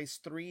Trustees, place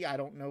 3. I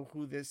don't know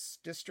who this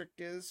district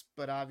is,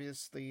 but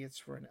obviously it's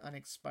for an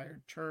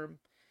unexpired term.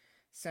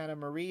 Santa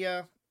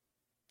Maria,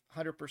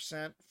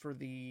 100% for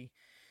the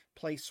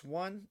place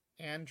 1.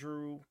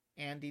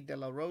 Andy De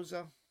La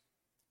Rosa.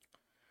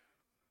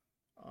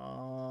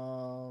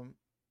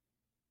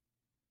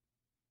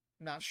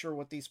 Not sure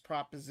what these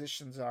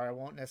propositions are. I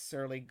won't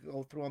necessarily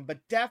go through them,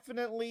 but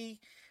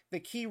definitely the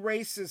key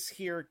races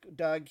here,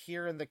 Doug,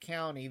 here in the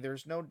county.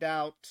 There's no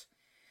doubt.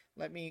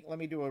 Let me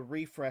do a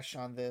refresh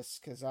on this,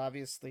 because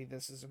obviously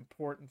this is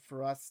important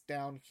for us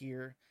down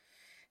here.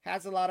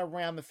 Has a lot of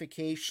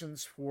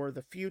ramifications for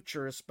the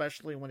future,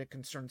 especially when it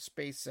concerns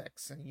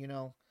SpaceX. And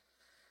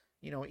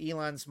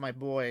Elon's my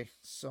boy,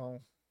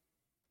 so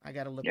I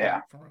got to look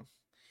out for him.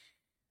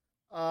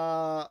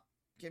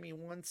 Give me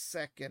 1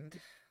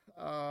 second.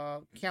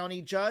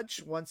 County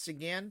judge, once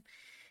again.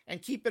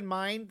 And keep in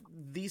mind,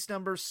 these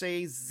numbers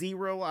say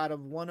 0 out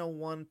of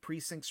 101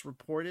 precincts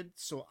reported.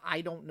 So I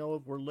don't know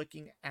if we're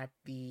looking at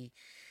the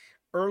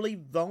early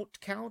vote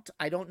count.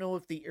 I don't know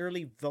if the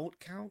early vote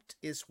count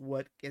is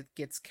what it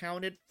gets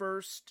counted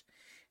first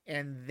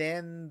and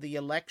then the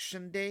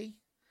election day.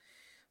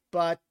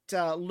 But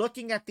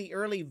looking at the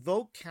early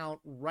vote count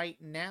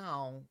right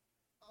now,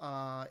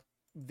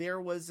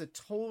 there was a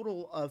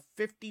total of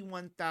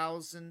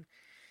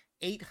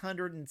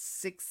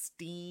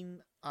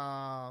 51,816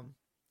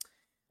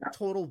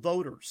 total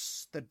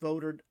voters that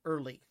voted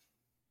early.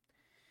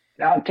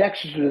 Now in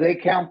Texas, do they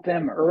count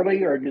them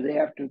early or do they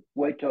have to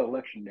wait till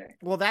election day?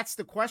 Well, that's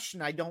the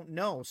question. I don't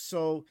know.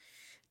 So,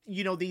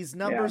 these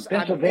numbers.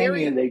 Yeah, in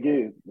Pennsylvania, they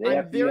do.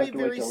 I'm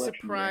very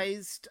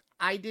surprised.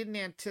 I didn't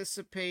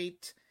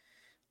anticipate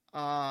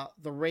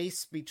the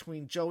race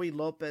between Joey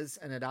Lopez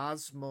and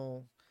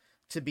Erasmo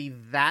to be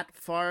that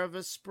far of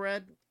a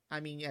spread. I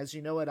mean, as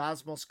you know,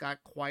 Erasmo's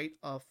got quite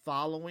a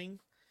following,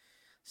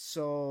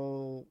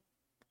 so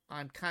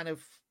I'm kind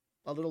of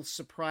a little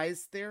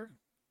surprised there.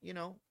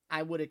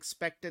 I would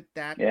expect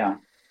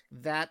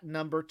that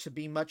number to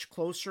be much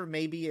closer.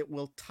 Maybe it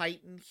will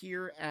tighten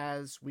here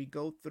as we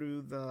go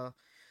through the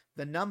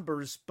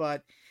numbers,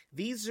 but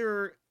these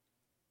appear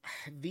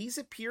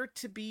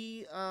to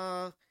be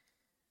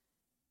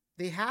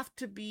they have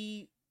to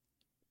be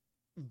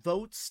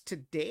votes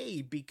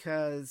today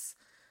because,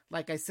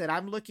 like I said,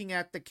 I'm looking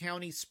at the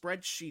county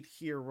spreadsheet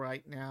here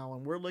right now,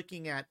 and we're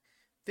looking at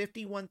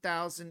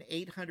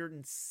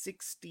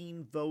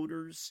 51,816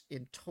 voters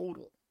in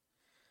total.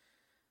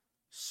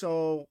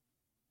 So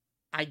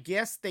I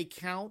guess they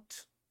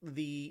count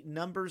the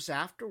numbers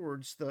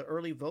afterwards, the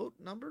early vote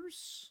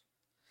numbers.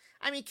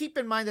 I mean, keep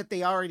in mind that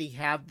they already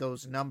have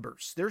those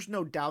numbers. There's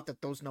no doubt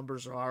that those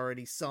numbers are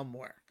already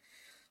somewhere.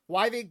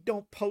 Why they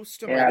don't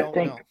post them, I don't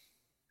know.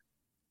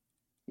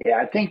 Yeah,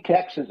 I think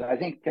Texas,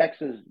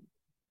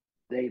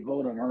 they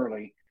vote them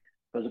early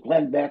because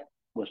Glenn Beck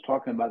was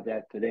talking about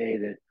that today,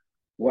 that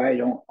why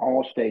don't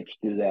all states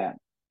do that?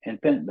 And,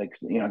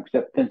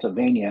 except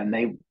Pennsylvania, and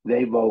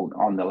they vote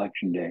on the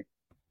election day.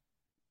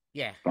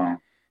 Yeah.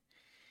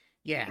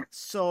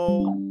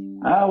 So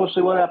we'll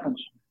see what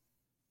happens.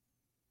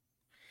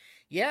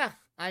 Yeah,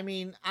 I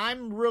mean,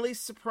 I'm really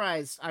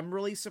surprised. I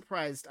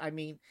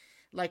mean,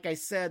 like I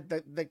said,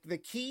 the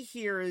key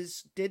here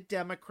is, did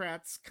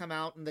Democrats come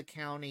out in the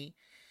county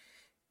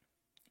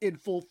in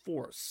full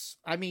force?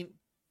 I mean,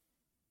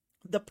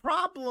 the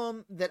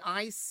problem that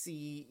I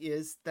see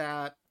is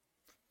that,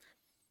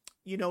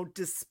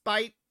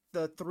 despite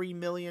the $3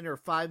 million or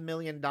 $5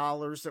 million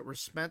that were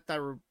spent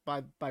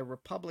by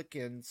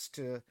Republicans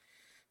to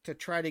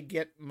try to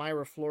get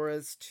Mayra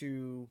Flores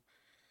to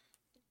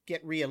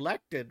get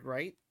reelected,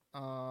 right?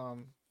 I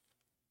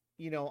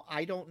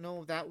don't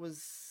know if that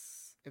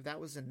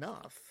was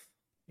enough.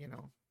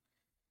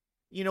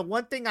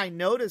 One thing I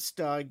noticed,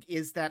 Doug,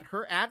 is that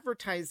her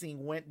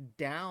advertising went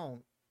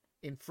down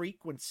in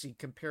frequency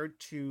compared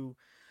to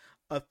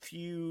a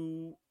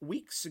few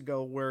weeks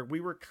ago, where we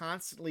were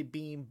constantly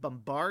being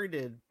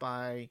bombarded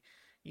by,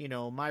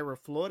 Mayra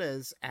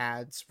Flores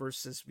ads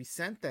versus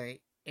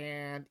Vicente.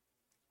 And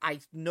I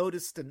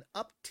noticed an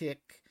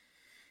uptick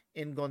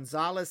in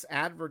Gonzalez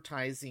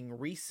advertising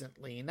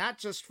recently, not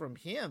just from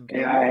him.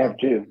 Yeah, I have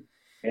too.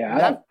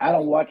 Yeah, I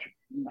don't watch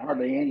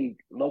hardly any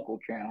local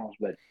channels,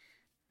 but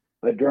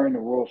during the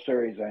World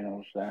Series, I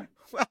noticed that.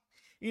 Well,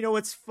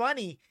 it's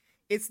funny.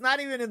 It's not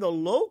even in the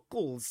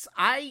locals.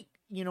 I'm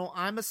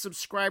a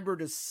subscriber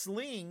to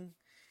Sling,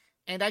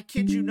 and I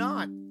kid you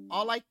not,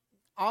 all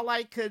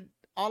I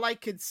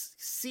could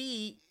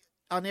see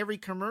on every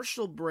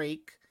commercial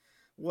break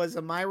was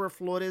a Mayra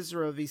Flores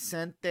or a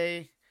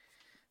Vicente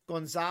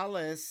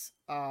Gonzalez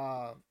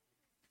ad.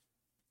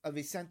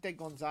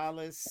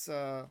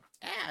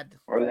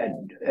 Or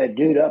that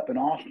dude up in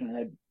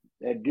Austin,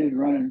 that dude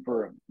running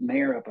for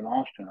mayor up in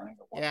Austin, I think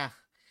it was. Yeah.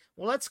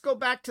 Well, let's go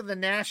back to the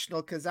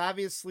national, because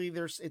obviously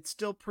it's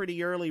still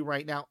pretty early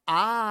right now.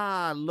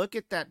 Look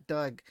at that,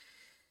 Doug.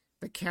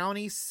 The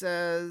county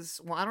says,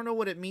 well, I don't know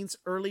what it means,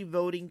 early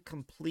voting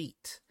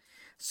complete.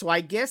 So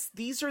I guess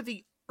these are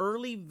the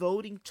early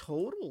voting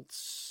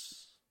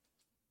totals.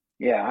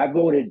 Yeah, I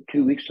voted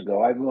 2 weeks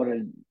ago. I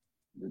voted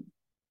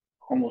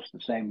almost the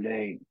same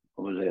day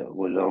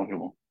was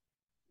eligible.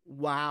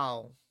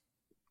 Wow.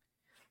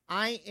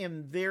 I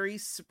am very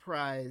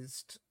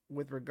surprised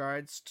with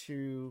regards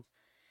to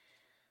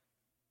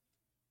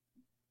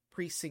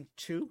Precinct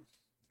 2,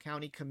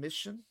 County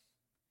Commission.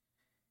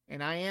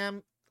 And I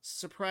am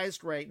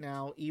surprised right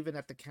now, even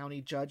at the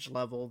county judge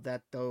level,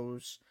 that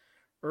those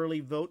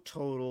early vote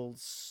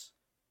totals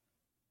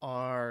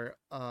are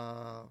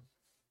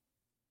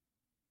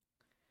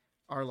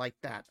like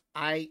that.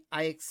 I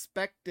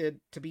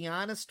expected, to be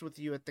honest with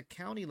you, at the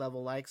county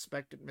level, I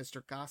expected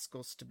Mr.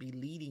 Coscos to be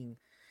leading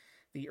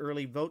the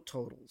early vote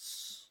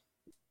totals.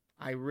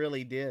 I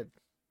really did.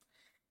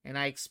 And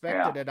I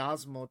expected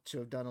Erasmo to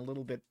have done a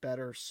little bit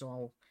better,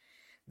 so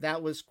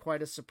that was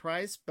quite a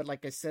surprise. But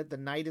like I said, the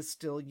night is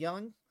still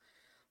young.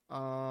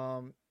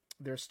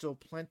 There's still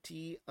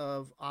plenty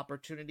of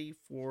opportunity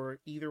for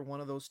either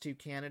one of those two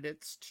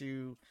candidates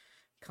to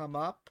come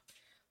up.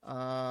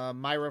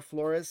 Mayra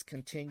Flores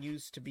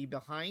continues to be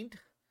behind,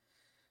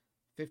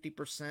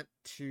 50%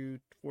 to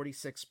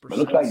 46%. It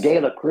looks like De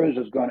La Cruz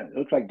is going to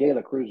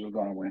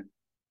win,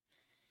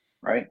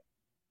 right?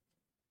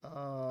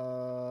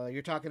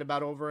 You're talking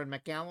about over in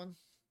McAllen?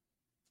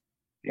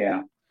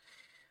 Yeah.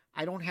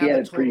 I don't have the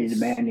totals. Pretty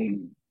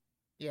demanding.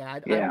 Yeah, I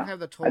don't have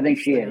the totals. I think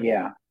she is,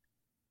 yeah.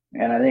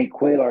 And I think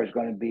Cuellar is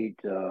going to beat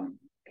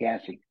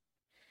Cassie.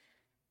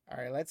 All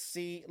right, let's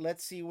see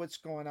what's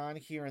going on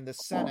here in the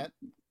Senate.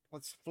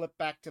 Let's flip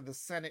back to the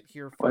Senate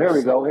here. Well, here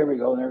we go.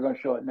 And they're going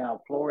to show it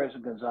now. Flores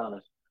and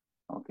Gonzalez.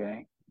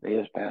 Okay. They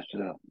just passed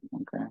it up.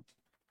 Okay.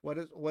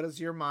 What does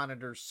your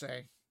monitor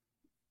say?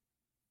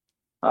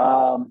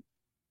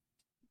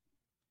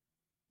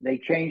 they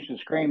changed the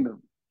screen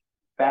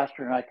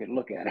faster than I could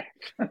look at it.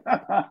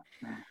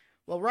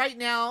 Well, right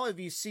now, if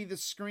you see the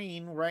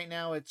screen, right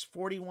now it's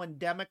 41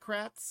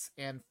 Democrats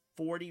and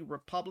 40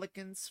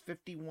 Republicans,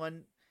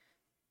 51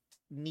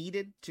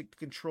 needed to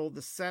control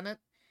the Senate.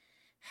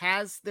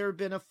 Has there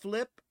been a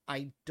flip?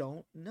 I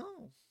don't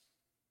know.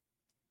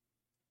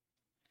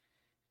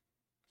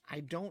 I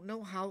don't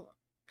know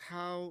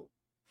how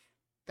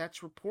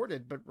that's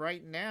reported, but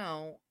right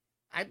now,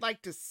 I'd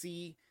like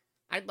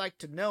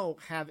to know,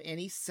 have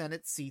any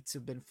Senate seats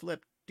have been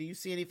flipped. Do you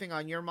see anything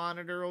on your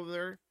monitor over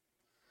there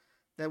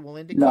that will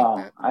indicate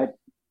that?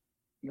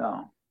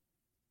 No.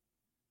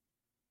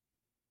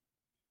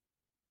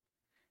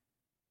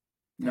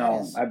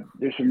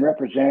 There's some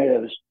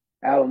representatives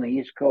out on the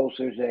East Coast.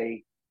 There's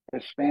a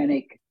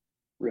Hispanic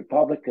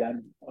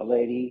Republican, a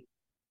lady,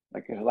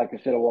 like I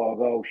said a while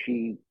ago,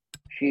 she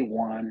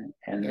won,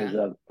 and there's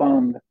a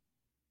Fung.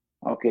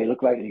 Okay, she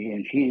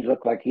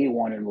looked like he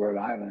won in Rhode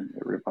Island,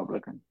 a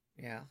Republican.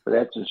 Yeah. But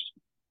that's just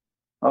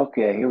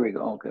okay. Here we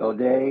go. Okay,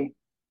 O'Day.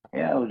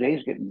 Yeah,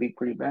 O'Day's getting beat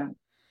pretty bad.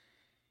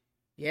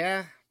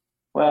 Yeah.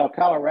 Well,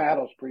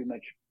 Colorado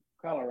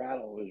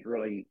is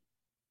really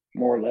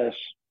more or less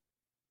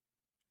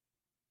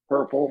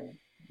purple,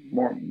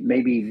 more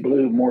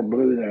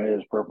blue than it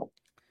is purple.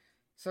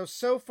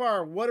 So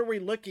far, what are we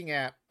looking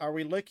at? Are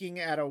we looking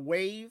at a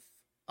wave?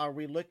 Are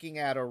we looking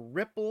at a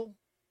ripple?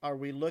 Are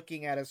we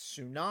looking at a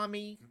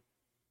tsunami?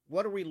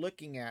 What are we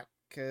looking at?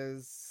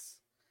 Because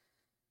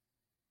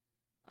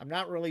I'm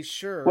not really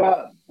sure.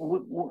 Well,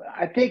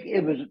 I think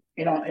it was,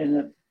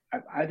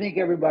 I think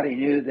everybody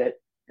knew that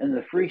in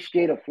the free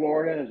state of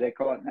Florida, as they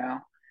call it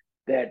now,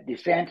 that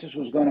DeSantis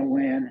was going to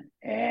win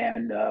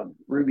and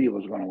Rubio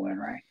was going to win,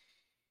 right?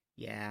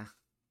 Yeah.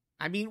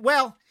 I mean,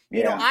 well,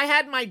 I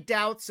had my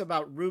doubts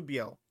about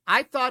Rubio.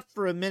 I thought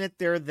for a minute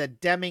there that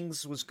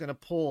Demings was going to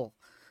pull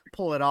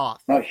it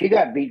off. No, she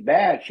got beat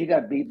bad. She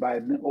got beat by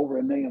over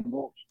 1 million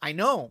votes. I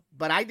know,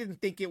 but I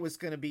didn't think it was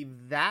going to be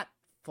that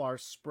far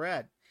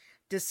spread.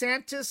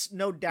 DeSantis,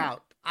 no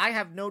doubt. I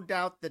have no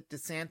doubt that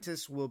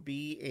DeSantis will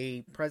be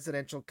a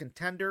presidential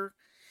contender.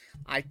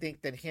 I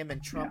think that him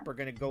and Trump are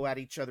going to go at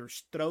each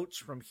other's throats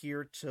from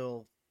here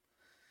till,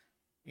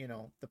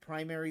 the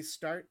primaries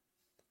start.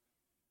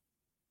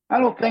 I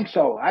don't think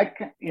so.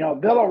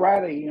 Bill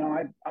O'Reilly,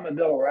 I'm a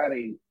Bill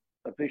O'Reilly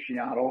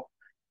aficionado,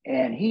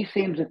 and he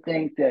seems to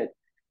think that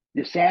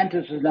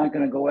DeSantis is not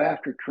going to go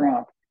after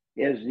Trump,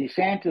 as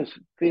DeSantis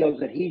feels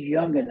that he's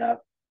young enough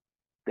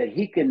that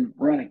he can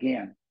run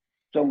again.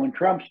 So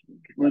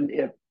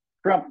if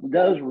Trump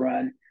does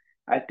run,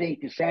 I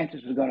think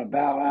DeSantis is going to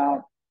bow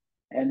out,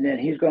 and then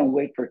he's going to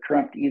wait for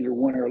Trump to either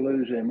win or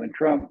lose. And when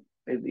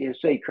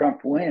say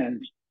Trump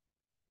wins,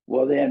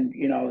 well then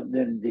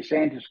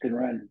DeSantis can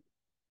run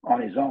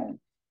on his own.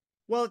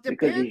 Well, it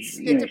depends.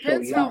 It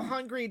depends so how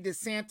hungry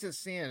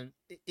DeSantis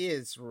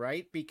is,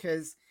 right?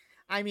 Because,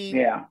 I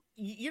mean,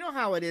 you know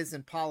how it is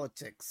in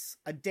politics.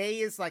 A day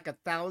is like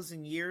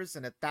 1,000 years,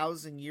 and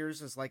 1,000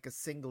 years is like a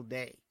single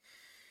day.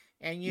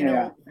 And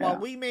while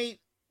we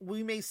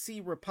may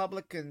see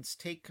Republicans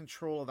take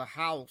control of the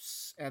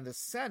House and the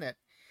Senate,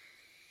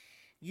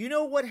 you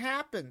know what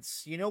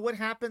happens? You know what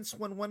happens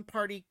when one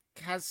party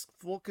has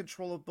full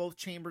control of both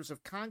chambers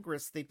of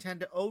Congress? They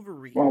tend to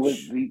overreach. Well,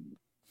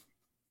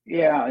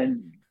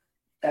 and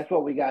that's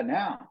what we got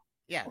now.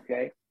 Yeah.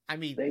 Okay. I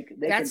mean, they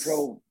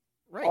control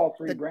all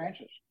three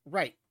branches.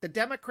 Right. The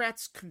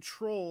Democrats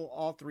control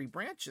all three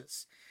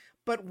branches.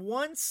 But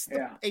once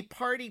a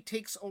party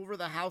takes over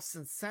the House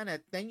and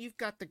Senate, then you've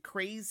got the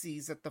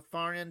crazies at the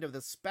far end of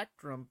the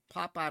spectrum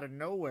pop out of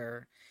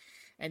nowhere.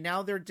 And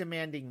now they're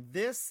demanding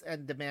this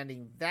and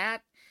demanding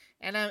that.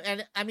 And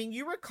I mean,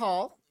 you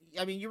recall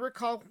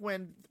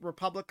when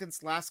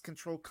Republicans last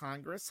controlled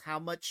Congress, how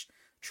much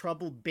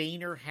trouble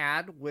Boehner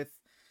had with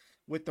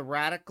the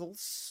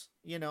radicals,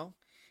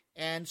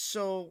 and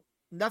so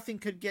nothing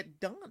could get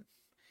done.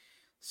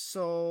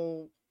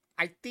 So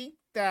I think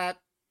that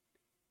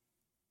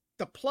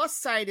the plus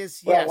side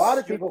is, yes. A lot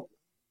of people,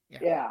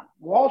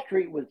 Wall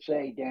Street would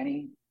say,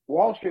 Danny, we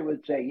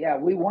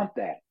want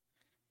that.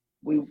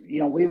 We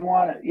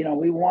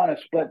want to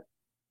split,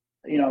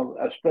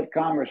 a split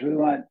Congress. We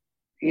want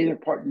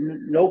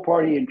no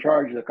party in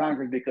charge of the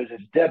Congress because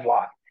it's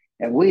deadlock,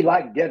 and we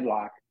like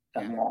deadlock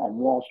on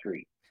Wall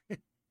Street.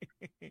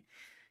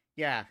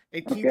 Yeah,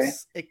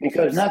 because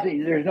there's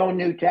no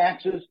new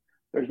taxes.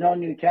 There's no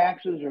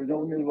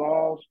new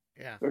laws.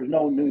 Yeah. There's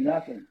no new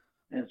nothing.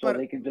 And so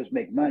they can just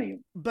make money.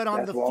 But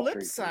on the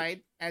flip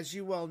side, as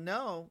you well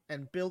know,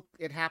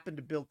 it happened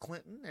to Bill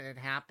Clinton, and it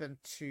happened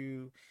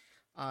to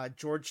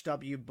George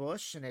W.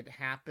 Bush, and it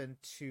happened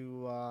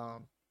to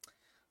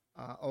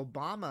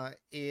Obama,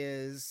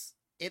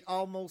 it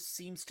almost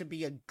seems to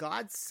be a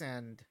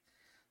godsend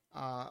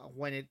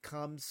when it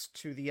comes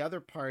to the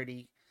other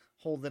party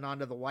holding on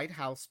to the White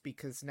House,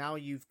 because now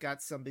you've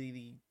got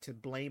somebody to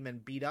blame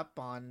and beat up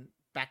on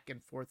back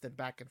and forth.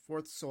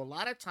 So a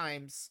lot of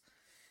times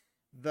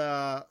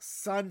the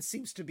sun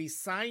seems to be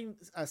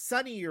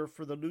sunnier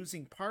for the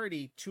losing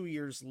party 2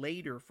 years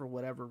later for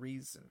whatever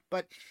reason.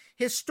 But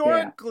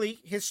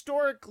historically,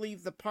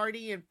 the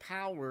party in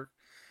power,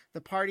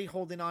 the party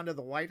holding on to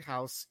the White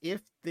House,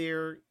 if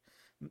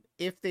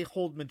they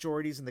hold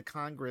majorities in the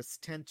Congress,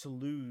 tend to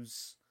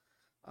lose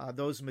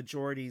those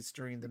majorities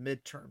during the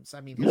midterms.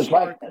 I mean, just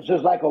like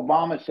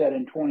Obama said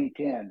in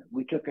 2010,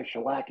 we took a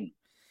shellacking.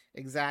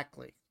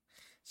 Exactly.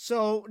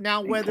 So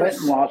now whether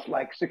Clinton lost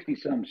like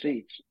 60-some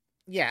seats.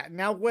 Yeah.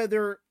 Now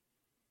whether,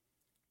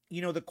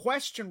 the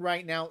question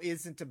right now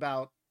isn't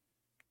about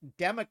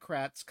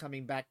Democrats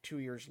coming back 2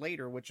 years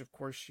later, which of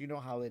course, you know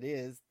how it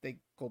is. They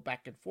go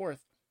back and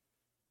forth.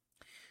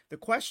 The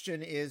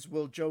question is,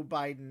 will Joe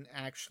Biden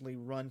actually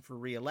run for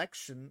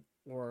re-election,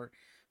 or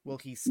will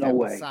he step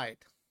aside?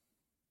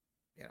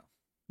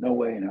 No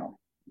way, no.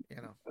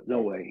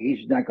 No way.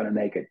 He's not going to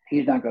make it.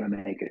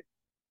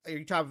 Are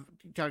you talking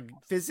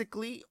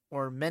physically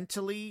or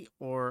mentally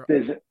or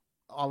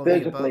all of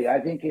physically? the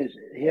above? I think his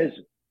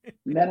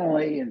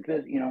mentally and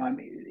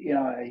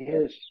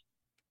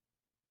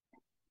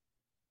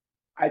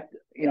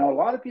a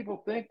lot of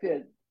people think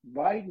that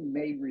Biden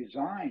may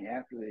resign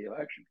after the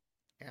election,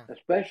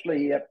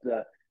 especially if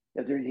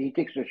he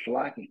takes a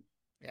shellacking.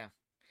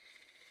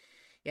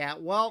 Yeah.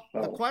 Well,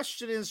 the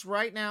question is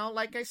right now,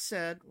 like I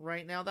said,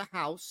 the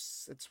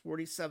House, it's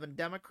 47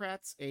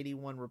 Democrats,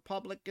 81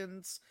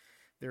 Republicans.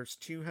 There's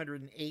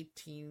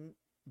 218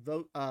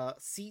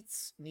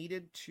 seats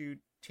needed to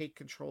take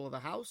control of the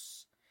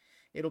House.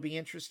 It'll be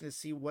interesting to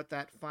see what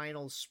that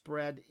final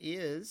spread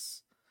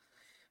is.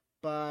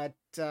 But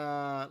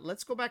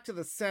let's go back to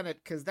the Senate,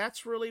 because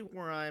that's really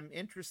where I'm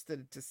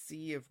interested to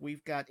see if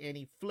we've got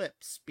any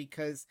flips,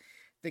 because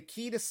the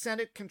key to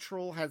Senate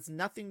control has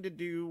nothing to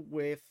do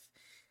with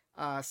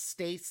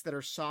states that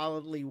are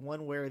solidly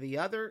one way or the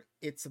other.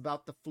 It's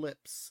about the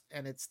flips,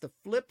 and it's the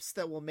flips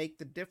that will make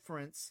the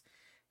difference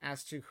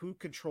as to who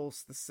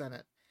controls the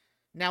Senate.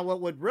 Now,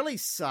 what would really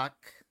suck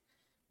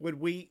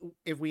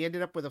if we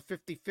ended up with a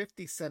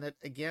 50-50 Senate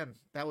again.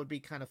 That would be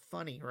kind of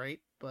funny, right?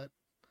 But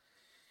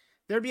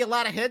there'd be a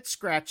lot of head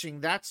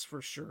scratching, that's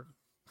for sure.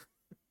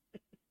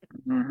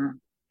 Mm-hmm.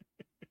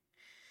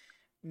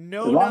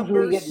 No as long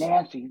numbers. As we get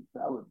Nancy,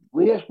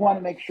 we just want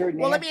to make sure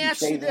Nancy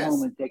stays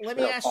home and takes care of Paul. Let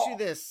me ask you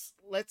this.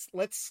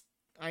 Let's.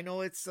 I know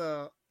it's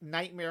a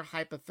nightmare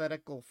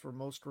hypothetical for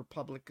most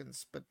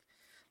Republicans, but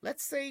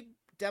let's say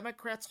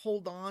Democrats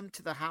hold on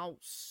to the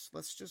House.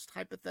 Let's just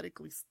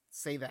hypothetically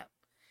say that.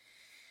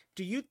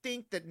 Do you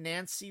think that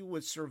Nancy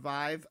would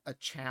survive a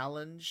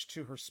challenge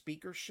to her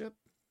speakership?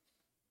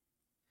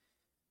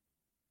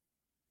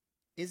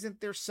 Isn't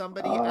there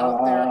somebody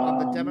out there on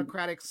the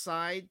Democratic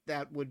side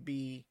that would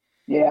be?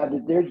 Yeah,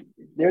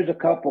 there's a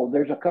couple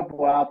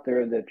out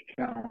there that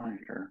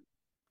challenged her.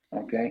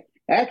 Okay,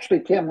 actually,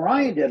 Tim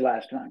Ryan did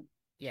last time.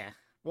 Yeah.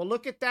 Well,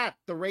 look at that.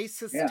 The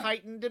race has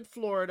tightened in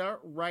Florida.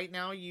 Right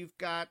now, you've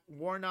got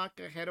Warnock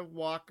ahead of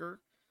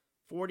Walker,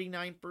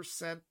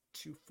 49%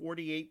 to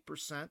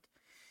 48%.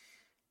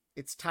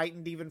 It's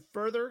tightened even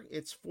further.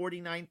 It's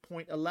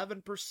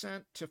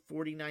 49.11% to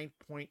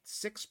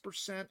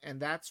 49.6%, and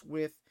that's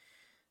with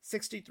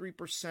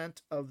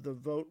 63% of the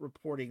vote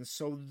reporting.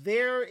 So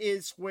there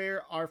is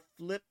where our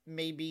flip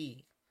may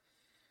be.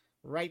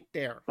 Right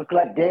there. Looks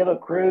like De La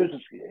Cruz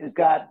has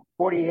got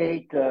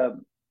 48.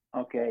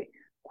 Okay.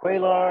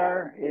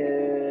 Cuellar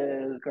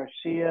is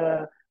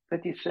Garcia,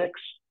 56.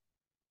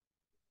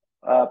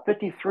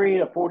 53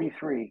 to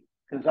 43.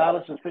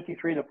 Gonzalez is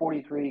 53 to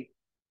 43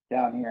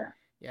 down here.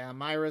 Yeah,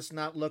 Myra's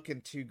not looking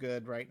too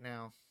good right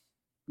now.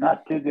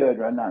 Not too good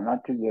right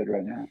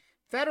now.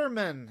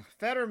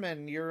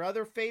 Fetterman, your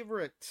other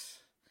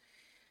favorite.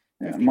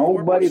 Yeah, my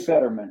old buddy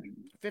Fetterman.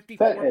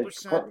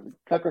 54%.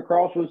 Tucker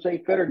Carlson would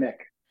say Fetternick.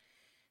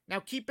 Now,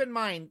 keep in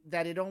mind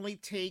that it only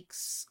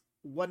takes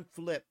one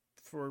flip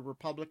for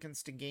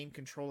Republicans to gain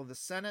control of the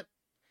Senate.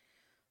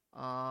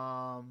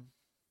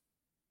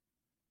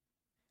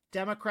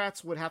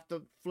 Democrats would have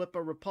to flip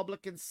a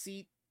Republican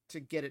seat to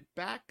get it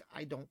back.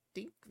 I don't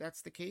think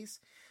that's the case.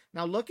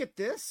 Now, look at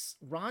this.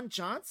 Ron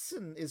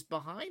Johnson is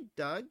behind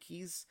Doug.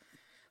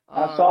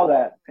 I saw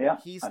that. Yeah.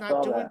 He's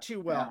not doing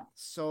too well. Yeah.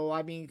 So,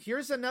 I mean,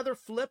 here's another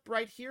flip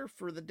right here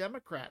for the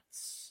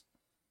Democrats.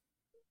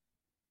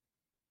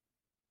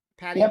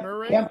 Patty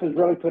Murray. Kemp has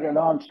really put it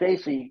on.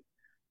 Stacey.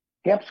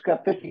 Kemp's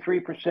got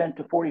 53%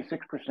 to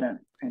 46%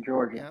 in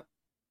Georgia. Yep.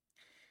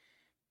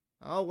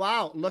 Oh,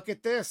 wow. Look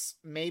at this.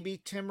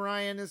 Maybe Tim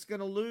Ryan is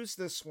going to lose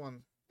this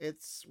one.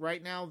 It's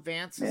right now,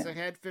 Vance is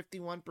ahead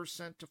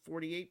 51% to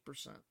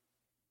 48%.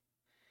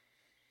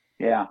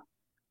 Yeah.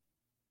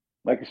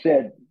 Like I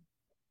said,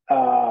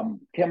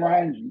 Tim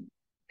Ryan's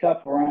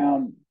tough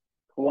around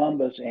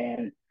Columbus,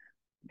 and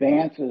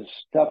Vance is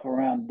tough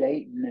around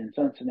Dayton and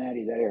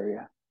Cincinnati, that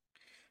area.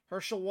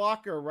 Herschel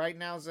Walker right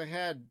now is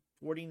ahead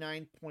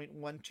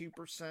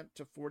 49.12%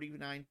 to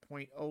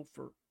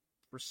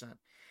 49.04%.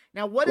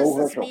 Now, what does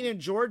this mean in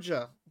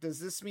Georgia?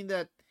 Does this mean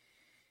that,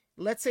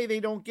 let's say they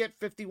don't get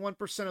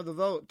 51% of the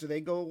vote, do they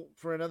go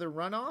for another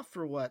runoff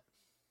or what?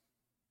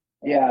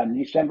 Yeah, in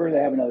December they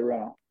have another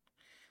runoff.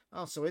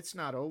 Oh, so it's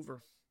not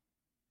over.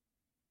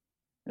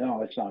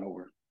 No, it's not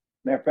over.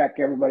 Matter of fact,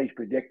 everybody's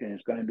predicting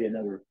it's going to be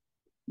another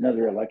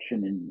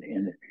election,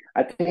 and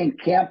I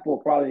think Kemp will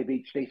probably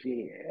beat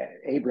Stacey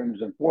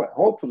Abrams, and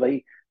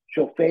hopefully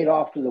she'll fade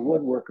off to the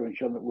woodworker,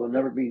 and we'll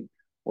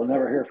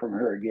never hear from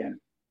her again.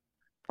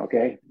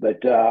 Okay,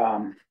 but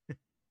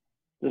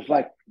just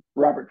like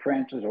Robert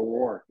Francis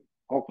O'Rourke,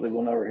 hopefully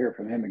we'll never hear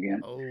from him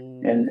again. Oh,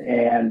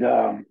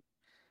 and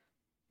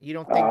you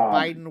don't think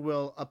Biden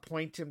will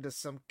appoint him to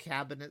some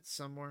cabinet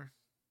somewhere?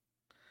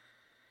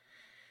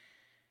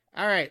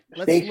 All right,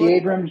 Stacey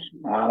Abrams,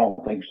 I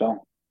don't think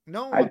so.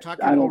 No, I'm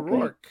talking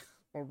O'Rourke.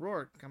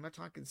 O'Rourke. I'm not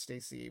talking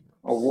Stacey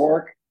Abrams.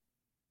 O'Rourke,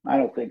 I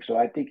don't think so.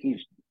 I think he's,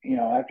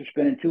 after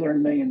spending $200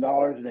 million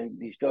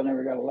and he still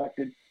never got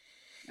elected.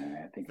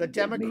 I think the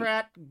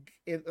Democrat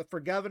for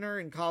governor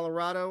in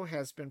Colorado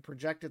has been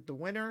projected the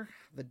winner.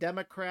 The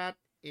Democrat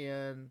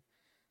in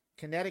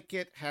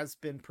Connecticut has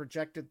been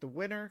projected the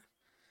winner.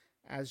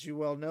 As you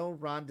well know,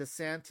 Ron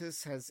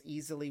DeSantis has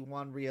easily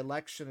won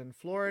re-election in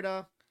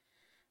Florida.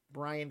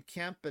 Brian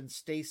Kemp and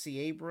Stacey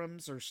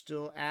Abrams are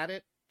still at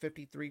it,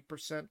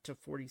 53% to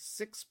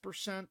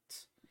 46%.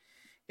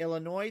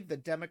 Illinois, the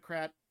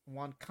Democrat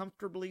won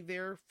comfortably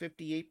there,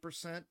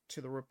 58%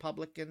 to the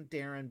Republican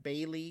Darren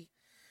Bailey,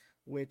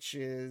 which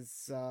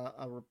is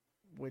 58%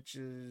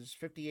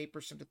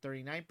 to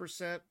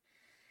 39%.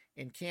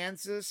 In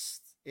Kansas,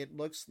 it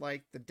looks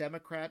like the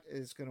Democrat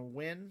is going to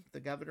win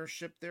the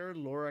governorship there.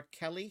 Laura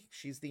Kelly,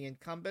 she's the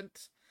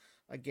incumbent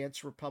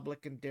against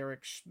Republican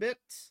Derek Schmidt.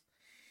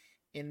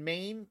 In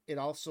Maine, it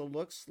also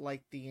looks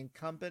like the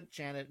incumbent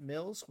Janet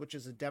Mills, which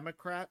is a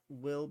Democrat,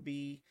 will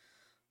be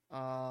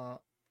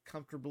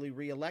comfortably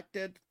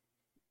reelected.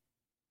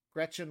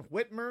 Gretchen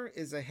Whitmer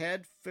is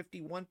ahead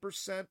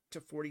 51% to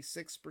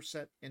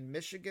 46% in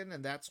Michigan,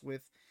 and that's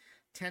with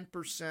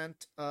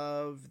 10%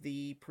 of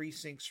the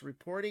precincts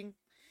reporting.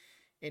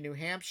 In New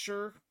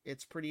Hampshire,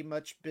 it's pretty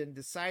much been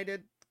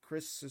decided.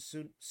 Chris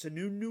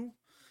Sununu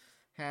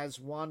has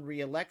won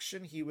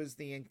re-election. He was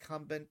the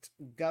incumbent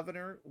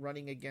governor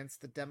running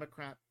against the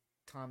Democrat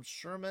Tom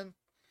Sherman.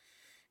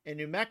 In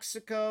New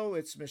Mexico,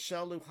 it's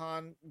Michelle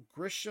Lujan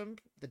Grisham,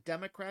 the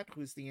Democrat,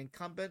 who's the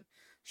incumbent.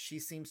 She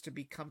seems to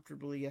be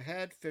comfortably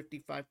ahead,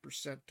 55%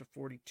 to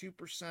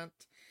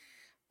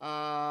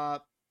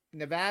 42%.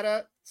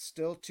 Nevada,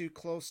 still too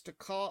close to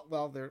call.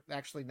 Well,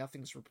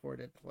 nothing's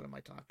reported. What am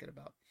I talking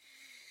about?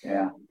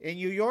 Yeah. In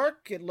New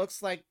York, it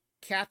looks like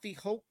Kathy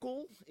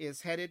Hochul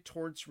is headed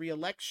towards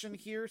re-election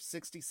here,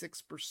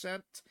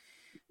 66%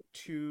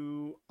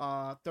 to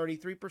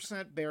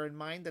 33%. Bear in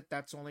mind that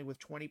that's only with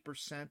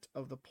 20%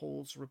 of the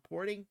polls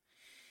reporting.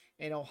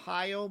 In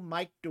Ohio,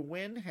 Mike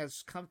DeWine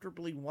has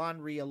comfortably won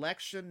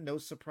re-election. No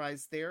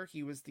surprise there.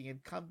 He was the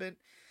incumbent,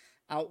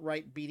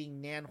 outright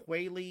beating Nan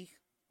Whaley,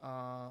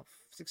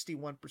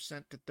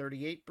 61% to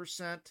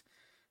 38%.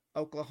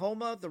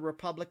 Oklahoma, the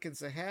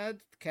Republicans ahead.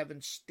 Kevin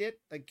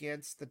Stitt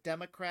against the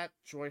Democrat,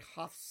 Joy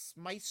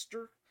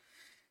Hofmeister.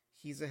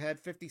 He's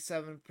ahead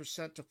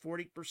 57% to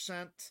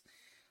 40%.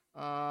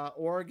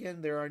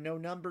 Oregon, there are no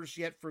numbers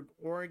yet for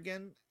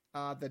Oregon.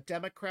 The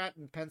Democrat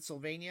in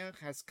Pennsylvania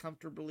is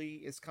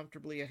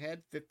comfortably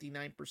ahead,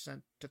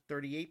 59% to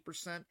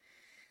 38%.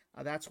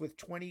 That's with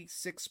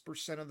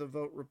 26% of the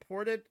vote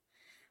reported.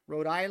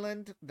 Rhode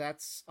Island,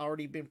 that's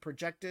already been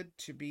projected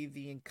to be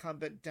the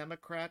incumbent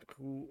Democrat,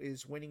 who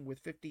is winning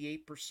with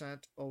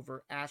 58%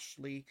 over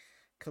Ashley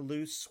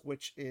Kalus,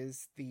 which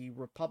is the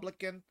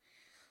Republican.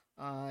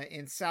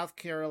 In South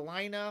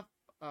Carolina,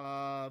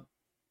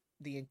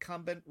 the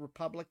incumbent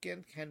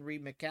Republican, Henry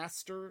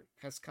McMaster,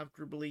 has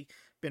comfortably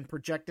been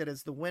projected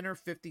as the winner,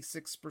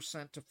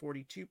 56% to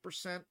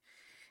 42%.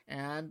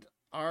 And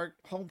our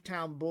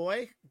hometown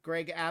boy,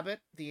 Greg Abbott,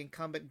 the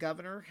incumbent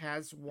governor,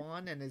 has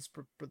won and is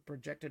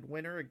projected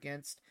winner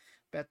against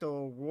Beto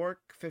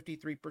O'Rourke,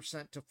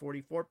 53% to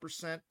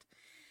 44%.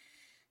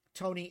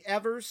 Tony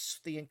Evers,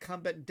 the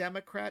incumbent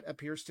Democrat,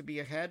 appears to be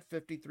ahead,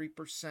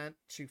 53%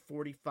 to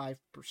 45%.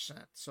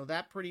 So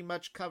that pretty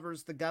much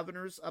covers the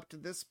governors up to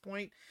this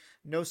point.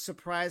 No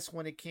surprise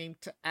when it came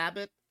to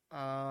Abbott.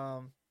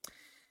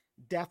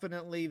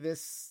 Definitely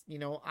this,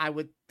 I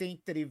would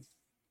think that if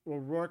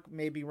O'Rourke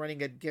may be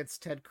running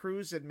against Ted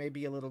Cruz, it may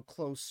be a little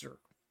closer.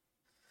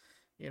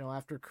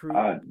 After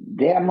Cruz.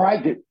 Damn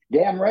right,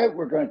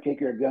 we're going to take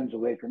your guns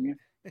away from you.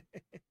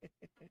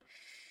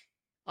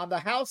 On the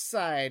House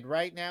side,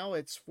 right now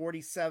it's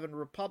 47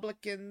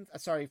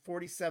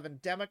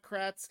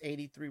 Democrats,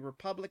 83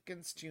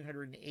 Republicans,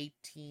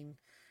 218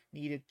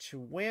 needed to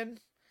win.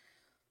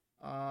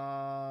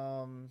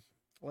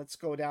 Let's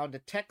go down to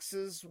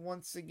Texas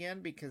once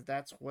again, because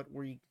that's what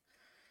we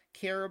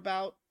care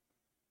about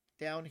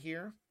down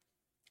here.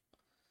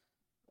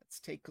 Let's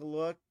take a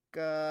look.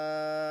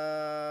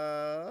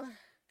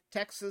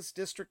 Texas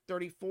District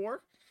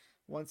 34.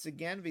 Once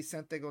again,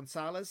 Vicente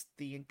Gonzalez,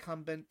 the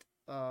incumbent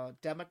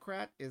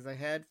Democrat, is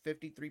ahead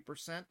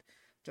 53%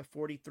 to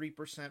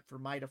 43% for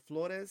Maida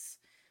Flores.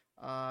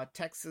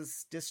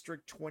 Texas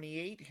District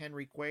 28,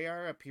 Henry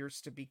Cuellar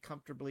appears to be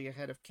comfortably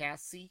ahead of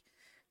Cassie,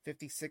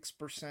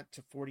 56%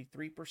 to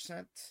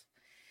 43%.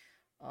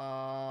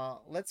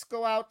 Let's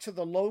go out to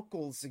the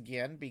locals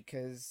again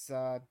because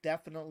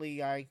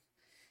definitely I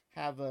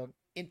have an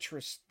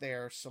interest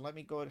there. So let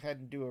me go ahead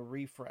and do a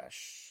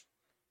refresh.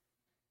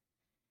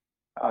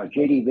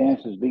 JD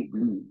Vance is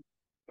beating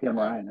Tim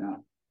Ryan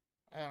now.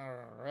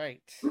 All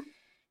right.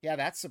 Yeah,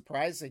 that's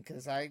surprising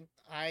because I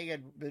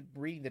had been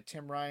reading that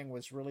Tim Ryan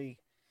was really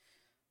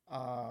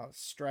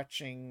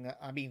stretching.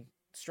 I mean,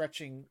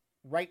 stretching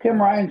right.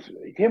 Tim Ryan's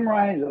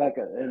like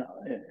an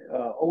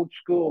old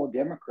school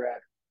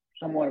Democrat,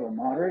 somewhat of a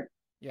moderate.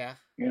 Yeah.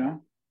 You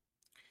know.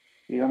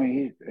 I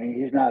mean,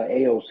 he's not an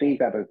AOC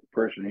type of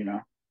person. You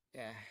know.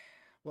 Yeah.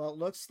 Well, it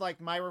looks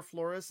like Myra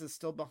Flores is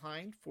still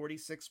behind,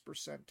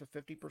 46% to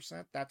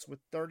 50%. That's with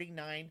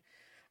 39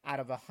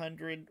 out of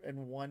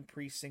 101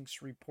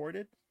 precincts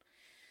reported.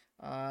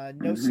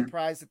 No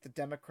surprise that the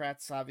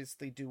Democrats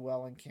obviously do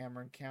well in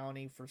Cameron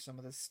County for some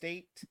of the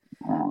state.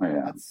 Oh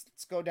yeah. Let's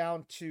go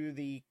down to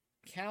the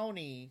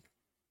county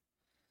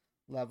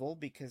level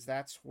because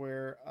that's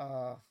where.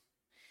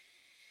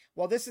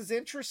 Well, this is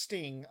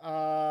interesting.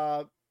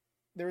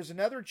 There's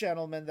another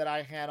gentleman that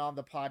I had on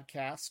the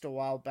podcast a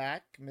while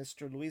back,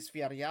 Mr. Luis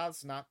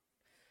Villarreal's not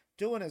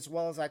doing as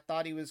well as I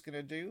thought he was going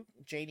to do.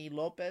 Janie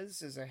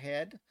Lopez is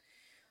ahead.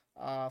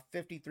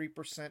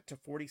 53% to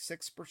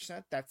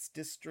 46%. That's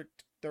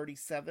District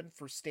 37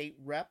 for state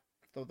rep,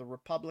 though the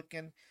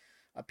Republican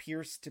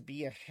appears to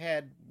be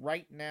ahead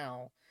right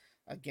now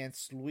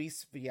against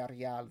Luis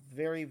Villarreal.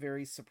 Very,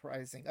 very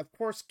surprising. Of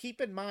course,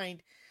 keep in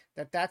mind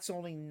that that's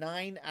only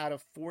 9 out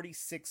of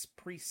 46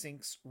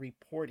 precincts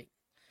reporting.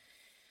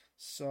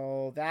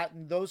 So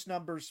those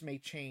numbers may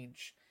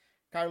change.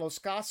 Carlos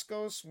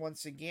Cascos,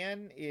 once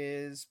again,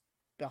 is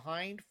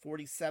behind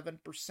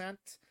 47%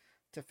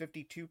 to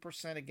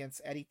 52%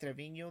 against Eddie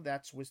Trevino.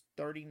 That's with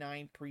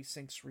 39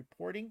 precincts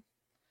reporting.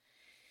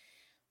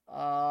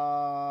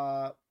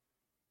 County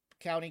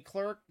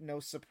clerk, no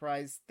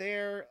surprise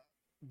there.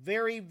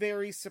 Very,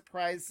 very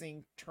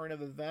surprising turn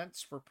of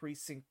events for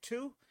Precinct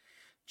 2.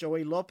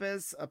 Joey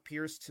Lopez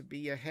appears to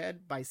be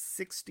ahead by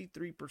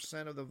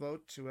 63% of the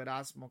vote to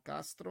Erasmo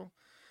Castro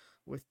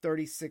with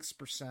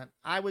 36%.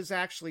 I was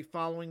actually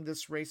following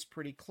this race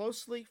pretty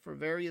closely for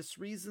various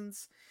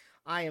reasons.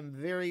 I am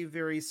very,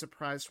 very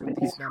surprised with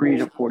these numbers. 3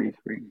 to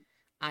 43.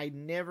 I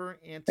never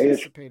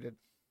anticipated.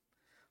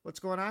 What's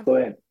going on? Go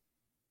ahead.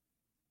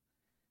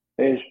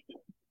 It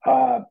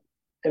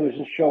was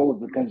a show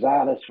with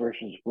Gonzalez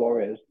versus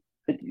Flores.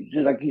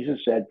 Just like you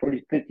just said,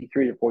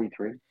 53 to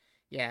 43.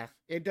 Yeah,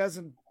 it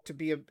doesn't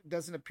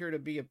appear to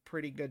be a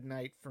pretty good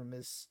night for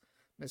Miss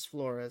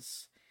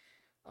Flores.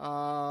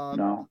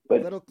 No,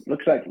 but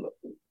looks like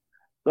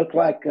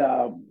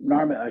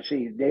Norman. I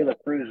see De La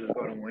Cruz is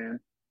going to win.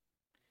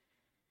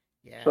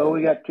 Yeah. So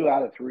we got 2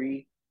 out of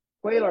 3.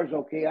 Cuellar's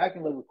okay. I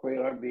can live with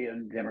Cuellar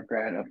being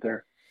Democrat up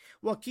there.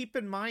 Well, keep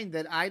in mind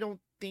that I don't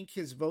think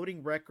his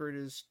voting record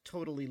is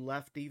totally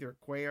left either.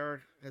 Cuellar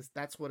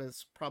that's what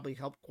has probably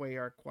helped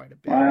Cuellar quite a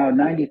bit.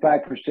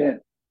 95%.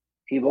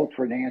 He votes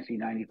for Nancy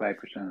 95% of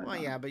the time. Well,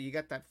 yeah, but you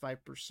got that 5%.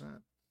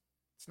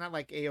 It's not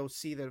like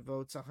AOC that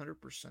votes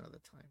 100% of the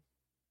time.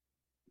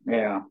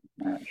 Yeah,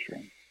 that's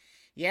true.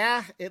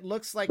 Yeah, it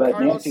looks like Carlos...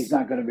 Nancy's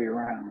not going to be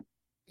around.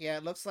 Yeah,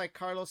 it looks like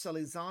Carlos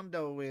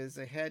Elizondo is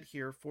ahead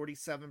here,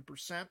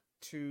 47%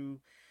 to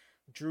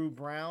Drew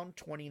Brown,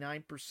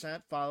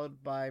 29%,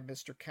 followed by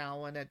Mr.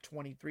 Cowan at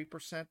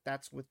 23%.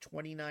 That's with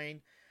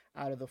 29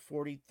 out of the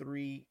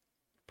 43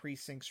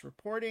 precincts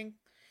reporting.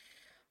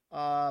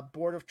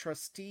 Board of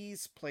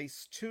Trustees,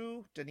 place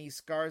 2.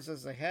 Denise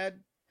Garza's ahead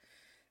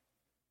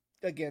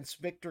against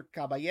Victor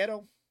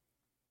Caballero,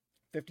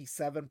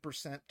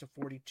 57% to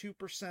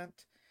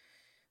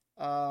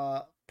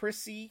 42%.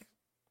 Prissy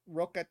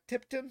Roca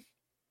Tipton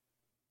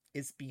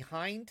is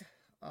behind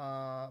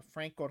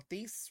Frank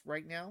Ortiz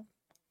right now.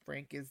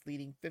 Frank is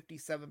leading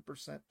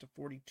 57% to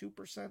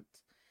 42%.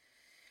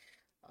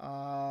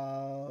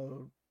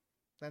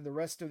 And the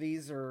rest of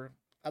these are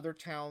other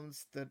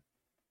towns that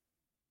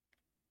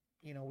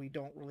we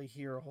don't really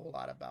hear a whole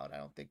lot about. I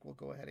don't think we'll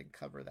go ahead and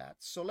cover that.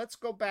 So let's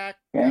go back.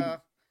 Okay.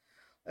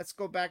 Let's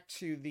go back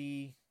to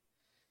the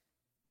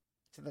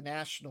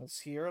nationals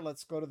here.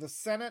 Let's go to the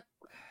Senate.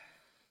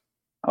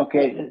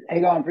 Okay,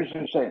 hang on for a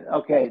second.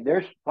 Okay,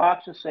 there's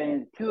Fox is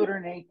saying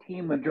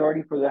 218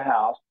 majority for the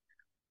House,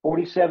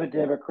 47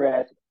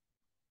 Democrats,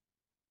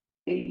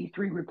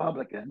 83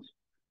 Republicans.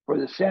 For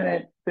the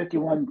Senate,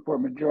 51 for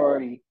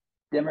majority,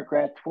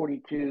 Democrats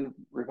 42,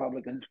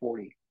 Republicans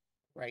 40.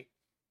 Right.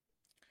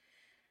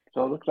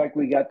 So it looks like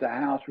we got the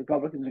House.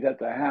 Republicans got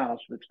the House.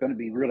 It's going to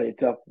be really a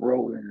tough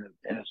road in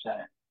the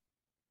Senate.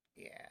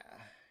 Yeah.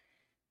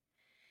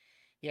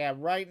 Yeah,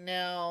 right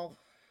now,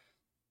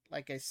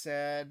 like I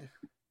said,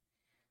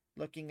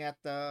 looking at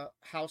the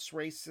House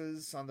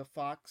races on the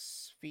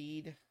Fox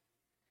feed.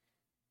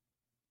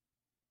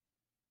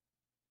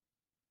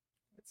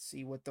 Let's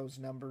see what those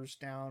numbers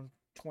down.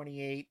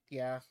 28,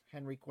 yeah,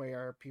 Henry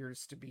Cuellar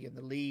appears to be in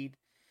the lead.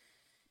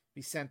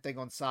 Vicente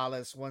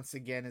Gonzalez once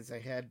again is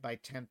ahead by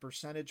 10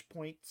 percentage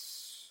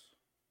points.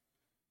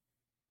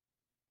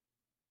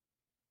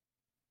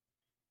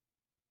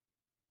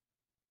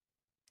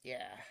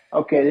 Yeah.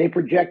 Okay, they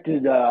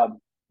projected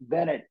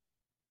Bennett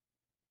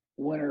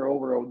winner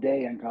over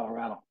O'Day in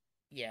Colorado.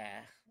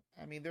 Yeah.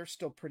 I mean, they're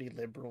still pretty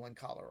liberal in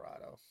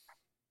Colorado.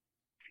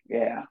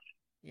 Yeah.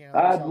 You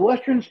know, The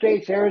western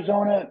states,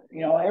 Arizona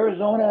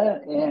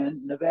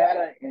and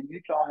Nevada and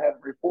Utah have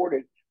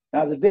reported.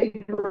 Now, the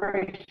big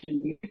race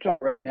in Utah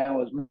right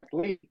now is Mike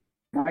Lee.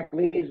 Mike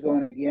Lee is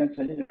going against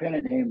an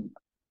independent named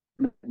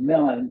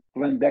McMillan.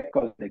 Glenn Beck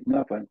calls it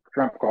McMuffin.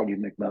 Trump called you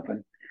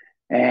McMuffin.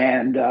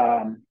 And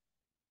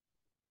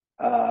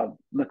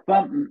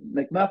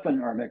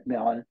McMuffin or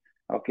McMillan,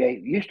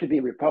 okay, used to be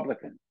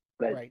Republican,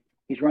 but right.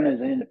 He's running as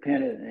an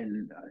independent,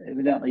 and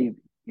evidently,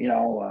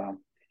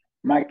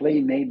 Mike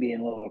Lee may be in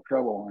a little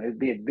trouble. It'd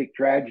be a big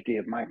tragedy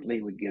if Mike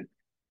Lee would get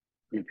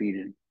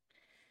defeated.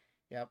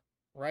 Yep.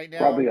 Right now,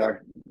 probably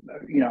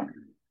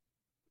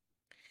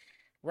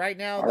right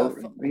now,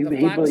 he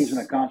believes in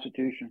the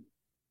Constitution.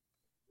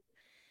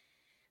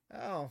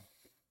 Oh,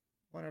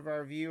 one of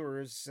our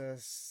viewers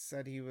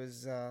said he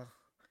was,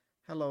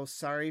 hello,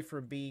 sorry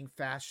for being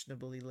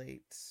fashionably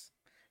late. It's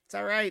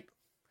all right.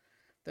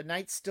 The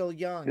night's still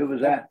young. Who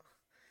was that?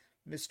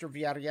 Mr.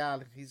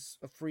 Villarreal. He's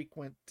a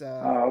frequent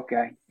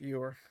okay.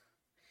 viewer.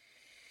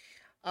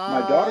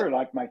 My daughter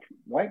liked my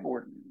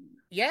whiteboard.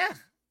 Yeah.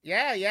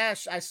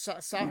 I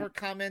saw her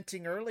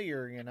commenting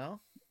earlier, you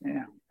know.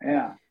 Yeah.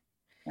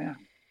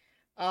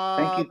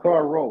 Thank you,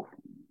 Carl Rolfe.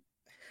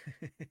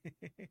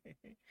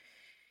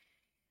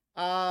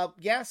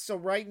 So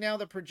right now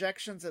the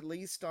projections, at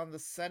least on the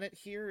Senate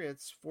here,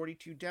 it's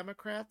 42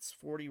 Democrats,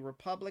 40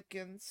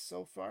 Republicans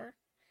so far.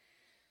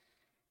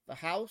 The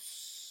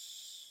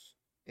House,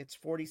 it's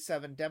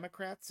 47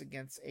 Democrats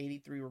against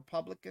 83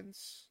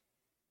 Republicans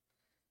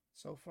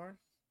so far.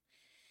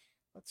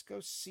 Let's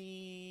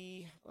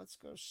see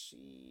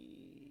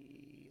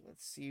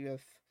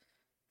if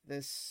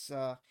this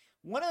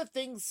one of the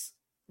things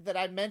that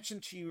I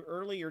mentioned to you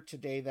earlier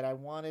today that I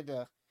wanted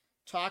to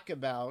talk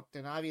about,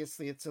 and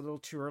obviously it's a little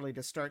too early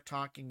to start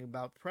talking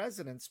about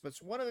presidents, but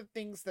one of the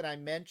things that I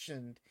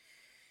mentioned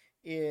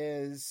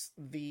is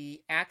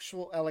the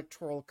actual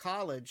Electoral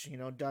College. You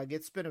know, Doug,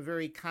 it's been a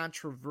very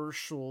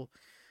controversial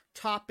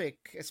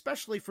topic,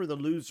 especially for the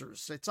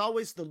losers. It's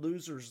always the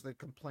losers that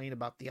complain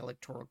about the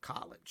Electoral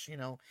College. You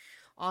know,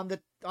 on the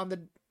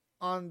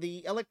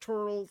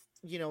electoral,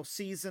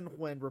 season,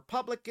 when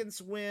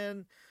Republicans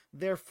win,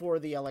 they're for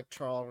the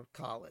Electoral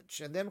College,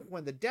 and then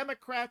when the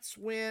Democrats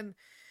win,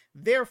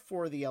 they're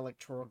for the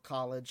Electoral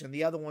College, and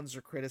the other ones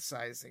are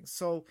criticizing.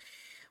 So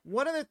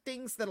one of the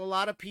things that a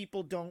lot of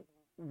people don't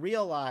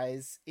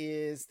realize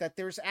is that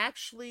there's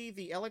actually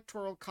the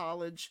Electoral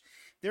College.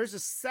 There's a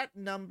set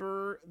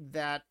number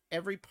that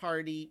every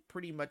party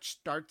pretty much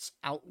starts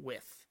out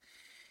with.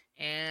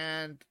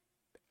 And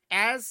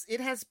as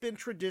it has been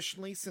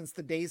traditionally since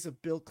the days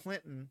of Bill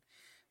Clinton,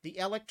 the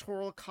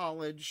Electoral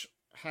College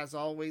has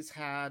always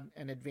had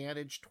an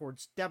advantage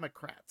towards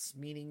Democrats,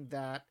 meaning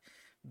that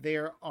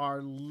there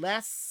are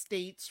less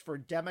states for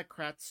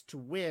Democrats to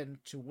win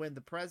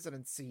the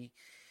presidency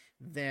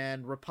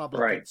than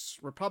Republicans.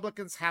 Right.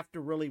 Republicans have to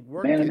really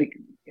work.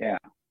 Yeah.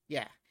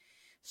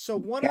 So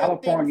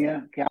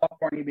California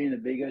being the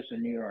biggest,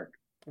 in New York.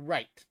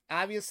 Right.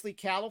 Obviously,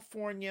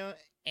 California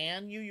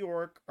and New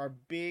York are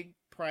big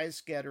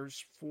prize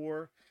getters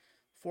for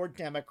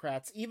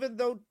Democrats. Even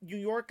though New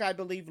York, I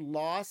believe,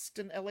 lost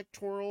an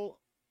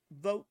electoral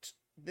vote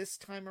this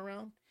time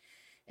around.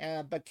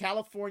 But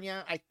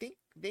California, I think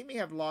they may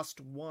have lost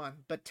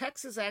one. But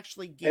Texas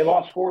actually gained. They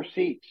lost 4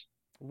 seats.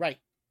 Right.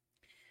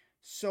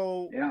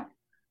 So yeah.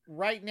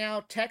 Right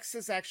now,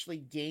 Texas actually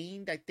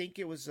gained, I think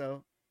it was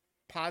a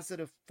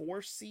positive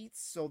 4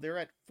 seats. So they're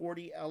at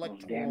 40 electoral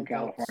votes. Damn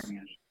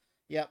Californians.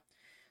 Yep.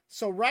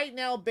 So right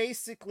now,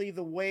 basically,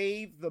 the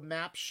way the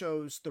map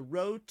shows, the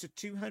road to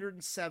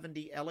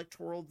 270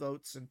 electoral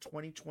votes in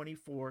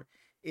 2024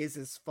 is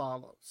as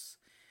follows.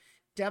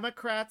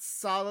 Democrats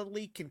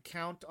solidly can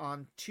count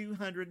on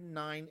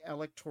 209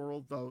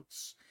 electoral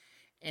votes,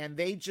 and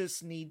they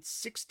just need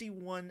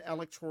 61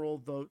 electoral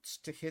votes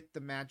to hit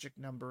the magic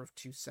number of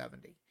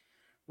 270.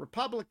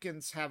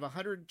 Republicans have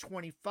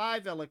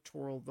 125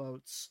 electoral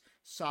votes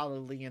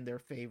solidly in their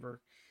favor,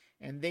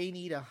 and they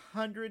need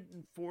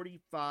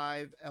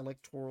 145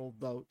 electoral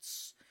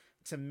votes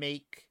to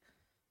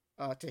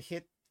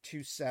hit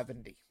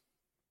 270.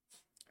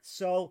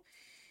 So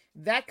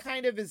that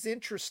kind of is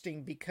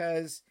interesting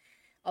because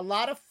a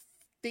lot of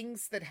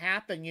things that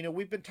happen,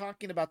 we've been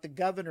talking about the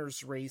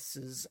governor's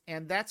races,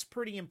 and that's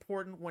pretty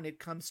important when it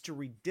comes to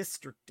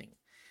redistricting.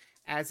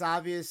 As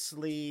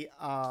obviously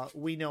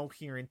we know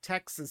here in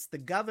Texas, the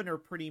governor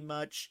pretty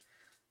much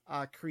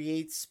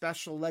creates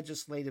special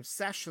legislative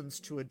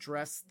sessions to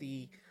address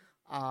the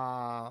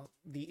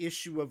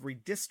issue of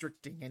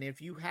redistricting. And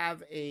if you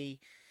have a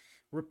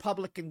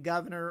Republican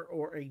governor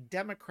or a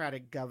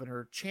Democratic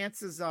governor,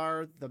 chances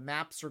are the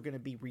maps are going to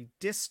be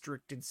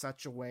redistricted in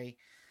such a way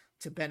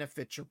to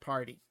benefit your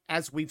party,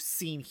 as we've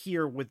seen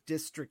here with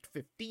District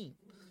 15.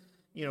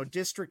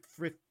 District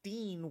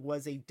 15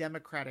 was a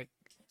Democratic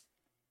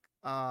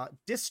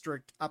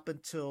district up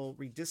until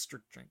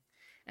redistricting.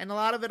 And a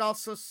lot of it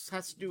also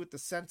has to do with the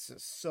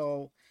census.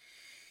 So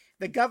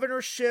the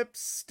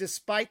governorships,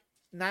 despite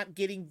not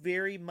getting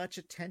very much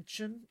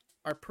attention,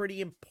 are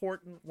pretty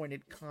important when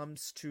it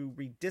comes to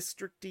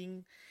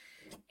redistricting.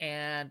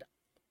 And,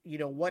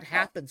 what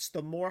happens?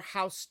 The more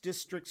House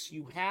districts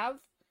you have,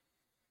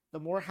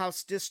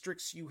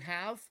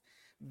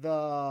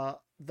 the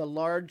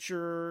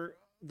larger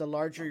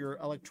your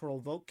electoral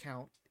vote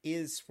count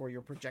is for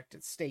your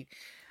projected state.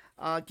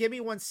 Give me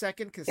 1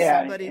 second, because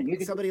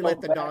somebody let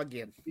the dog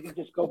in. You can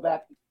just go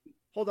back.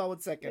 Hold on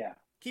 1 second. Yeah.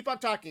 Keep on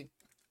talking.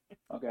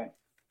 Okay.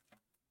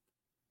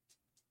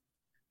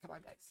 Come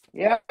on, guys.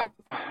 Yeah.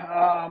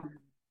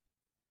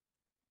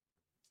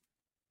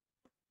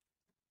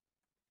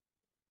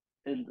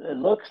 It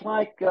looks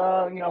like,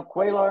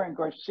 Cuellar and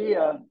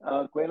Garcia.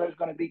 Cuellar's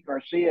going to beat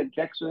Garcia in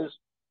Texas.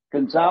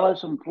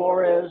 Gonzalez and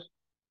Flores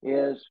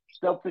is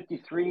still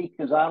 53.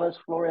 Gonzalez,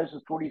 Flores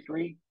is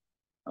 43.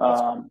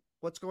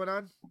 What's going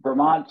on?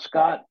 Vermont,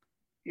 Scott.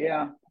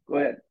 Yeah, go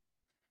ahead.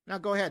 No,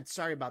 go ahead.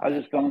 Sorry about I was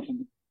that. just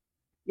going.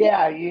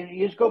 Yeah,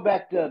 you just go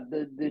back to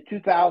the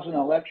 2000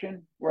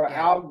 election where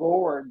Al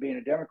Gore, being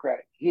a Democrat,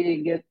 he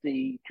didn't get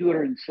the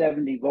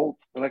 270 votes,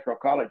 electoral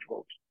college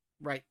votes.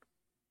 Right.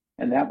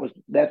 And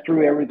that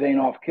threw everything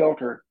off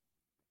kilter.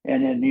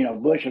 And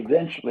then, Bush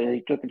eventually, they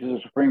took it to the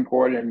Supreme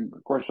Court. And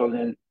of course, so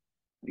then,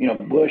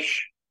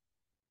 Bush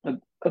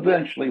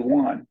eventually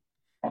won.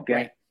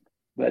 Okay.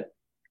 Right.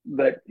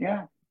 But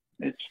yeah,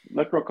 it's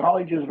electoral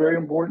college is very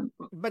important.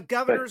 But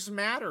governors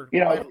matter.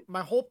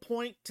 My whole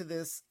point to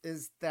this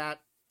is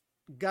that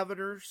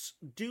governors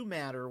do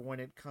matter when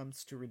it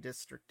comes to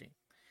redistricting.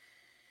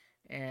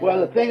 And well,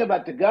 the thing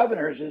about the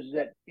governors is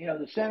that,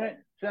 the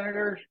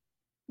senators,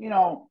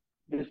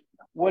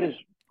 what does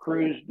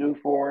Cruz do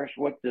for us?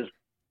 What does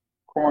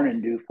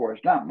Cornyn do for us?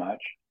 Not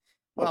much.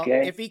 Well,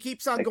 okay? If he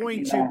keeps on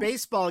going to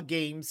baseball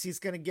games, he's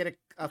going to get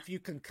a few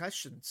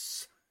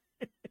concussions.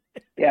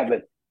 Yeah,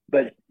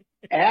 but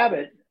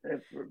Abbott,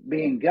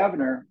 being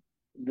governor,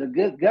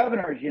 the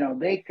governors,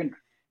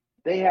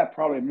 they have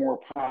probably more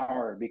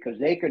power because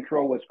they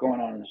control what's going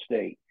on in the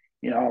state.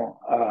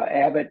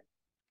 Abbott,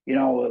 it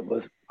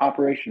was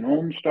Operation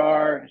Lone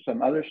Star,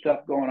 some other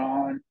stuff going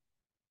on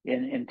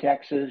in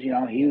Texas. He's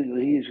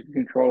in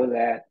control of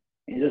that.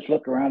 And just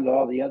look around at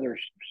all the other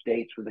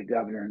states with the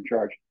governor in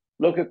charge.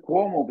 Look at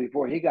Cuomo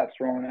before he got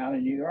thrown out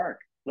in New York.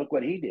 Look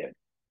what he did.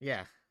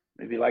 Yeah.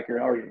 Maybe like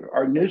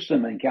our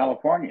Newsom in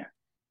California.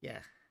 Yeah.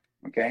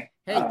 Okay.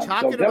 Hey,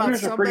 talking so about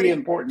governors somebody, are pretty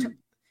important.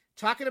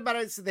 Talking about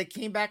it, so they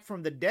came back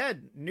from the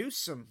dead.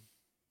 Newsom,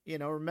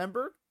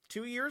 remember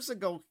 2 years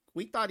ago,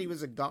 we thought he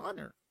was a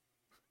goner.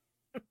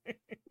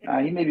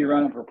 He may be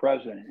running for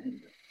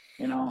president.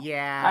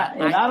 Yeah.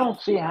 I don't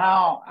see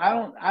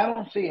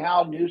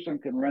how Newsom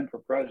can run for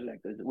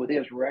president with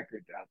his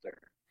record out there.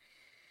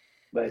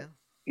 But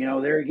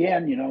there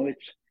again,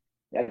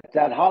 it's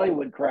that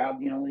Hollywood crowd.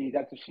 You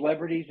got the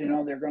celebrities.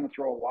 They're going to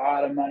throw a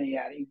lot of money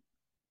at him.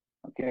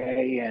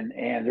 Okay,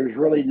 and there's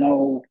really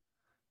no,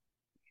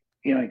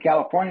 in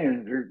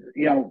California,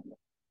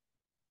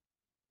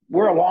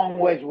 we're a long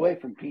ways away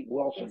from Pete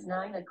Wilson. It's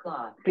 9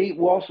 o'clock. Pete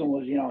Wilson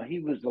was, he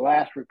was the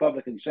last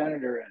Republican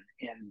senator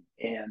in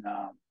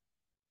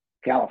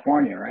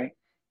California, right?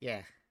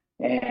 Yeah.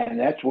 And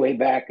that's way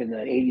back in the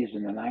 80s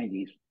and the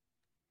 90s.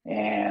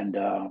 And,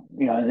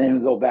 and then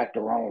we go back to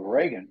Ronald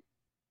Reagan,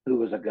 who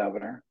was a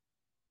governor.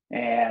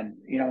 And,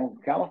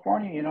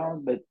 California,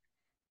 but,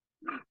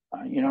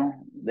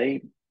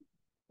 they've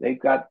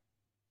got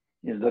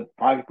the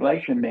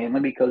population mainly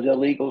because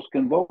illegals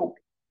can vote.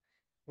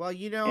 Well,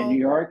 in New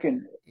York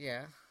and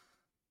yeah,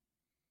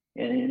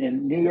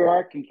 in New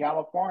York and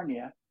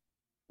California,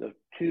 the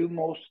two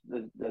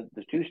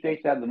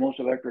states that have the most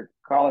electoral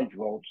college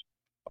votes.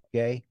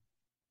 Okay,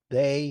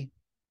 they,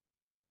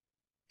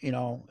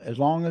 as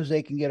long as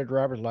they can get a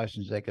driver's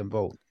license, they can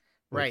vote.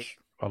 Right.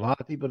 A lot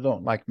of people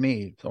don't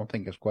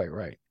think it's quite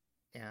right.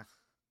 Yeah.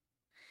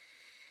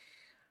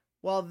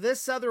 Well,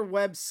 this other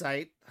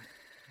website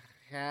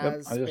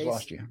has. I just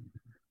lost you.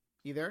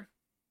 You there?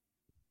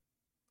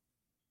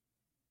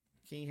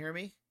 Can you hear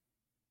me?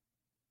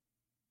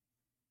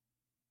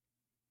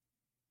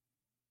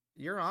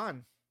 You're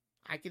on.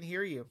 I can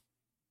hear you.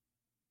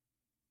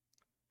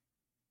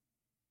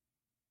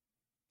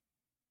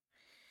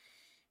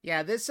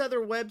 Yeah, this other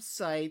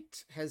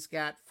website has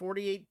got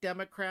 48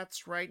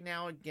 Democrats right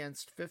now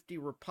against 50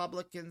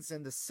 Republicans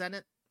in the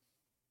Senate.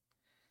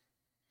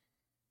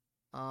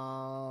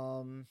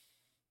 We'll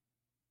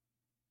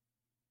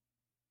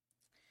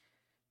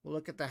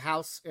look at the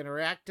House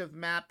interactive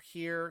map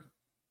here.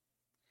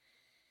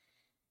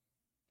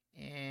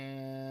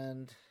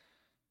 And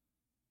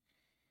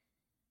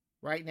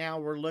right now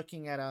we're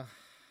looking at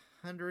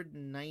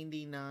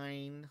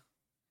 199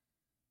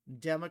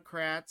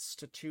 Democrats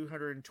to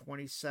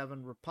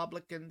 227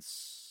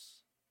 Republicans.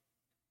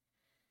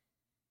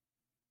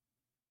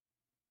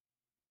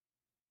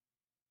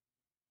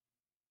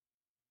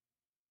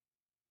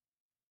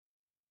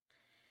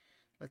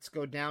 Let's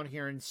go down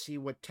here and see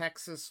what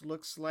Texas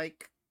looks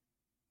like.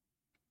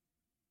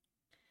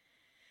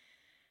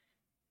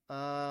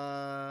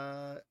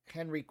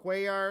 Henry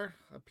Cuellar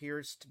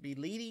appears to be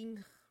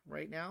leading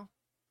right now.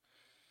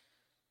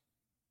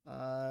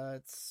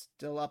 It's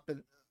still up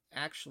in,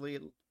 actually,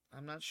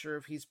 I'm not sure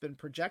if he's been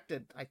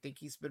projected. I think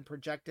he's been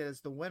projected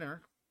as the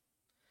winner.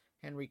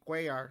 Henry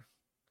Cuellar.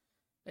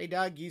 Hey,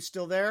 Doug, you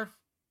still there?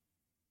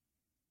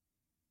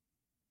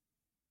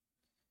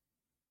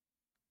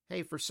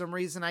 Hey, for some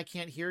reason I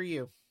can't hear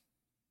you.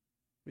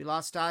 We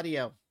lost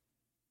audio.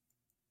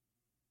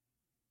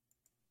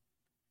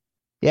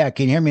 Yeah,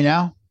 can you hear me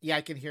now? Yeah,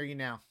 I can hear you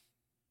now.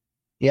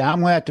 Yeah, I'm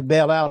going to have to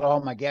bail out.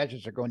 All my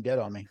gadgets are going dead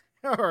on me.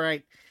 All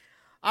right.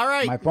 All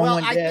right. My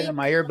phone went dead and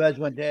my earbuds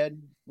went dead.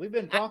 We've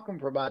been talking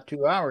for about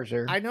 2 hours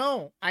here. I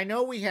know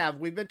we have.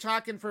 We've been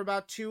talking for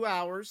about 2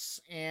 hours,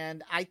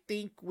 and I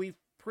think we've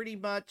pretty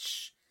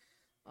much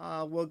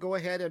we'll go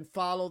ahead and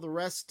follow the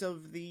rest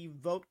of the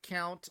vote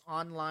count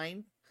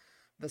online.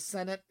 The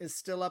Senate is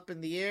still up in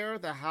the air.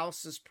 The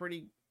House is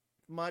pretty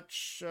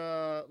much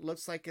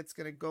looks like it's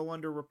going to go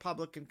under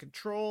Republican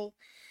control.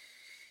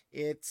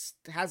 It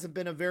hasn't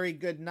been a very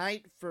good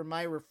night for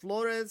Mayra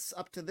Flores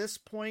up to this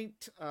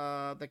point.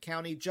 The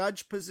county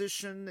judge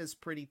position is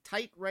pretty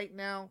tight right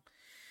now.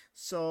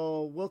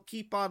 So we'll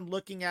keep on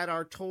looking at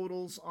our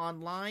totals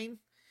online.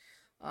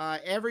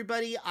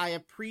 Everybody, I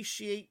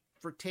appreciate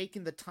for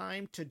taking the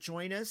time to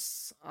join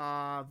us.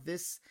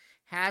 This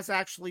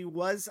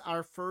was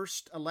our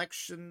first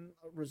election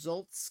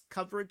results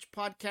coverage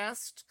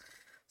podcast.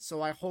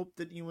 So I hope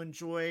that you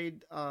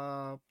enjoyed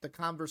the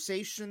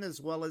conversation as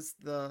well as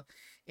the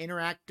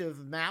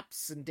interactive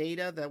maps and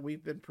data that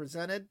we've been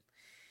presented.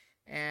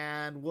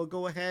 And we'll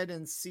go ahead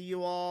and see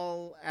you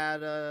all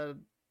at a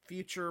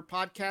future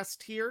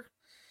podcast here.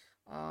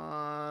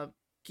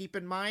 Keep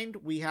in mind,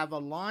 we have a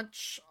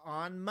launch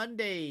on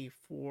Monday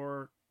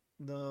for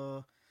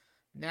the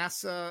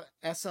NASA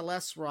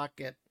SLS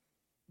rocket.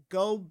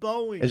 Go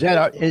Boeing. Is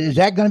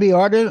that going to be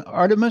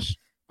Artemis?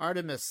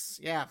 Artemis,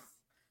 yeah.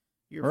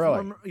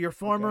 Your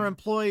former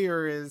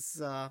employer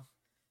is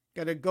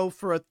going to go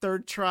for a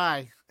third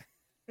try.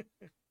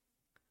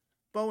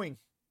 Boeing.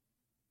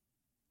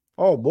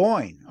 Oh,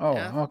 Boeing. Oh,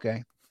 yeah.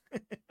 Okay.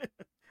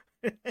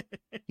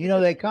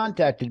 They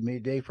contacted me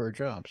today for a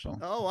job. So.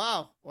 Oh,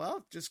 wow.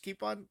 Well, just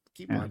keep on.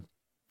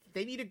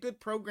 They need a good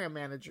program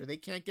manager. They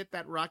can't get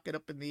that rocket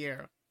up in the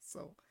air.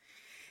 So,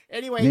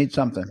 anyway. Need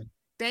something.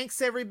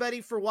 Thanks,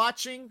 everybody, for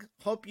watching.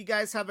 Hope you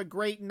guys have a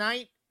great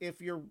night. If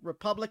you're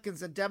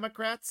Republicans and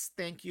Democrats,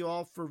 thank you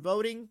all for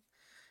voting.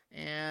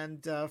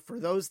 And for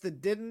those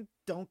that didn't,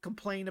 don't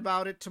complain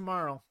about it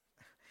tomorrow.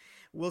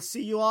 We'll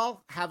see you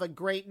all. Have a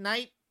great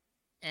night.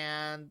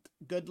 And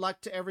good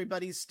luck to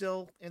everybody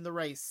still in the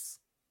race.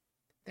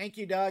 Thank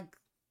you, Doug.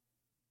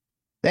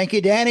 Thank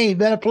you, Danny. It's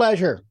been a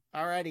pleasure.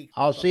 All righty.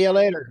 I'll see you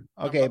later.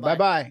 Okay,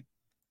 bye-bye.